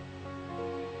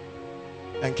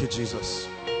 Thank you, Jesus.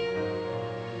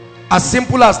 As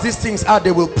simple as these things are,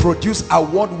 they will produce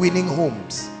award-winning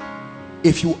homes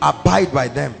if you abide by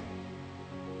them.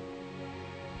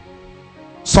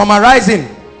 Summarizing,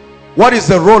 what is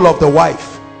the role of the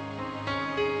wife?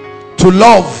 To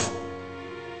love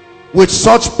with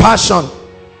such passion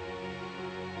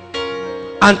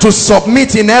and to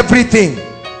submit in everything.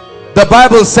 The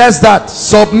Bible says that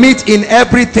submit in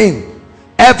everything.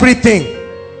 Everything.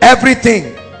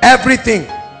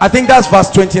 I think that's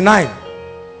verse 29.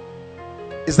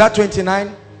 Is that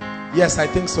 29? Yes, I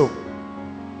think so.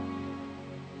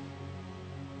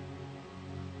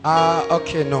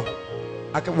 Okay, no.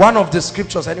 One of the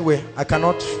scriptures anyway, I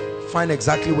cannot find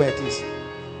exactly where it is.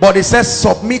 But it says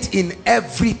submit in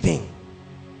everything.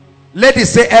 Ladies,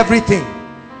 say everything.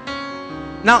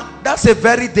 Now, that's a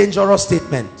very dangerous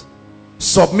statement.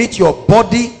 Submit your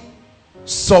body,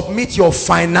 submit your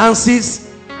finances.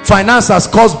 Finance has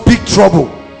caused big trouble.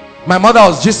 My mother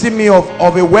was gisting me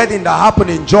of a wedding that happened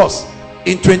in Jos.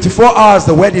 In 24 hours,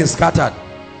 the wedding scattered.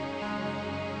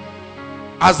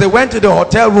 As they went to the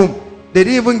hotel room, they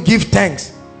didn't even give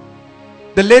thanks.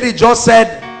 The lady just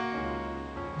said,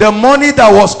 the money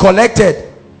that was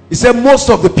collected, he said, most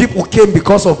of the people came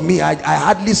because of me. I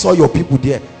hardly saw your people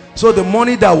there. So the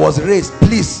money that was raised,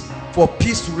 please, for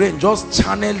peace to reign, just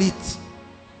channel it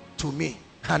to me.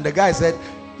 And the guy said,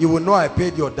 you will know I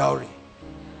paid your dowry.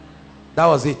 That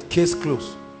was it. Case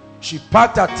closed. She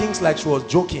packed her things like she was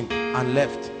joking and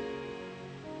left.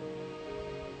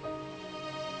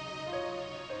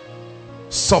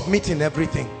 Submit in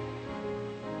everything.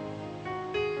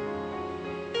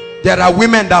 There are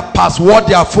women that password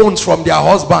their phones from their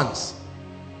husbands.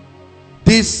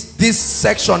 This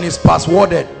section is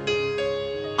passworded,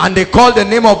 and they call the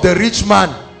name of the rich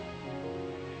man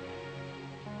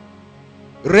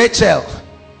Rachel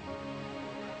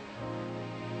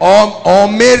or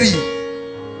Mary.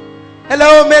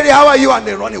 Hello Mary, how are you? And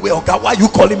they run away. Okay, why are you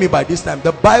calling me by this time?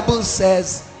 The Bible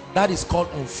says that is called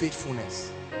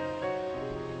unfaithfulness.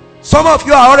 Some of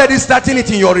you are already starting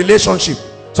it in your relationship.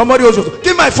 Somebody else will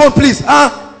give my phone, please.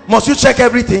 Must you check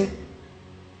everything?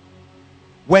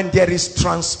 When there is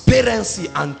transparency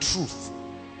and truth.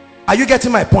 Are you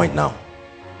getting my point now?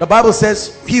 The Bible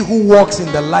says he who walks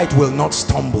in the light will not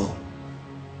stumble.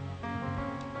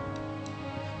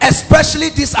 Especially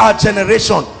this our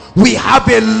generation, we have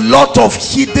a lot of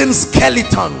hidden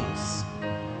skeletons.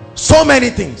 So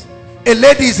many things. A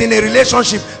lady is in a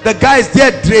relationship, the guy is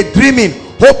there dreaming,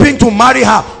 hoping to marry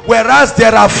her, whereas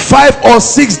there are 5 or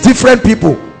 6 different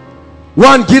people.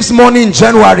 One gives money in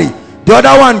January, the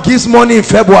other one gives money in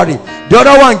February, the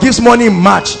other one gives money in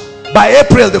March. By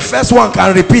April, the first one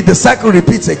can repeat, the cycle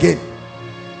repeats again.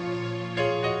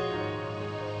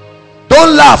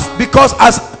 Don't laugh, because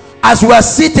as we are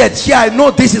seated here, I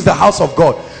know this is the house of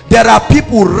God. There are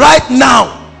people right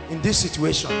now in this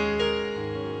situation.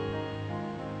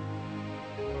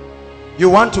 You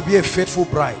want to be a faithful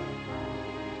bride.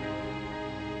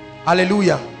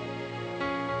 Hallelujah.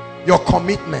 Your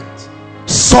commitment.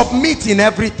 Submit in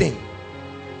everything.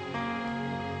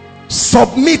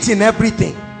 Submit in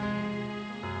everything.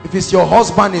 If it's your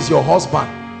husband, it's your husband.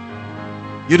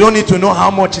 You don't need to know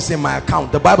how much is in my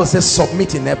account. The Bible says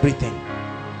submit in everything.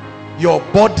 Your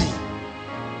body,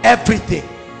 everything.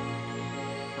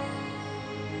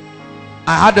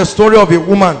 I had a story of a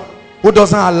woman who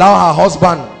doesn't allow her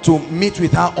husband to meet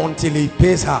with her until he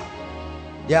pays her.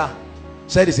 Yeah.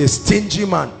 Said he's a stingy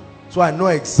man, so I know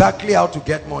exactly how to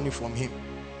get money from him.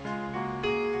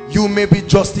 You may be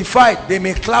justified, they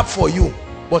may clap for you,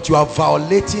 but you are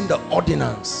violating the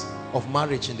ordinance of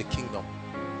marriage in the kingdom.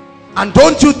 And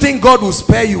don't you think God will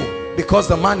spare you because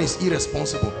the man is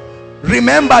irresponsible?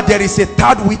 Remember, there is a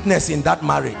third witness in that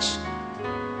marriage.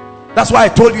 That's why I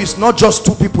told you it's not just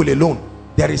 2 people alone.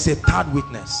 There is a third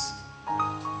witness.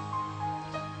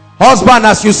 Husband,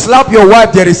 as you slap your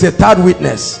wife, there is a third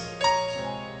witness.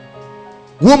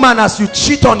 Woman, as you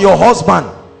cheat on your husband,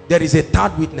 there is a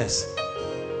third witness.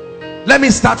 Let me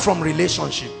start from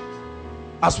relationship.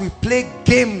 As we play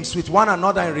games with one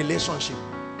another in relationship.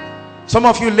 Some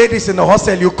of you ladies in the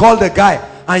hostel, you call the guy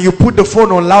and you put the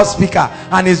phone on loudspeaker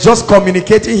and he's just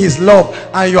communicating his love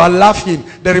and you are laughing.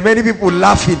 The remaining people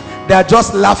laughing. they are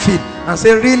just laughing and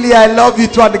say, really, I love you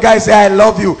too, and the guy say, I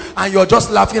love you, and you're just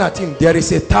laughing at him. There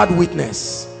is a third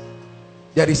witness.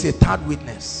 There is a third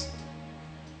witness.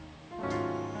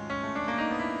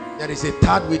 There is a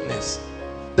third witness.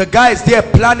 The guy is there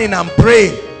planning and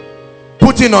praying,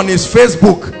 putting on his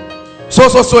Facebook,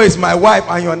 so is my wife,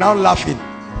 and you're now laughing.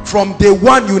 From day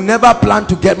one, you never planned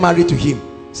to get married to him.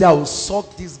 Say, I will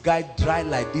suck this guy dry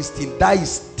like this thing. That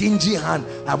is stingy hand,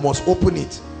 I must open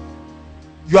it.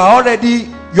 You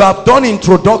have done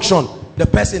introduction. The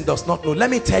person does not know. Let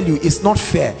me tell you, it's not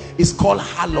fair. It's called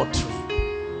harlotry.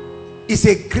 It's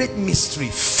a great mystery.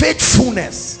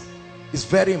 Faithfulness is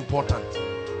very important.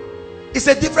 It's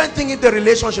a different thing if the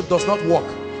relationship does not work,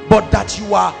 but that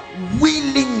you are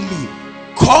willingly,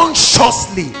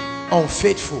 consciously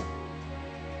unfaithful.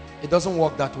 It doesn't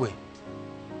work that way.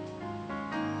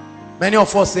 Many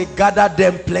of us say, gather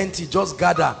them plenty, just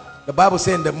gather. The Bible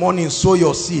says in the morning sow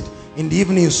your seed, in the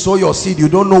evening sow your seed. You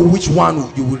don't know which one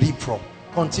you will reap from.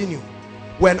 Continue.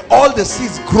 When all the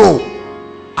seeds grow,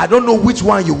 I don't know which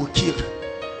one you will kill.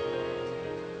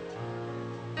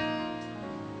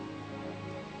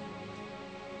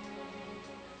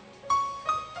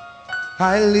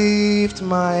 I lift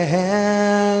my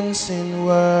hands in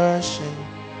worship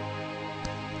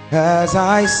as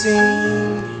I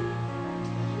sing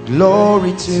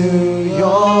glory to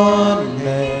your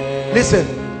name. Listen,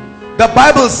 the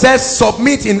Bible says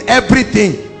submit in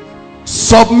everything.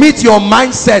 Submit your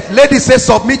mindset. Ladies, say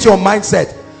submit your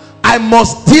mindset. I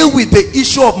must deal with the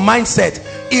issue of mindset.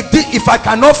 If I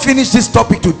cannot finish this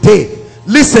topic today,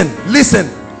 listen,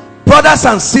 brothers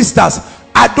and sisters,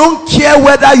 I don't care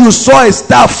whether you saw a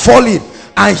star falling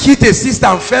and hit a sister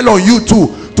and fell on you too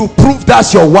to prove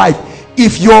that's your wife.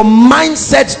 If your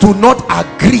mindsets do not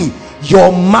agree,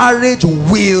 your marriage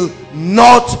will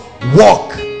not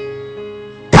work.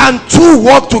 Can two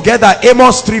work together?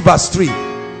 Amos 3 verse 3.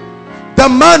 The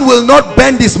man will not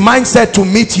bend his mindset to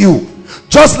meet you,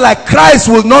 just like Christ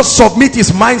will not submit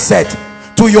his mindset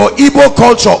to your Igbo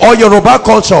culture or Yoruba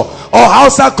culture or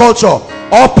Hausa culture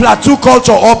or Plateau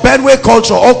culture or Benue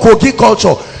culture or Kogi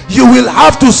culture. You will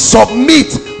have to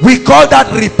submit. We call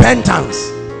that repentance.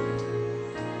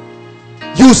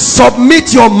 You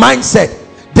submit your mindset.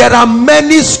 There are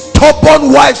many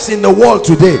stubborn wives in the world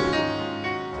today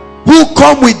who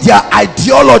come with their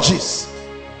ideologies.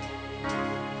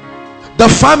 The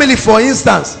family, for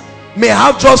instance, may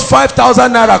have just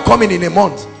 5,000 naira coming in a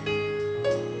month,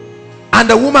 and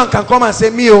the woman can come and say,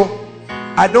 Mio,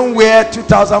 I don't wear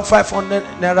 2,500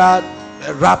 naira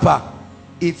wrapper.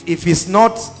 If it's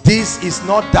not this, it's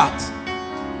not that.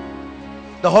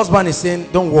 The husband is saying,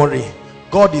 don't worry,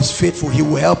 God is faithful, he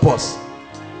will help us.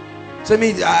 So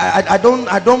I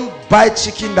don't buy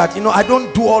chicken that, I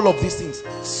don't do all of these things.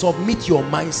 Submit your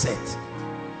mindset.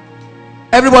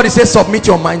 Everybody say submit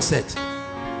your mindset.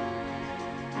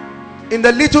 In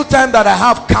the little time that I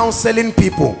have counseling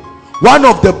people, one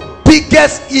of the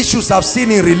biggest issues I've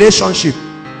seen in relationship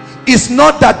is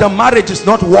not that the marriage is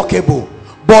not workable,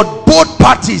 but both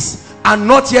parties are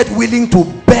not yet willing to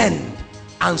bend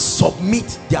and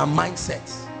submit their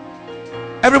mindsets.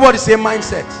 Everybody say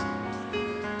mindset.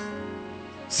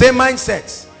 Say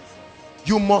mindset.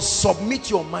 You must submit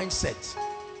your mindset.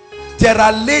 There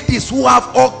are ladies who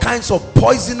have all kinds of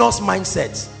poisonous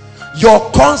mindsets.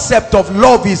 Your concept of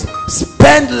love is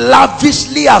spend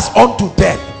lavishly as unto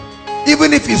death.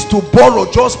 Even if it's to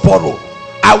borrow, just borrow.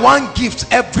 I want gifts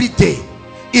every day.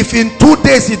 If in 2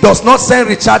 days he does not send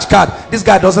recharge card, this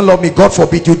guy doesn't love me. God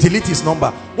forbid you delete his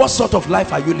number. What sort of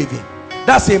life are you living?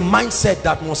 That's a mindset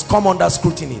that must come under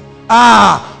scrutiny.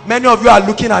 Many of you are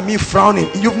looking at me frowning.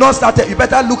 You've not started. You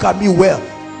better look at me well,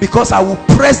 because I will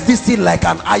press this thing like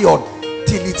an iron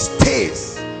till it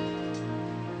stays.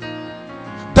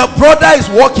 The brother is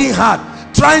working hard,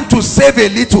 trying to save a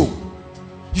little.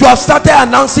 You have started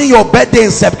announcing your birthday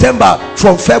in September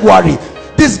from February.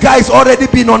 This guy is already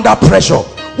been under pressure.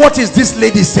 What is this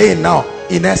lady saying now,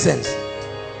 in essence?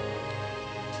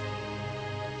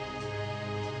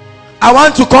 I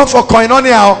want to come for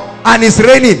Koinonia and it's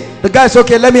raining. The guy is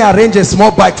okay, let me arrange a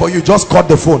small bike for you. Just cut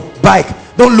the phone. Bike.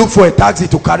 Don't look for a taxi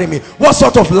to carry me. What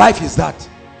sort of life is that?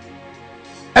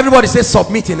 Everybody says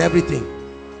submit in everything.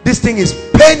 This thing is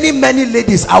paining many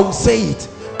ladies. I will say it.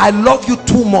 I love you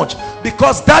too much,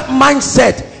 because that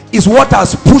mindset is what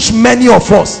has pushed many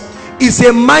of us. It's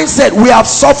a mindset. We have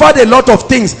suffered a lot of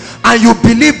things, and you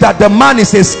believe that the man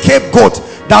is a scapegoat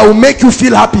that will make you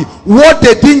feel happy. What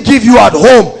they didn't give you at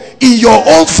home, in your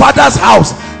own father's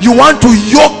house, you want to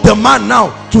yoke the man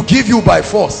now to give you by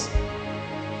force.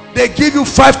 They give you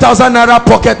 5,000 naira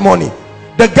pocket money.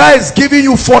 The guy is giving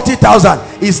you 40,000.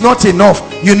 It's not enough.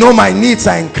 You know my needs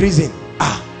are increasing.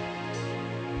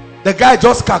 The guy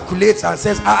just calculates and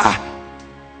says,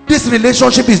 this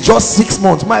relationship is just 6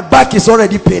 months. My back is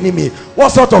already paining me. What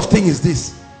sort of thing is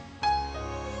this?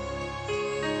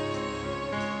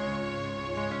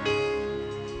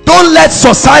 Don't let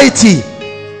society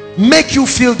make you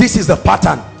feel this is the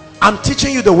pattern. I'm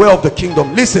teaching you the way of the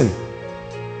kingdom. Listen.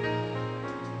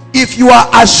 If you are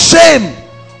ashamed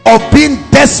of being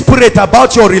desperate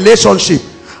about your relationship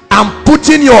and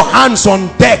putting your hands on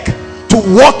deck to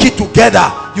work it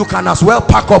together, you can as well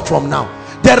pack up from now.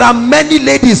 There are many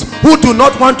ladies who do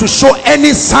not want to show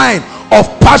any sign of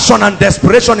passion and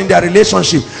desperation in their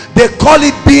relationship. They call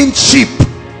it being cheap.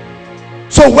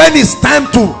 So when it's time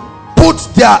to put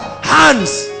their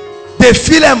hands, they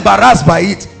feel embarrassed by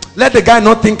it. Let the guy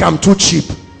not think I'm too cheap.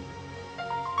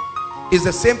 It's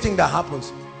the same thing that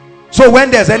happens. So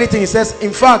when there's anything, he says,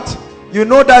 in fact, you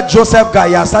know that Joseph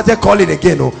guy, you started calling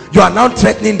again. Oh, you are now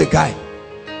threatening the guy.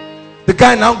 The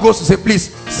guy now goes to say,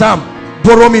 please, Sam,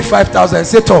 borrow me 5,000. I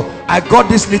say, I got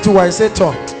this little one. I say,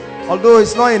 although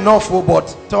it's not enough,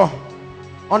 but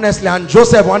honestly, and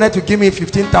Joseph wanted to give me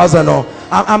 15,000.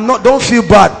 I'm not, don't feel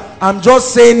bad. I'm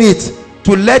just saying it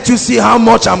to let you see how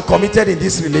much I'm committed in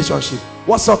this relationship.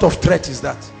 What sort of threat is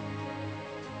that?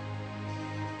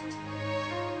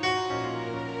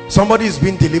 Somebody is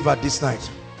being delivered this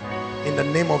night in the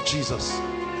name of Jesus.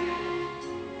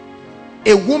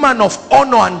 A woman of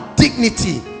honor and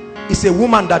dignity is a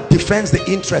woman that defends the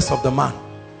interests of the man.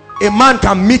 A man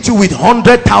can meet you with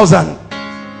 100,000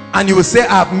 and you will say,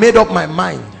 I have made up my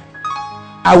mind.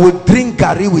 I will drink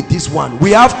Gary with this one.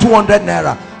 We have 200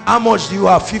 naira. How much do you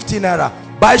have? 50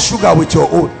 naira. Buy sugar with your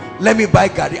own. Let me buy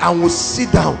Gary, and we'll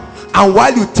sit down. And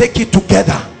while you take it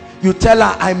together, you tell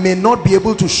her, I may not be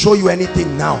able to show you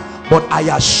anything now, but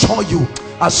I assure you,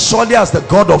 as surely as the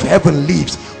God of heaven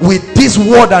lives, with this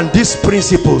word and these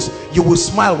principles, you will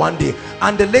smile one day.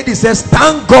 And the lady says,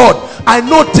 thank God, I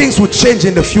know things will change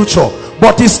in the future,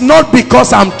 but it's not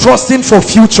because I'm trusting for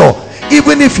future.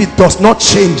 Even if it does not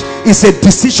change, it's a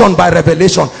decision by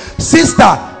revelation.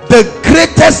 Sister, the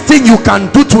greatest thing you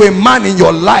can do to a man in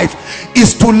your life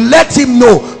is to let him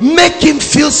know, make him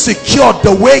feel secure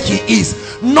the way he is,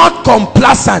 not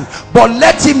complacent, but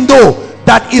let him know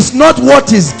that it's not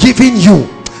what is giving you,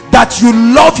 that you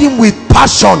love him with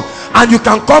passion. And you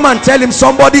can come and tell him,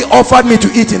 somebody offered me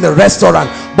to eat in the restaurant,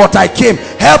 but I came.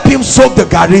 Help him soak the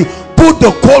gari, put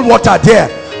the cold water there,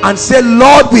 and say,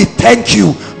 Lord, we thank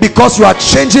you because you are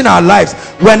changing our lives.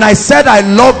 When I said I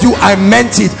loved you, I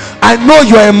meant it. I know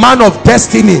you are a man of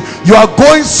destiny. You are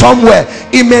going somewhere.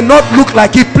 It may not look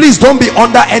like it. Please don't be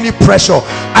under any pressure.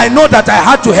 I know that I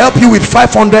had to help you with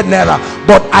 500 naira,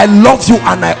 but I love you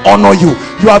and I honor you.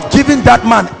 You have given that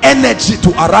man energy to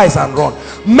arise and run.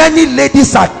 Many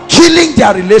ladies are killing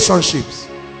their relationships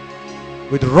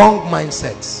with wrong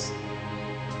mindsets.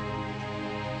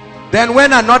 Then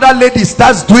when another lady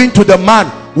starts doing to the man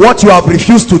what you have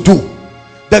refused to do,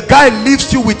 the guy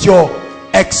leaves you with your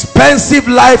expensive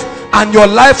life and your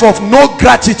life of no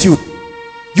gratitude.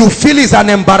 You feel it's an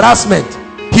embarrassment.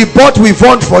 He bought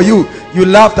Wivon for you. You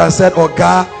laughed and said, oh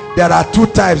God, there are two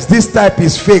types. This type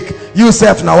is fake. You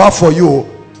self now for you.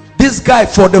 This guy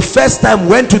for the first time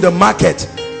went to the market,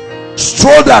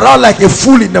 strolled around like a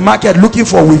fool in the market looking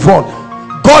for Wivon.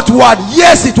 Got what?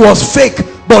 Yes, it was fake,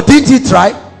 but didn't he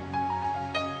try?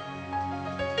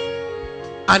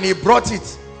 And he brought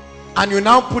it, and you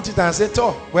now put it and say,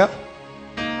 oh, well,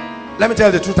 let me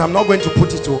tell you the truth, I'm not going to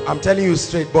put it to, I'm telling you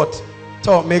straight, but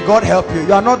may God help you.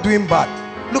 You are not doing bad.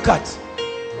 Look at,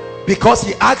 because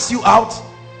he asks you out,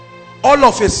 all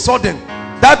of a sudden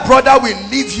that brother will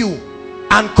leave you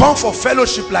and come for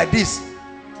fellowship like this,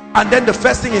 and then the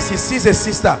first thing is he sees a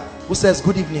sister who says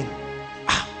good evening.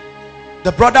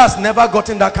 The brother has never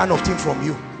gotten that kind of thing from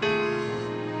you,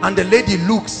 and the lady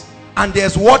looks and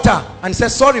there's water and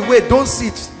says, sorry, wait, don't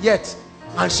sit yet,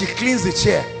 and she cleans the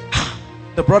chair.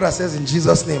 The brother says, in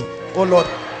Jesus' name, oh Lord,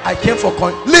 I came for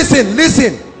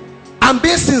listen, I'm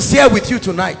being sincere with you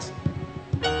tonight.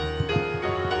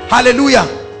 Hallelujah.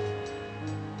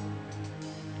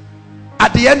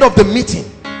 At the end of the meeting,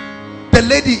 the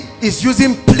lady is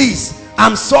using please,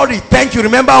 I'm sorry, thank you,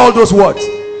 remember all those words.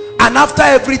 And after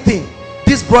everything,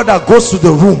 this brother goes to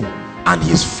the room and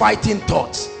he's fighting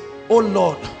thoughts. Oh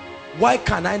Lord, why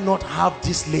can I not have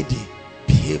this lady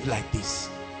behave like this?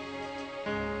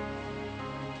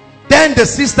 Then the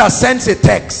sister sends a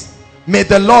text, may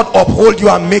the Lord uphold you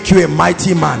and make you a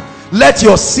mighty man. Let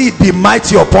your seed be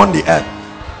mighty upon the earth.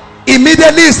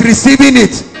 Immediately is receiving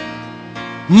it.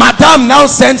 Madam now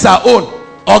sends her own.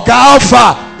 Oga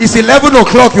Alpha, It's 11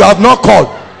 o'clock, you have not called.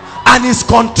 And it's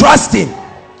contrasting.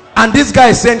 And this guy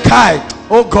is saying, Kai,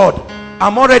 oh God,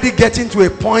 I'm already getting to a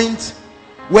point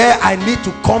where I need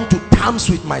to come to terms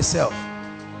with myself.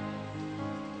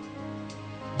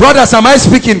 Brothers, am I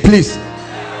speaking, please?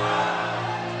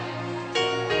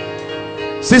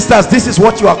 Sisters, this is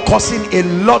what you are causing a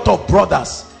lot of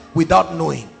brothers without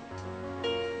knowing.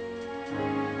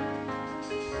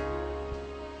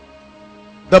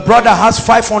 The brother has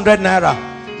 500 naira.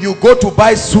 You go to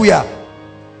buy suya.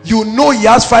 You know he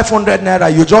has 500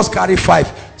 naira. You just carry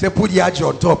 5. Say, put yaji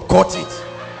on top. Cut it.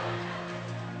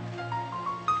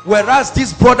 Whereas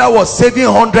this brother was saving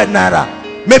 100 naira.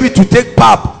 Maybe to take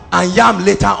pap and yam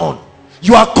later on.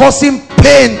 You are causing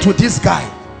pain to this guy.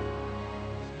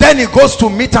 Then he goes to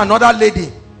meet another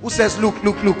lady who says, look,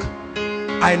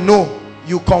 I know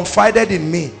you confided in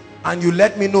me and you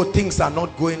let me know things are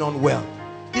not going on well.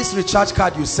 This recharge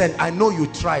card you sent, I know you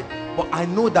tried, but I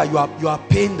know that you are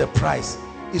paying the price.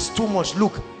 It's too much.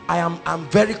 Look, I'm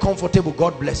very comfortable.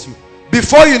 God bless you.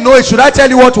 Before you know it, should I tell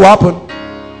you what will happen?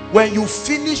 When you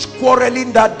finish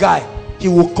quarreling that guy, he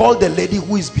will call the lady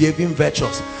who is behaving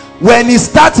virtuous. When he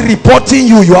starts reporting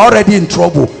you, you're already in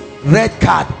trouble. Red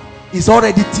card is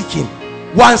already ticking.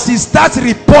 Once he starts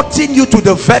reporting you to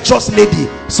the virtuous lady,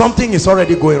 something is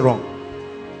already going wrong.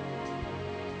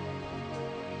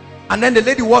 And then the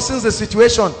lady worsens the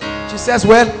situation. She says,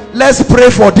 well, let's pray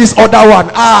for this other one.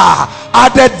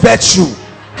 Added virtue.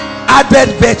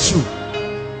 Added virtue.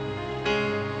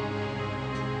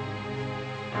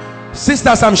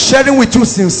 Sisters, I'm sharing with you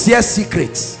sincere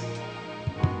secrets.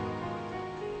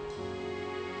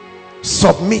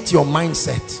 Submit your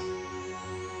mindset.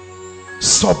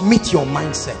 Submit your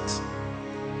mindset.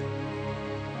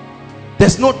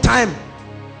 There's no time.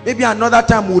 Maybe another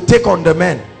time we'll take on the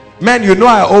men. Men, you know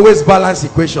I always balance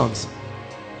equations.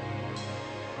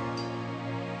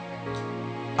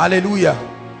 Hallelujah.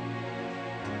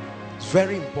 It's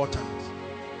very important.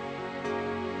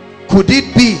 Could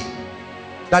it be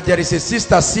that there is a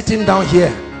sister sitting down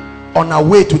here on her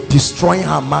way to destroying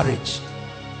her marriage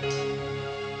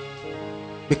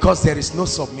because there is no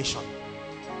submission?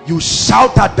 You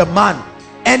shout at the man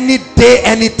any day,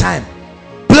 anytime,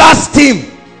 blast him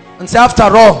and say, after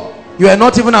all, you are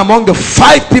not even among the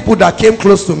 5 people that came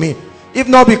close to me. If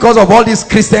not because of all this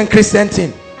Christian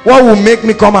thing, what will make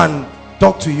me come and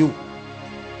talk to you?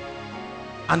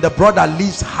 And the brother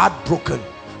leaves heartbroken.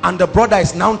 And the brother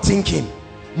is now thinking,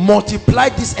 multiply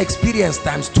this experience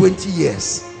times 20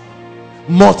 years.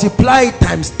 Multiply it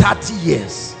times 30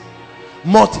 years.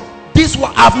 This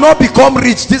one, I've not become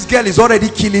rich. This girl is already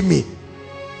killing me.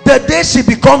 The day she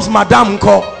becomes Madame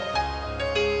Nko,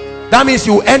 that means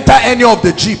you enter any of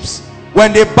the jeeps.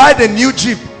 When they buy the new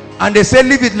jeep and they say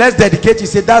leave it, let's dedicate, you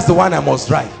say that's the one I must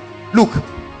drive. Look,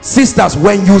 sisters,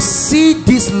 when you see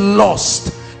this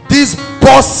lust, this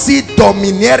bossy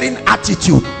domineering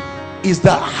attitude, is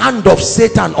the hand of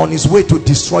Satan on his way to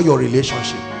destroy your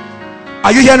relationship.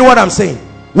 Are you hearing what I'm saying?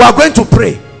 We are going to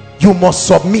pray. You must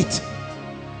submit.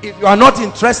 If you are not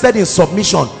interested in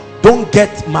submission, don't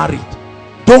get married.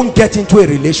 Don't get into a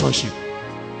relationship.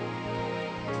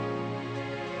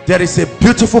 There is a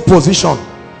beautiful position.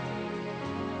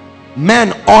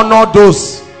 Men honor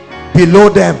those below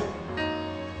them.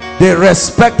 They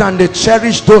respect and they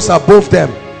cherish those above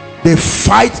them. They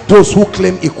fight those who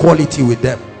claim equality with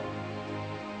them.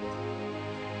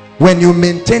 When you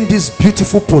maintain this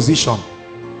beautiful position,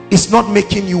 it's not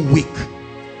making you weak.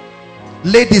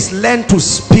 Ladies, learn to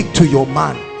speak to your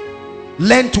man.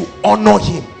 Learn to honor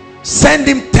him. Send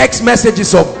him text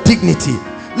messages of dignity.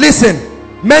 Listen,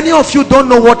 many of you don't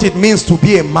know what it means to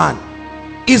be a man.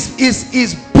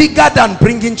 Is bigger than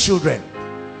bringing children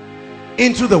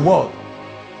into the world.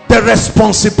 The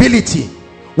responsibility.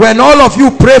 When all of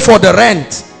you pray for the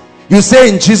rent, you say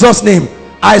in Jesus' name,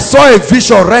 I saw a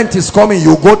vision, rent is coming,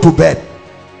 you go to bed.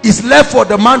 It's left for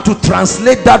the man to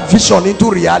translate that vision into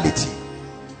reality.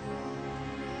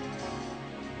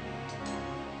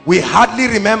 We hardly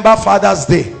remember Father's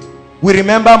Day. We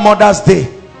remember Mother's Day.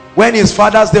 When it's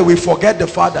Father's Day, we forget the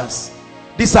fathers.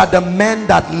 These are the men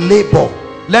that labor.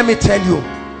 Let me tell you,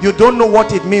 you don't know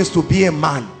what it means to be a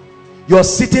man. You're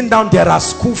sitting down, there are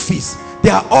school fees.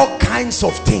 There are all kinds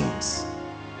of things.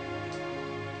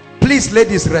 Please,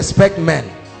 ladies, respect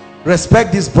men.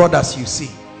 Respect these brothers you see.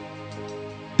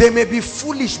 They may be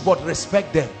foolish, but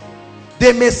respect them.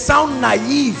 They may sound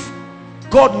naive.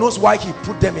 God knows why he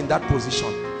put them in that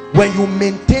position. When you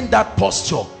maintain that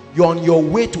posture, you're on your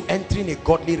way to entering a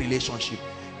godly relationship.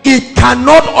 It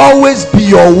cannot always be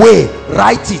your way.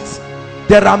 Write it.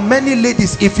 There are many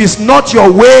ladies, if it's not your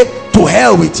way, to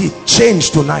hell with it.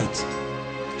 Change tonight.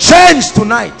 change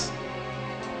tonight.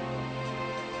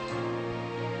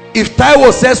 If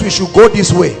Taiwo says we should go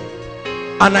this way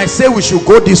and I say we should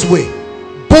go this way,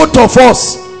 both of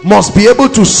us must be able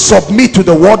to submit to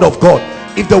the word of God.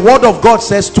 If the word of God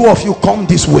says two of you come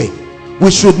this way, we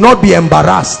should not be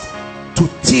embarrassed to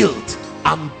tilt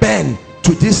and bend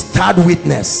to this third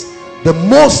witness, the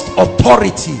most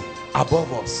authority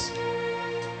above us.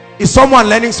 Is someone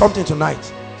learning something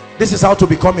tonight? This is how to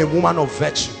become a woman of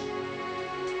virtue.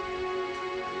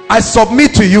 I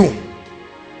submit to you,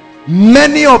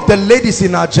 many of the ladies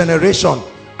in our generation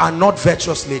are not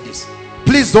virtuous ladies.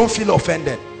 Please don't feel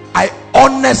offended. I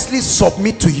honestly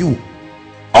submit to you,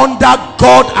 under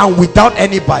God and without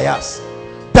any bias,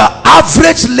 the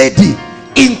average lady,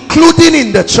 including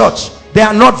in the church, they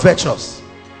are not virtuous.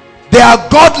 They are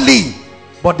godly,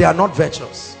 but they are not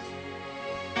virtuous.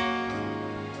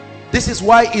 This is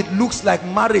why it looks like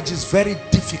marriage is very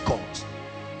difficult.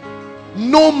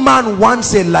 No man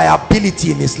wants a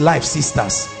liability in his life,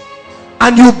 sisters.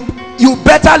 And you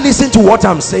better listen to what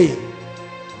I'm saying.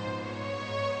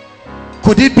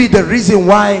 Could it be the reason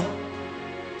why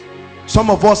some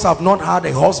of us have not had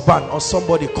a husband or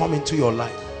somebody come into your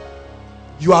life?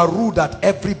 You are rude at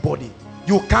everybody.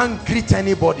 You can't greet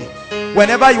anybody.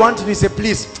 Whenever you want to do, say,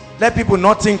 please, let people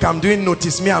not think I'm doing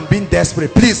notice me, I'm being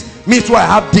desperate. Please, me too, I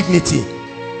have dignity.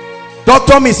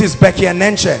 Dr. Mrs. Becky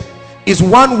Enenche is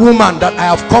one woman that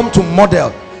I have come to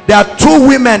model. There are two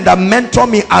women that mentor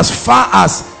me as far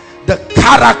as the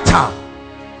character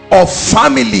of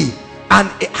family and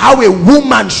how a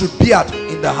woman should be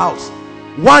in the house.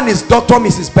 One is Dr.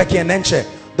 Mrs. Becky Enenche.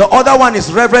 The other one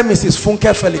is Reverend Mrs.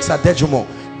 Funke Felix Adejumo.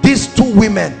 These two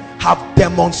women have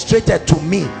demonstrated to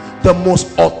me the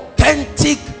most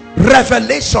authentic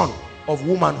revelation of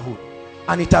womanhood,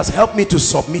 and it has helped me to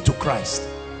submit to Christ.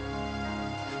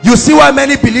 You see why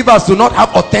many believers do not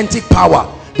have authentic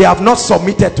power? They have not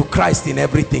submitted to Christ in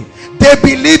everything. They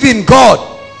believe in God,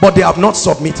 but they have not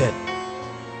submitted.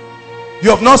 You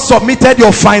have not submitted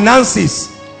your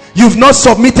finances. You've not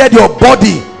submitted your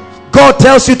body. God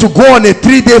tells you to go on a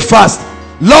 3-day fast.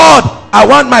 Lord, I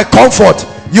want my comfort.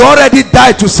 You already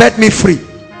died to set me free.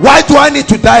 Why do I need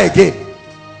to die again?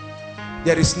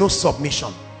 There is no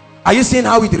submission. Are you seeing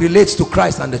how it relates to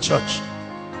Christ and the church?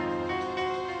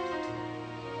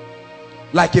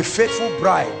 Like a faithful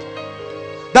bride.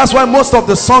 That's why most of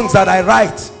the songs that I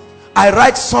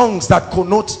write songs that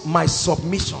connote my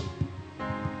submission.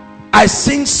 I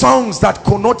sing songs that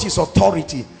connote his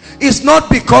authority. It's not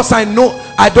because I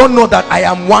don't know that I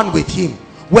am one with him.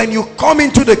 When you come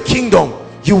into the kingdom,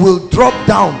 you will drop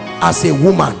down as a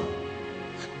woman.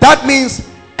 That means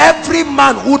every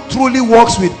man who truly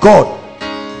walks with God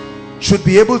should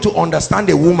be able to understand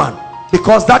a woman,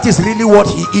 because that is really what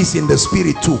he is in the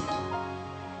spirit too.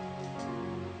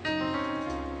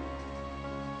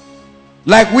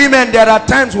 Like women, there are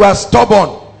times we are stubborn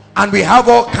and we have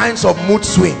all kinds of mood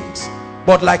swings,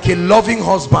 but like a loving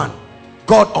husband,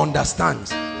 God understands.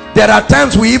 There are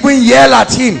times we even yell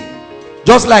at him,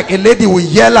 just like a lady will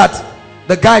yell at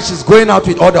the guy she's going out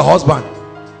with, or the husband,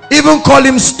 even call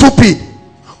him stupid.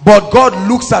 But God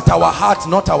looks at our hearts,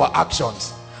 not our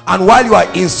actions. And while you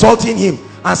are insulting him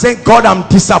and saying, God, I'm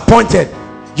disappointed,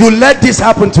 you let this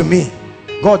happen to me,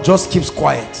 God just keeps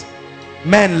quiet.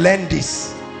 Men, learn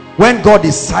this. When God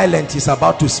is silent, he's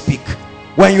about to speak.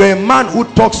 When you're a man who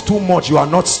talks too much, you are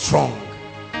not strong.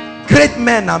 Great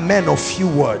men are men of few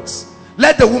words.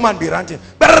 Let the woman be ranting.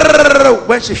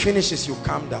 When she finishes, you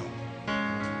calm down.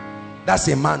 That's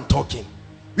a man talking.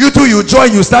 You too, you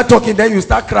join, you start talking, then you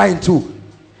start crying too.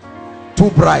 Two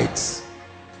brides.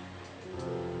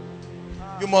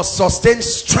 You must sustain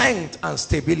strength and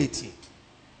stability.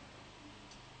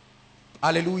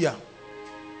 Hallelujah.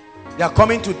 They are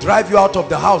coming to drive you out of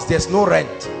the house. There's no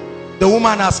rent. The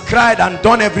woman has cried and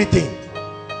done everything.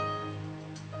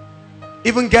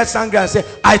 Even gets angry and say,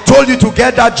 I told you to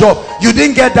get that job, you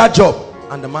didn't get that job.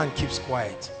 And the man keeps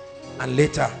quiet. And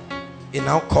later he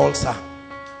now calls her,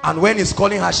 and when he's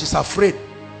calling her, she's afraid,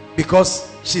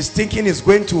 because she's thinking he's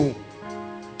going to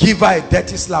give her a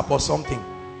dirty slap or something.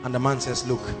 And the man says,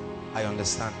 look, I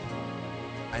understand,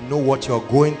 I know what you're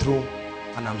going through,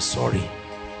 and I'm sorry.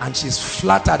 And she's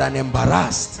flattered and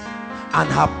embarrassed, and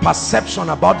her perception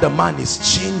about the man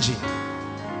is changing.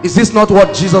 Is this not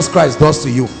what Jesus Christ does to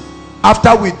you?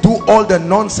 After we do all the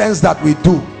nonsense that we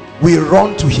do, we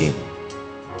run to him.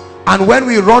 And when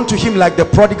we run to him like the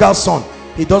prodigal son,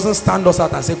 he doesn't stand us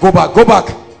out and say, go back, go back.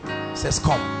 He says,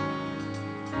 come.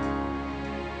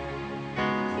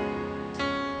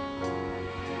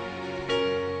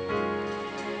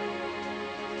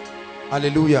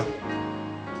 Hallelujah.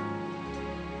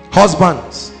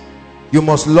 Husbands, You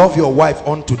must love your wife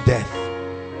unto death.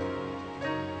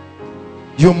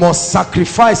 You must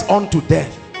sacrifice unto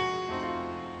death.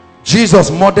 Jesus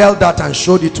modeled that and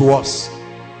showed it to us.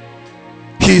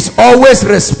 He is always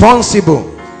responsible.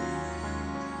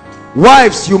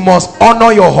 Wives, you must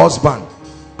honor your husband.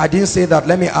 I didn't say that,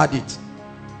 let me add it.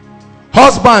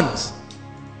 Husbands,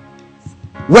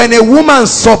 when a woman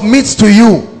submits to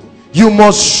you, you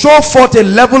must show forth a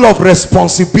level of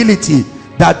responsibility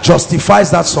that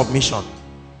justifies that submission.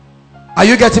 Are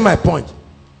you getting my point?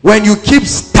 When you keep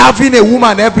starving a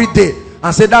woman every day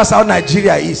and say that's how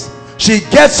Nigeria is, she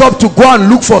gets up to go and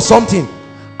look for something,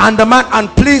 and the man, and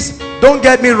please don't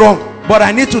get me wrong, but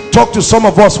I need to talk to some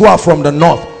of us who are from the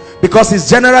north, because it's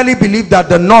generally believed that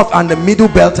the north and the middle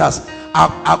belters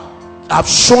have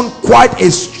shown quite a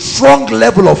strong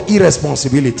level of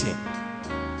irresponsibility.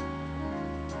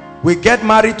 We get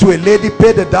married to a lady,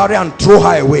 pay the dowry and throw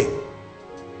her away,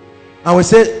 and we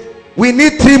say we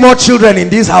need 3 more children in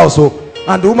this household,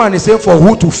 and the woman is saying for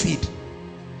who to feed.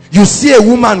 You see a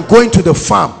woman going to the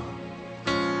farm.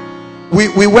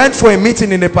 We went for a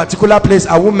meeting in a particular place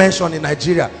I won't mention in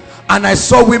Nigeria, and I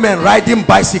saw women riding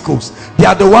bicycles. They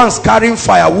are the ones carrying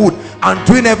firewood and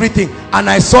doing everything, and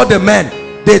I saw the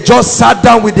men, they just sat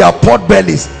down with their pot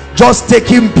bellies, just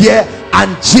taking beer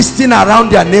and gisting around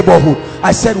their neighborhood.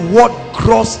 I said, what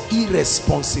gross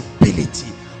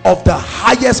irresponsibility of the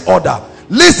highest order.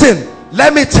 Listen,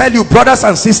 let me tell you, brothers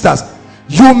and sisters,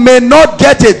 you may not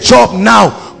get a job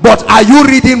now, but are you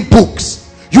reading books?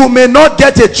 You may not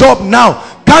get a job now.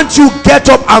 Can't you get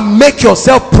up and make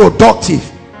yourself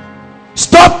productive?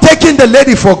 Stop taking the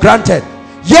lady for granted.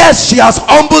 Yes, she has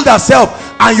humbled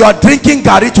herself and you are drinking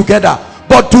garri together,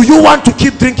 but do you want to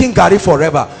keep drinking garri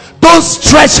forever? Don't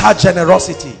stretch her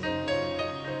generosity.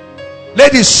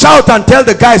 Ladies, shout and tell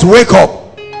the guys, wake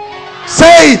up.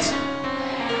 Say it.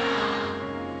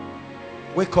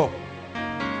 Wake up.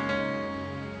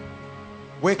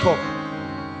 Wake up.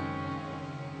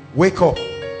 Wake up.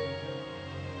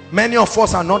 Many of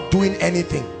us are not doing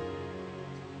anything.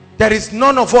 There is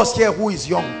none of us here who is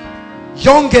young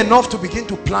enough to begin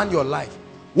to plan your life.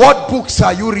 What books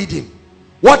are you reading?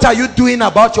 What are you doing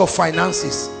about your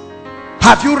finances?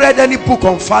 Have you read any book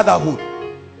on fatherhood?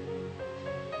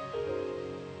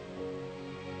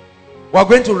 We're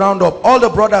going to round up. All the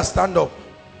brothers, stand up.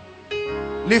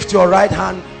 Lift your right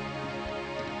hand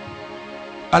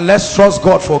and let's trust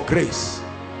God for grace.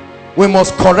 We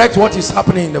must correct what is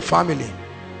happening in the family.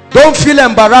 Don't feel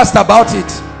embarrassed about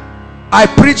it. I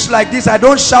preach like this. I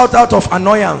don't shout out of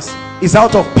annoyance. It's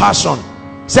out of passion.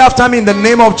 Say after me, in the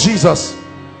name of Jesus,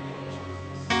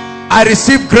 I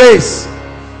receive grace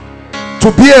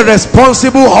to be a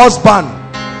responsible husband,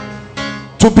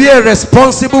 to be a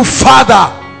responsible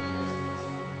father,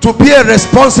 to be a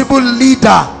responsible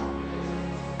leader.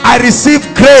 I receive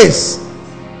grace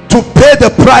to pay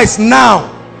the price now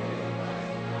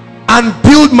and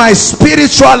build my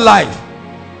spiritual life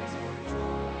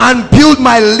and build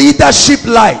my leadership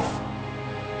life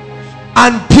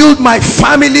and build my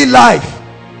family life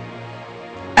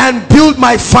and build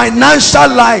my financial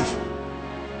life.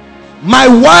 My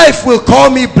wife will call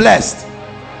me blessed.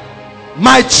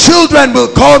 My children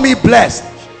will call me blessed.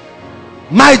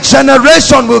 My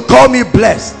generation will call me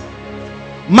blessed.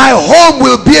 My home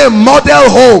will be a model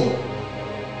home.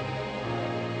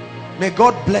 May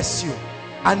God bless you,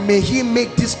 and may He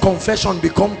make this confession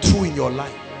become true in your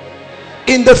life.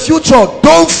 In the future,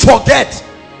 don't forget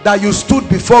that you stood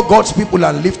before God's people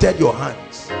and lifted your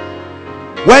hands.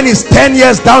 When it's 10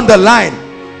 years down the line,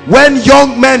 when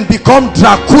young men become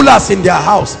Draculas in their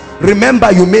house,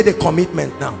 remember you made a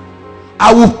commitment now.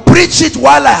 I will preach it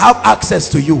while I have access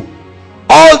to you.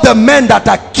 All the men that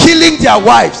are killing their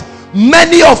wives,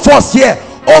 many of us here,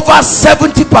 over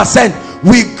 70%,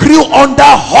 we grew under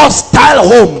hostile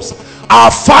homes. Our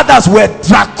fathers were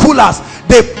Draculas.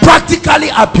 They practically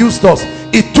abused us.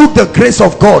 It took the grace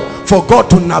of God for God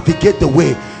to navigate the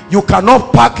way. You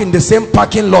cannot park in the same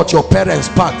parking lot your parents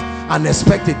parked and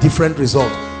expect a different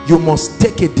result. You must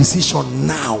take a decision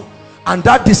now, and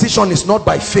that decision is not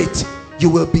by faith. You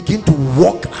will begin to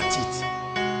walk at it.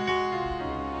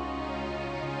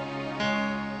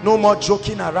 No more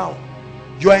joking around.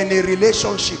 You are in a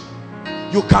relationship.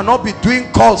 You cannot be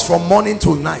doing calls from morning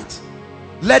till night.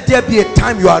 Let there be a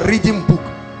time you are reading book.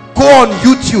 Go on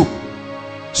YouTube,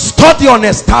 study on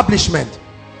establishment,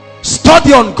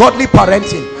 study on godly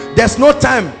parenting. There's no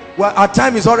time. Well, our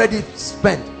time is already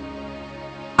spent.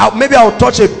 Maybe I'll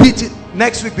touch a bit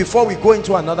next week before we go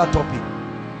into another topic.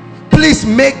 Please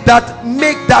make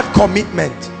that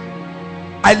commitment.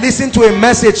 I listened to a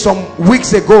message some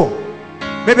weeks ago,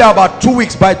 maybe about 2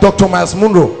 weeks, by Dr. Miles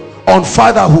Munroe on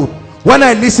fatherhood. When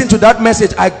I listened to that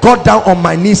message, I got down on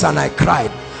my knees and I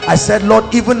cried. I said,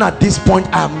 Lord, even at this point,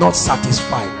 I am not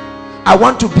satisfied. I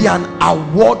want to be an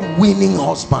award-winning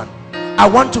husband. I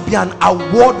want to be an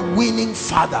award-winning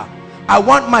father. I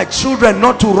want my children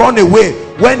not to run away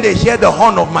when they hear the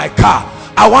horn of my car.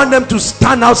 I want them to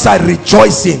stand outside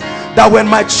rejoicing that when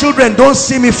my children don't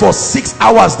see me for 6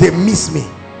 hours, they miss me.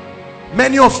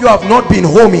 Many of you have not been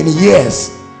home in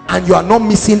years and you are not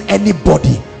missing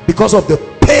anybody because of the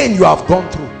pain you have gone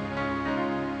through.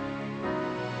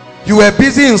 You were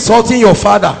busy insulting your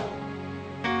father.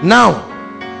 Now,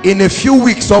 in a few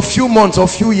weeks or few months or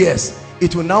few years,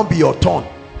 it will now be your turn.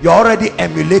 You're already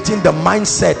emulating the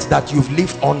mindset that you've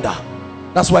lived under.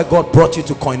 That's why God brought you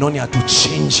to Koinonia, to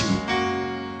change you.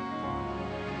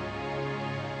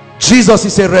 Jesus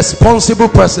is a responsible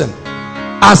person.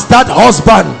 As that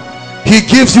husband, he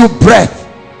gives you breath,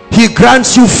 he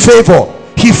grants you favor,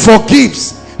 he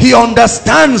forgives, he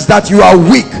understands that you are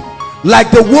weak.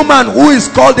 Like the woman who is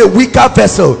called a weaker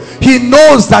vessel, he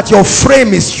knows that your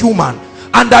frame is human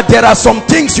and that there are some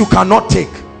things you cannot take.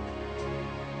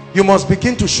 You must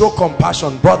begin to show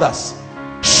compassion. Brothers,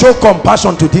 show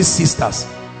compassion to these sisters.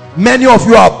 Many of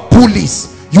you are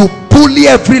bullies. You bully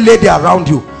every lady around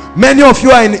you. Many of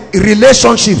you are in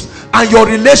relationships and your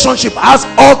relationship has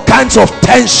all kinds of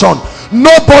tension.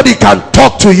 Nobody can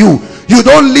talk to you. You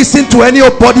don't listen to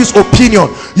anybody's opinion.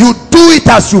 You do it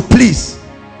as you please.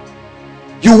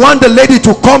 You want the lady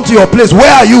to come to your place.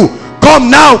 Where are you? Come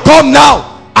now, come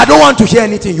now. I don't want to hear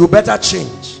anything. You better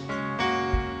change.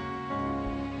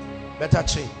 Better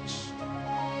change.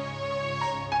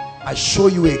 I show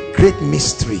you a great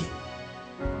mystery.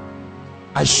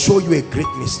 I show you a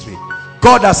great mystery.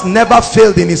 God has never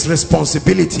failed in his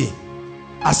responsibility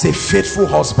as a faithful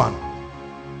husband.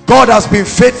 God has been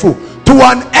faithful to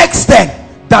an extent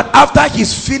that after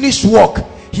his finished work,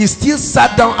 he still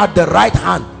sat down at the right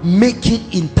hand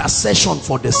making intercession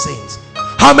for the saints.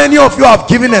 How many of you have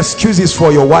given excuses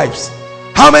for your wives?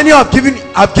 How many have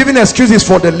given excuses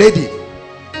for the lady?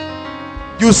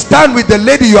 You stand with the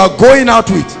lady you are going out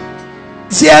with,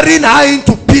 tearing her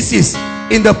into pieces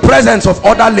in the presence of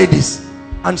other ladies,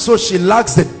 and so she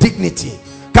lacks the dignity.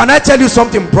 Can I tell you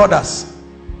something, brothers?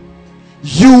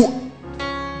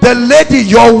 The lady,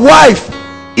 your wife,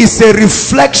 is a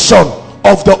reflection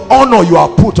of the honor you are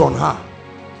put on her.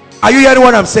 Are you hearing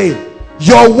what I'm saying?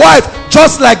 Your wife,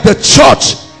 just like the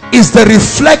church, is the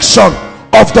reflection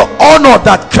of the honor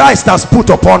that Christ has put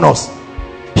upon us.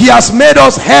 He has made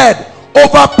us head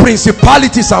over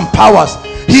principalities and powers.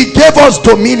 He gave us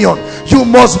dominion. You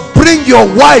must bring your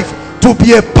wife to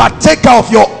be a partaker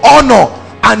of your honor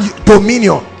and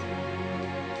dominion.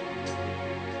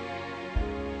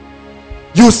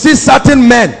 You see certain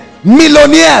men,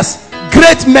 millionaires,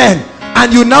 great men,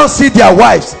 and you now see their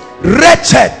wives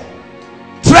wretched,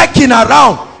 trekking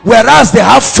around, whereas they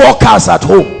have 4 cars at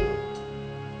home.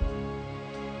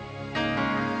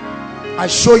 I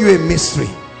show you a mystery.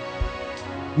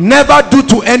 Never do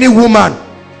to any woman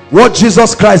what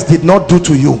Jesus Christ did not do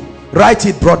to you. Write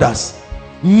it, brothers.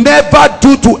 Never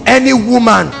do to any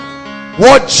woman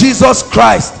what Jesus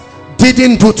Christ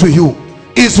didn't do to you.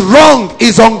 Is wrong,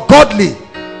 is ungodly.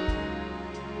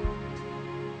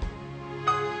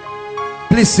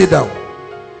 Please sit down.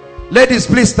 Ladies,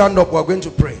 please stand up. We're going to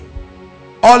pray.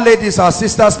 All ladies, our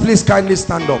sisters, please kindly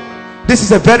stand up. This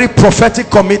is a very prophetic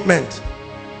commitment.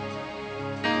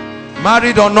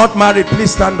 Married or not married,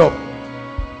 please stand up.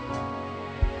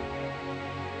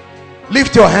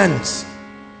 Lift your hands.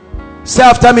 Say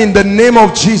after me, in the name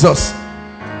of Jesus,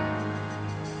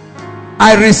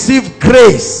 I receive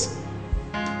grace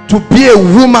to be a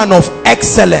woman of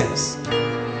excellence,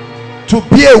 to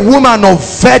be a woman of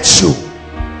virtue,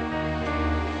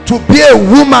 to be a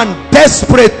woman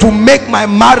desperate to make my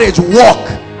marriage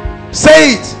work.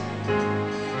 Say it.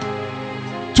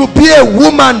 To be a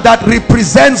woman that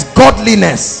represents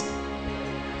godliness,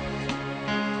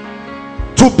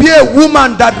 to be a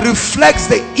woman that reflects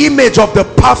the image of the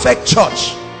perfect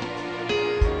church.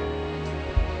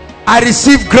 I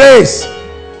receive grace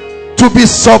to be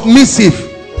submissive.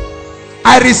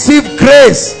 I receive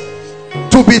grace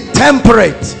to be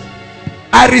temperate.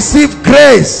 I receive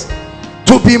grace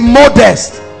to be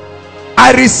modest.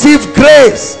 I receive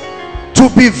grace to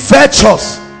be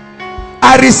virtuous.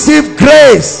 I receive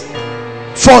grace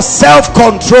for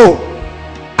self-control.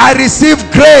 I receive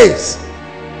grace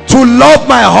to love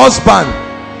my husband,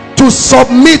 to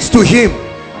submit to him.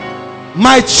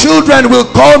 My children will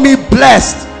call me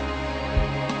blessed.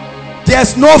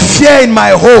 There's no fear in my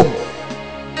home.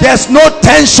 There's no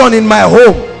tension in my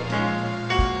home.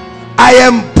 I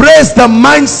embrace the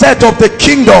mindset of the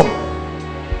kingdom.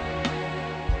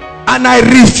 And I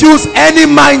refuse any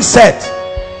mindset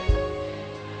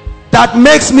that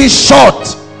makes me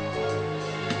short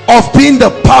of being the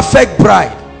perfect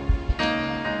bride.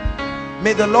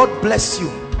 May the Lord bless you.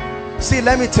 See,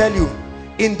 let me tell you,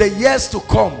 in the years to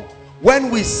come, when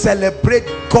we celebrate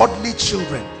godly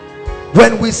children,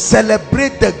 when we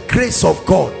celebrate the grace of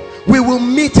God, we will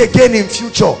meet again in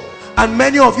future, and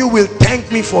many of you will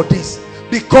thank me for this,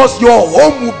 because your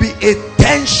home will be a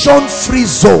tension-free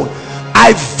zone.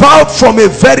 I vowed from a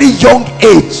very young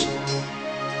age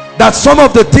that some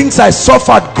of the things I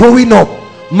suffered growing up,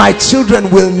 my children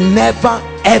will never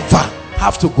ever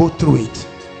have to go through it.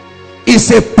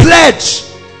 It's a pledge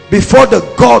before the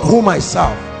God whom I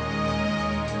serve.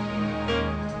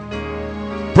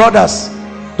 Brothers,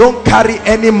 don't carry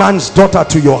any man's daughter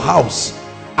to your house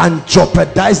and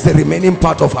jeopardize the remaining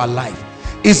part of her life.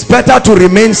 It's better to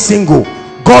remain single.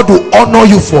 God will honor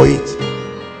you for it.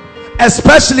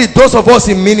 Especially those of us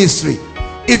in ministry.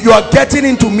 If you are getting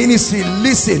into ministry,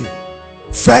 listen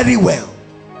very well,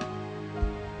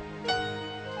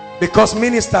 because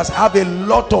ministers have a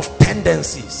lot of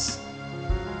tendencies.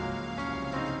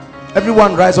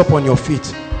 Everyone rise up on your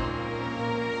feet.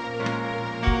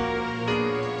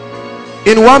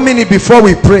 In 1 minute before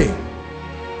we pray,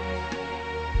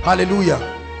 hallelujah,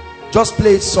 just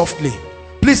play it softly.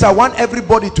 Please, I want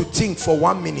everybody to think for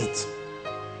 1 minute.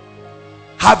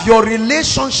 Have your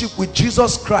relationship with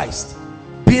Jesus Christ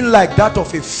been like that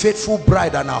of a faithful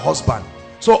bride and her husband?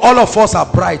 So all of us are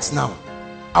brides now.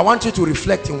 I want you to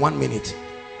reflect in 1 minute.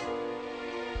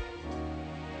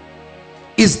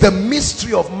 Is the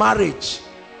mystery of marriage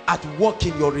at work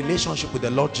in your relationship with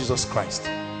the Lord Jesus Christ?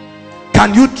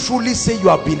 Can you truly say you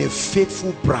have been a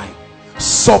faithful bride,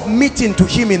 submitting to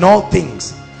him in all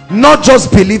things, not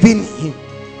just believing him?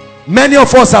 Many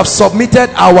of us have submitted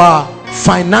our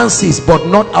finances but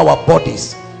not our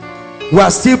bodies. We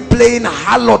are still playing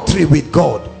harlotry with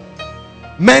God.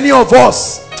 Many of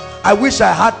us, I wish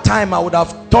I had time, I would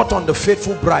have taught on the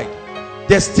faithful bride.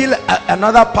 There's still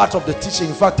another part of the teaching,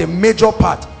 in fact a major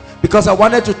part, because I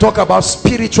wanted to talk about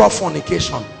spiritual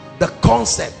fornication, the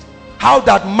concept, how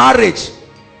that marriage,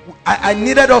 I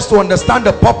needed us to understand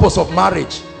the purpose of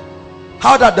marriage,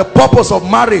 how that the purpose of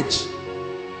marriage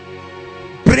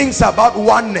brings about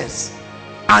oneness,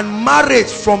 and marriage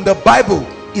from the Bible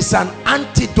is an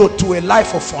antidote to a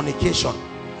life of fornication.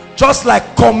 Just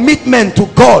like commitment to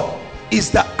God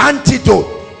is the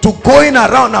antidote to going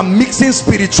around and mixing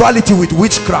spirituality with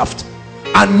witchcraft,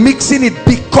 and mixing it,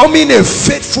 becoming a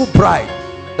faithful bride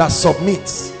that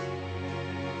submits.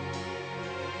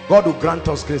 God will grant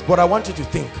us grace. But I want you to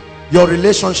think your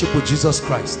relationship with Jesus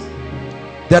Christ.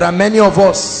 There are many of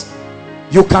us,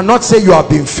 you cannot say you have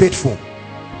been faithful.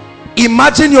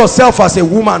 Imagine yourself as a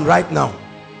woman right now.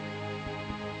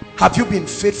 Have you been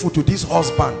faithful to this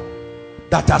husband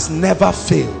that has never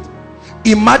failed?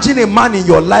 Imagine a man in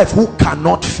your life who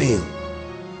cannot fail.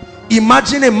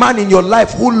 Imagine a man in your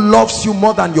life who loves you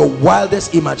more than your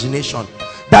wildest imagination,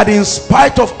 that in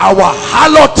spite of our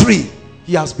harlotry,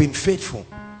 he has been faithful.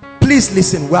 Please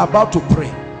listen, we're about to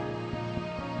pray.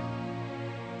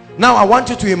 Now I want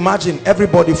you to imagine,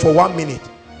 everybody, for 1 minute,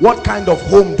 what kind of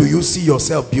home do you see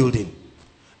yourself building?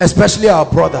 Especially our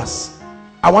brothers.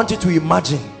 I want you to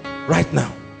imagine right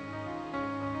now.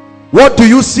 What do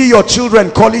you see your children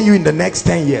calling you in the next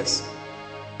 10 years?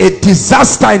 A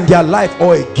disaster in their life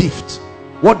or a gift?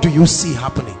 What do you see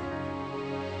happening?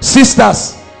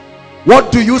 Sisters,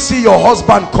 what do you see your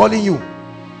husband calling you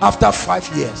after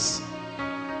 5 years?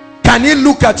 Can he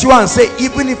look at you and say,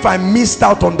 even if I missed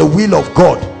out on the will of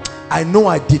God, I know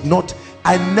I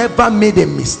never made a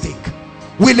mistake?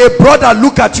 Will a brother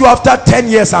look at you after 10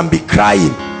 years and be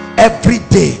crying every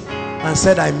day and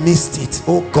said, I missed it?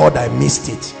 Oh God, I missed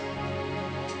it.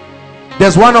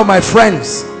 There's one of my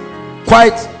friends,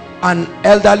 quite an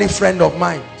elderly friend of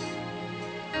mine.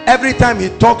 Every time he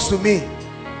talks to me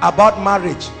about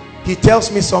marriage, he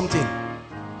tells me something.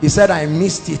 He said, I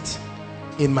missed it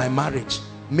in my marriage.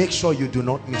 Make sure you do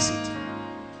not miss it.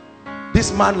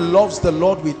 This man loves the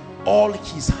Lord with all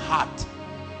his heart.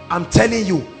 I'm telling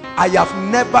you, I have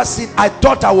never seen, I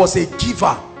thought I was a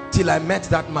giver till I met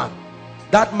that man.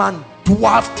 That man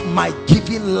dwarfed my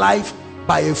giving life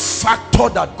by a factor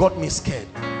that got me scared.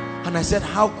 And I said,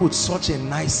 how could such a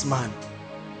nice man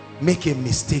make a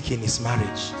mistake in his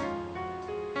marriage?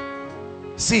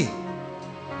 See,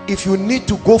 if you need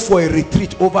to go for a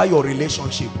retreat over your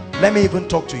relationship, let me even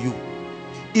talk to you.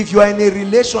 If you are in a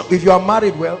relationship, if you are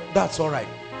married, well, that's all right.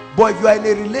 But if you are in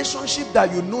a relationship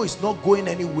that you know is not going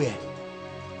anywhere,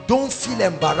 don't feel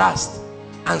embarrassed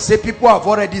and say, people have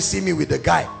already seen me with the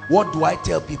guy. What do I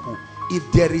tell people?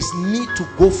 If there is need to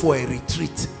go for a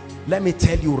retreat, Let me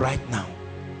tell you right now,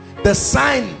 the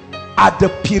sign are the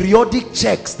periodic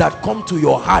checks that come to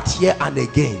your heart here and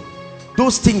again.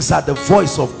 Those things are the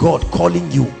voice of God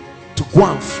calling you to go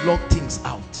and flog things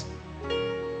out.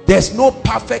 There's no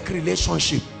perfect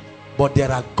relationship, but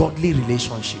there are godly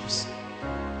relationships.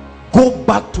 Go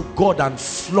back to God and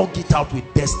flog it out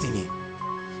with destiny,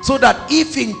 so that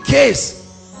if in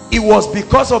case it was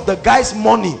because of the guy's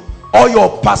money or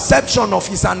your perception of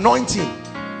his anointing,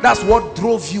 that's what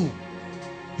drove you,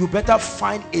 you better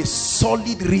find a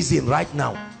solid reason right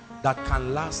now that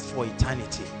can last for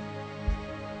eternity.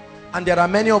 And there are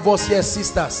many of us here,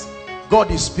 sisters,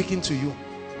 God is speaking to you.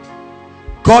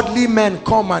 Godly men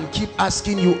come and keep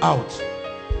asking you out.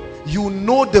 You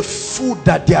know the food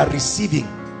that they are receiving,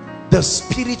 the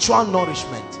spiritual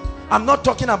nourishment. I'm not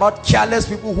talking about careless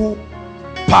people who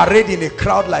parade in a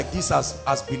crowd like this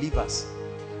as believers.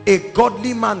 A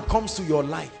godly man comes to your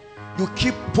life. You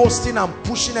keep posting and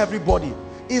pushing everybody.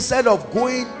 Instead of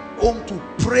going home to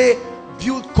pray,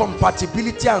 build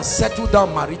compatibility and settle down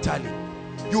maritally,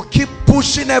 you keep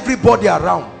pushing everybody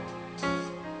around,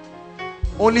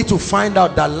 only to find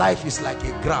out that life is like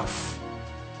a graph.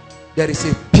 There is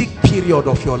a peak period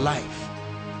of your life.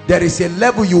 There is a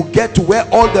level you get to where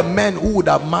all the men who would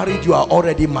have married you are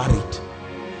already married.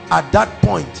 At that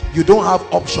point, you don't have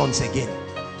options again.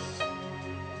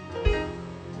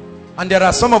 And there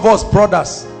are some of us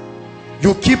brothers,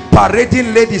 you keep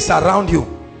parading ladies around you,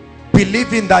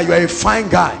 believing that you are a fine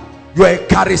guy, you are a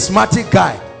charismatic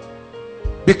guy.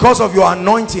 Because of your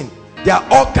anointing, there are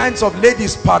all kinds of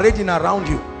ladies parading around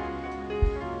you.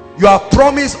 You have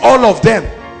promised all of them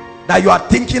that you are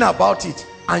thinking about it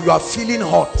and you are feeling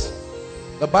hot.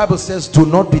 The Bible says, do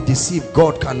not be deceived,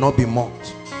 God cannot be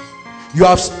mocked. You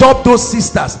have stopped those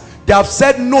sisters. They have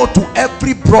said no to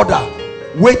every brother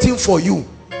waiting for you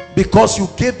because you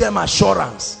gave them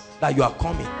assurance that you are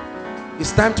coming.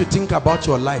 It's time to think about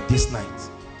your life this night.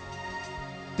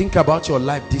 Think about your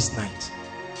life this night.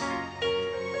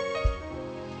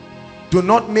 Do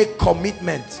not make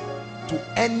commitment to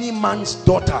any man's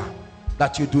daughter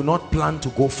that you do not plan to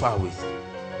go far with.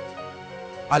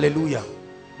 Hallelujah.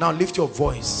 Now lift your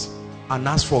voice and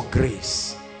ask for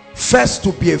grace. First,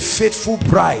 to be a faithful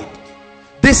bride.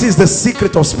 This is the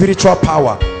secret of spiritual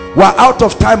power. We're out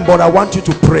of time, but I want you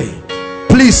to pray.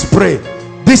 Please pray.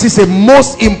 This is a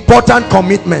most important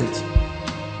commitment.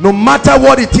 No matter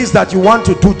what it is that you want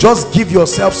to do, just give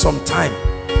yourself some time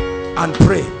and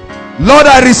pray. Lord,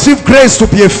 I receive grace to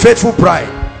be a faithful bride.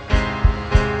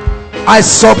 I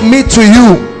submit to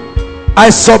you. I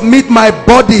submit my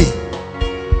body.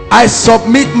 I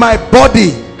submit my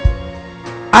body.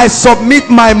 I submit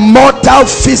my mortal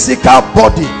physical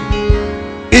body.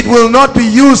 It will not be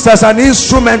used as an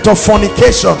instrument of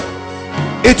fornication.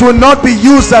 It will not be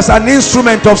used as an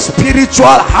instrument of spiritual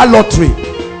harlotry.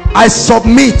 I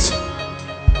submit.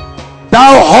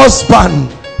 Thou husband,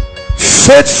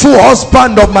 faithful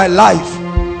husband of my life,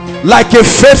 like a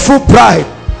faithful bride,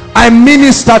 I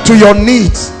minister to your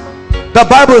needs. The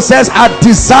Bible says, our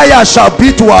desire shall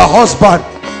be to our husband.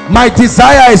 My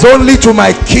desire is only to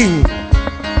my king.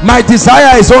 My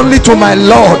desire is only to my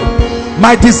Lord.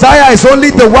 My desire is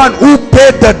only the one who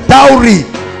paid the dowry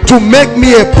to make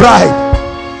me a bride.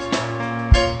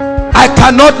 I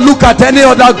cannot look at any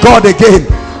other God again.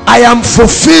 I am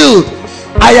fulfilled.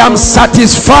 I am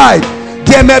satisfied.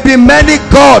 There may be many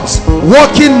gods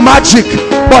working magic,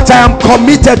 but I am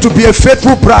committed to be a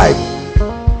faithful bride.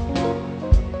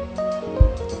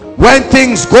 When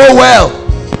things go well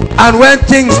and when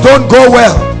things don't go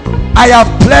well, I have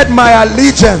pled my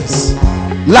allegiance.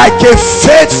 Like a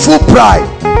faithful bride,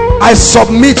 I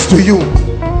submit to you.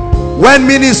 When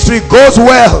ministry goes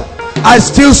well, I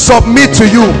still submit to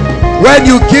you. When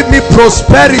you give me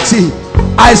prosperity,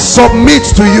 I submit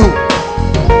to you.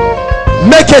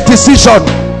 Make a decision.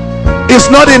 It's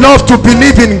not enough to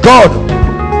believe in God.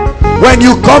 When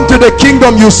you come to the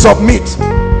kingdom, you submit.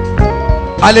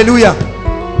 Hallelujah.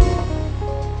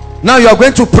 Now you are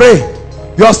going to pray.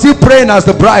 You are still praying as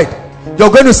the bride.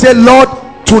 You're going to say, Lord,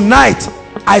 tonight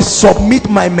I submit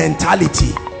my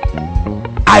mentality.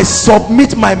 I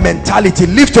submit my mentality.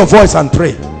 Lift your voice and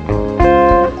pray.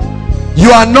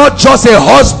 You are not just a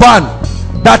husband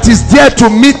that is there to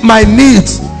meet my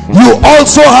needs. You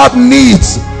also have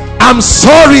needs. I'm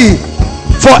sorry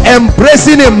for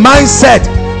embracing a mindset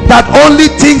that only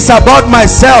thinks about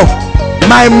myself,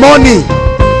 my money,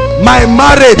 my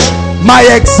marriage, my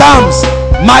exams,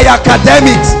 my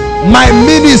academics, my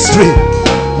ministry.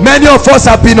 Many of us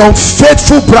have been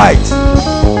unfaithful brides.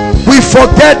 We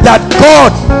forget that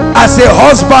God as a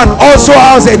husband also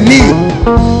has a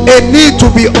need to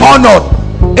be honored,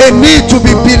 a need to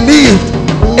be believed,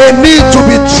 a need to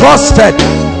be trusted,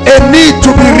 a need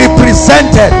to be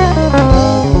represented.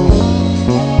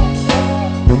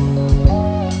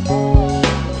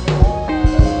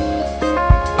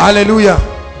 Hallelujah.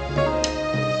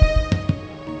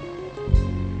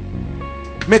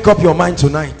 Make up your mind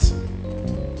tonight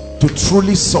to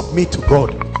truly submit to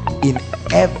God in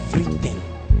everything.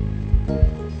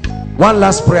 One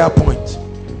last prayer point.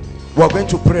 We're going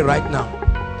to pray right now.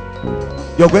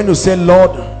 You're going to say,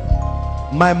 Lord,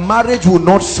 my marriage will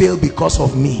not fail because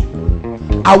of me.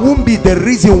 I won't be the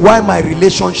reason why my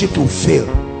relationship will fail.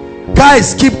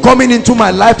 Guys keep coming into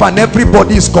my life and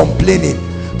everybody is complaining.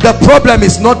 The problem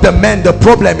is not the man, the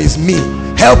problem is me.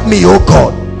 Help me, oh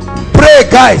God. Pray,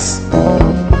 guys.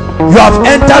 You have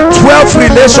entered 12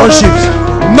 relationships,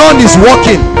 none is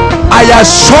working. I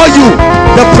assure you,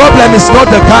 the problem is not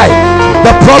the guy,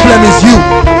 the problem is you.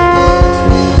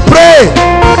 Pray.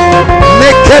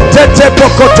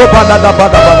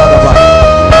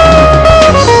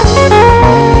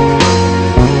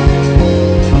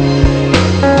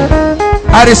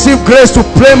 I receive grace to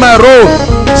play my role.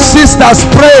 Sisters,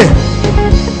 pray.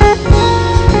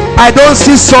 I don't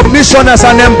see submission as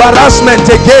an embarrassment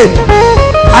again.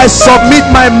 I submit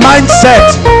my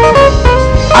mindset.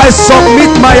 I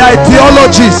submit my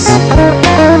ideologies.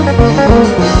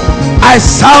 I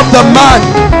serve the man.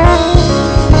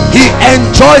 He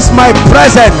enjoys my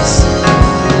presence.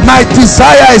 My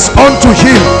desire is unto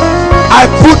him. I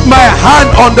put my hand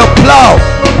on the plow.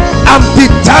 I'm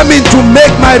determined to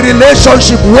make my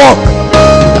relationship work.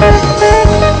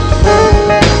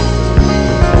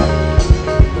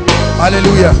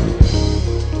 Hallelujah.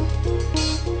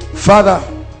 Father,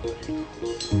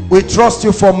 we trust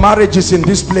you for marriages in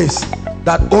this place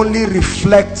that only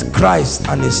reflect Christ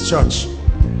and his church.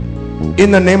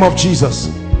 In the name of Jesus,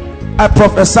 I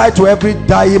prophesy to every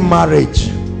dying marriage,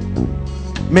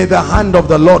 may the hand of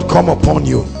the Lord come upon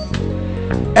you.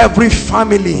 Every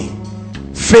family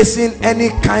facing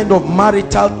any kind of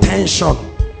marital tension,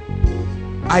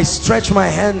 I stretch my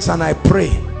hands and I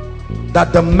pray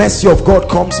that the mercy of God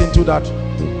comes into that.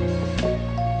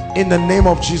 In the name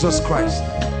of Jesus Christ.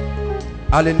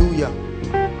 Hallelujah.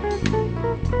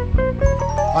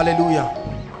 Hallelujah.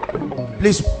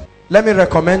 Please, let me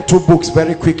recommend 2 books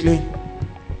very quickly.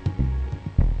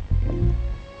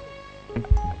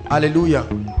 Hallelujah.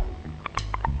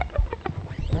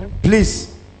 Please,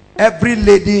 every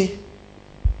lady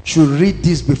should read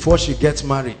this before she gets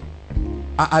married.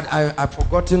 I've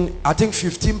forgotten. I think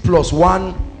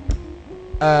 15+1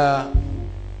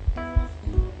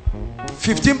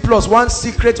 15+1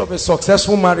 secret of a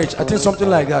successful marriage. I think something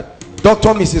like that.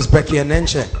 Dr. Mrs. Becky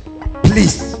Enenche.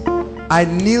 Please, I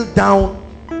kneel down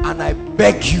and I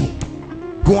beg you,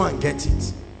 go and get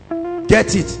it.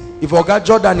 Get it. If Oga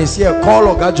Jordan is here, call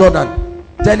Oga Jordan.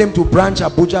 Tell him to branch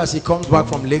Abuja as he comes back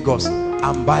from Lagos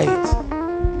and buy it.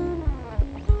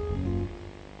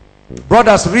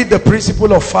 Brothers, read The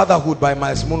Principle of Fatherhood by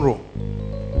Miles Monroe.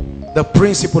 The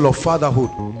Principle of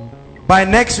Fatherhood. By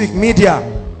next week, media,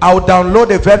 I'll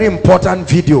download a very important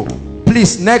video.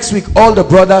 Please, next week, all the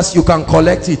brothers, you can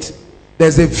collect it.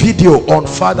 There's a video on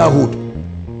fatherhood.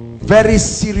 Very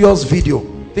serious video.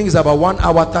 I think it's about 1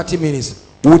 hour 30 minutes.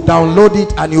 We'll download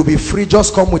it and you'll be free.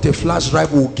 Just come with a flash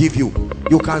drive we'll give you.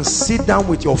 You can sit down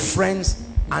with your friends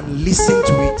and listen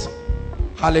to it.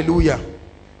 Hallelujah.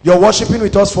 You're worshiping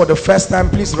with us for the first time.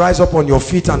 Please rise up on your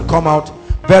feet and come out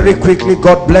very quickly.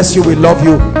 God bless you. We love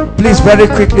you. Please, very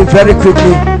quickly, very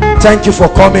quickly. Thank you for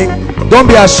coming. Don't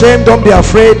be ashamed. Don't be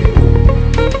afraid.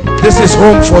 This is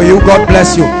home for you. God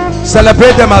bless you.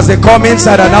 Celebrate them as they come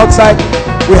inside and outside.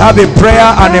 We have a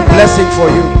prayer and a blessing for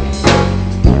you.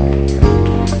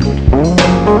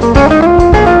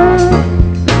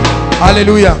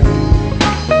 Hallelujah.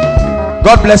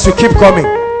 God bless you. Keep coming.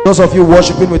 Those of you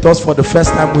worshiping with us for the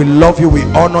first time, we love you. We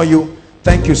honor you.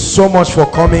 Thank you so much for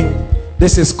coming.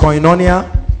 This is Koinonia.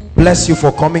 Bless you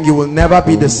for coming. You will never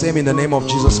be the same in the name of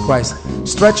Jesus Christ.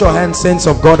 Stretch your hands, saints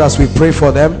of God, as we pray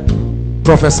for them.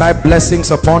 Prophesy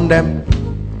blessings upon them.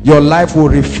 Your life will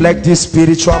reflect this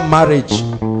spiritual marriage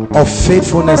of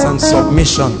faithfulness and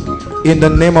submission. In the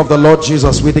name of the Lord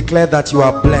Jesus, we declare that you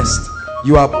are blessed.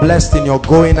 You are blessed in your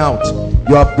going out.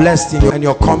 You are blessed in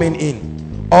your coming in.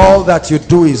 All that you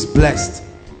do is blessed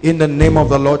in the name of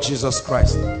the Lord Jesus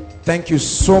Christ. Thank you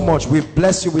so much. We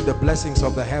bless you with the blessings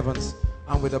of the heavens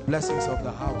and with the blessings of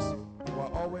the house. You are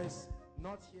always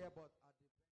not here, but...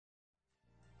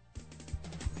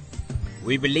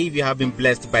 We believe you have been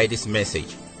blessed by this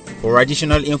message. For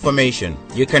additional information,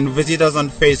 you can visit us on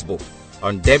Facebook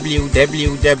on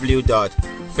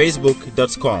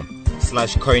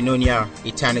www.facebook.com/Koinonia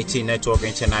Eternity Network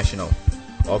International,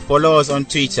 or follow us on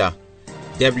Twitter,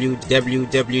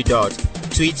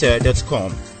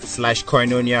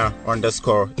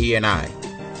 www.twitter.com/koinonia_ENI.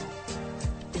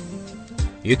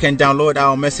 You can download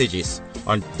our messages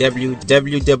on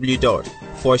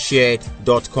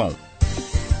www.forshared.com.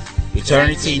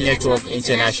 Eternity Network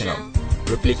International,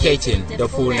 replicating the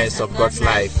fullness of God's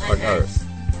life on earth.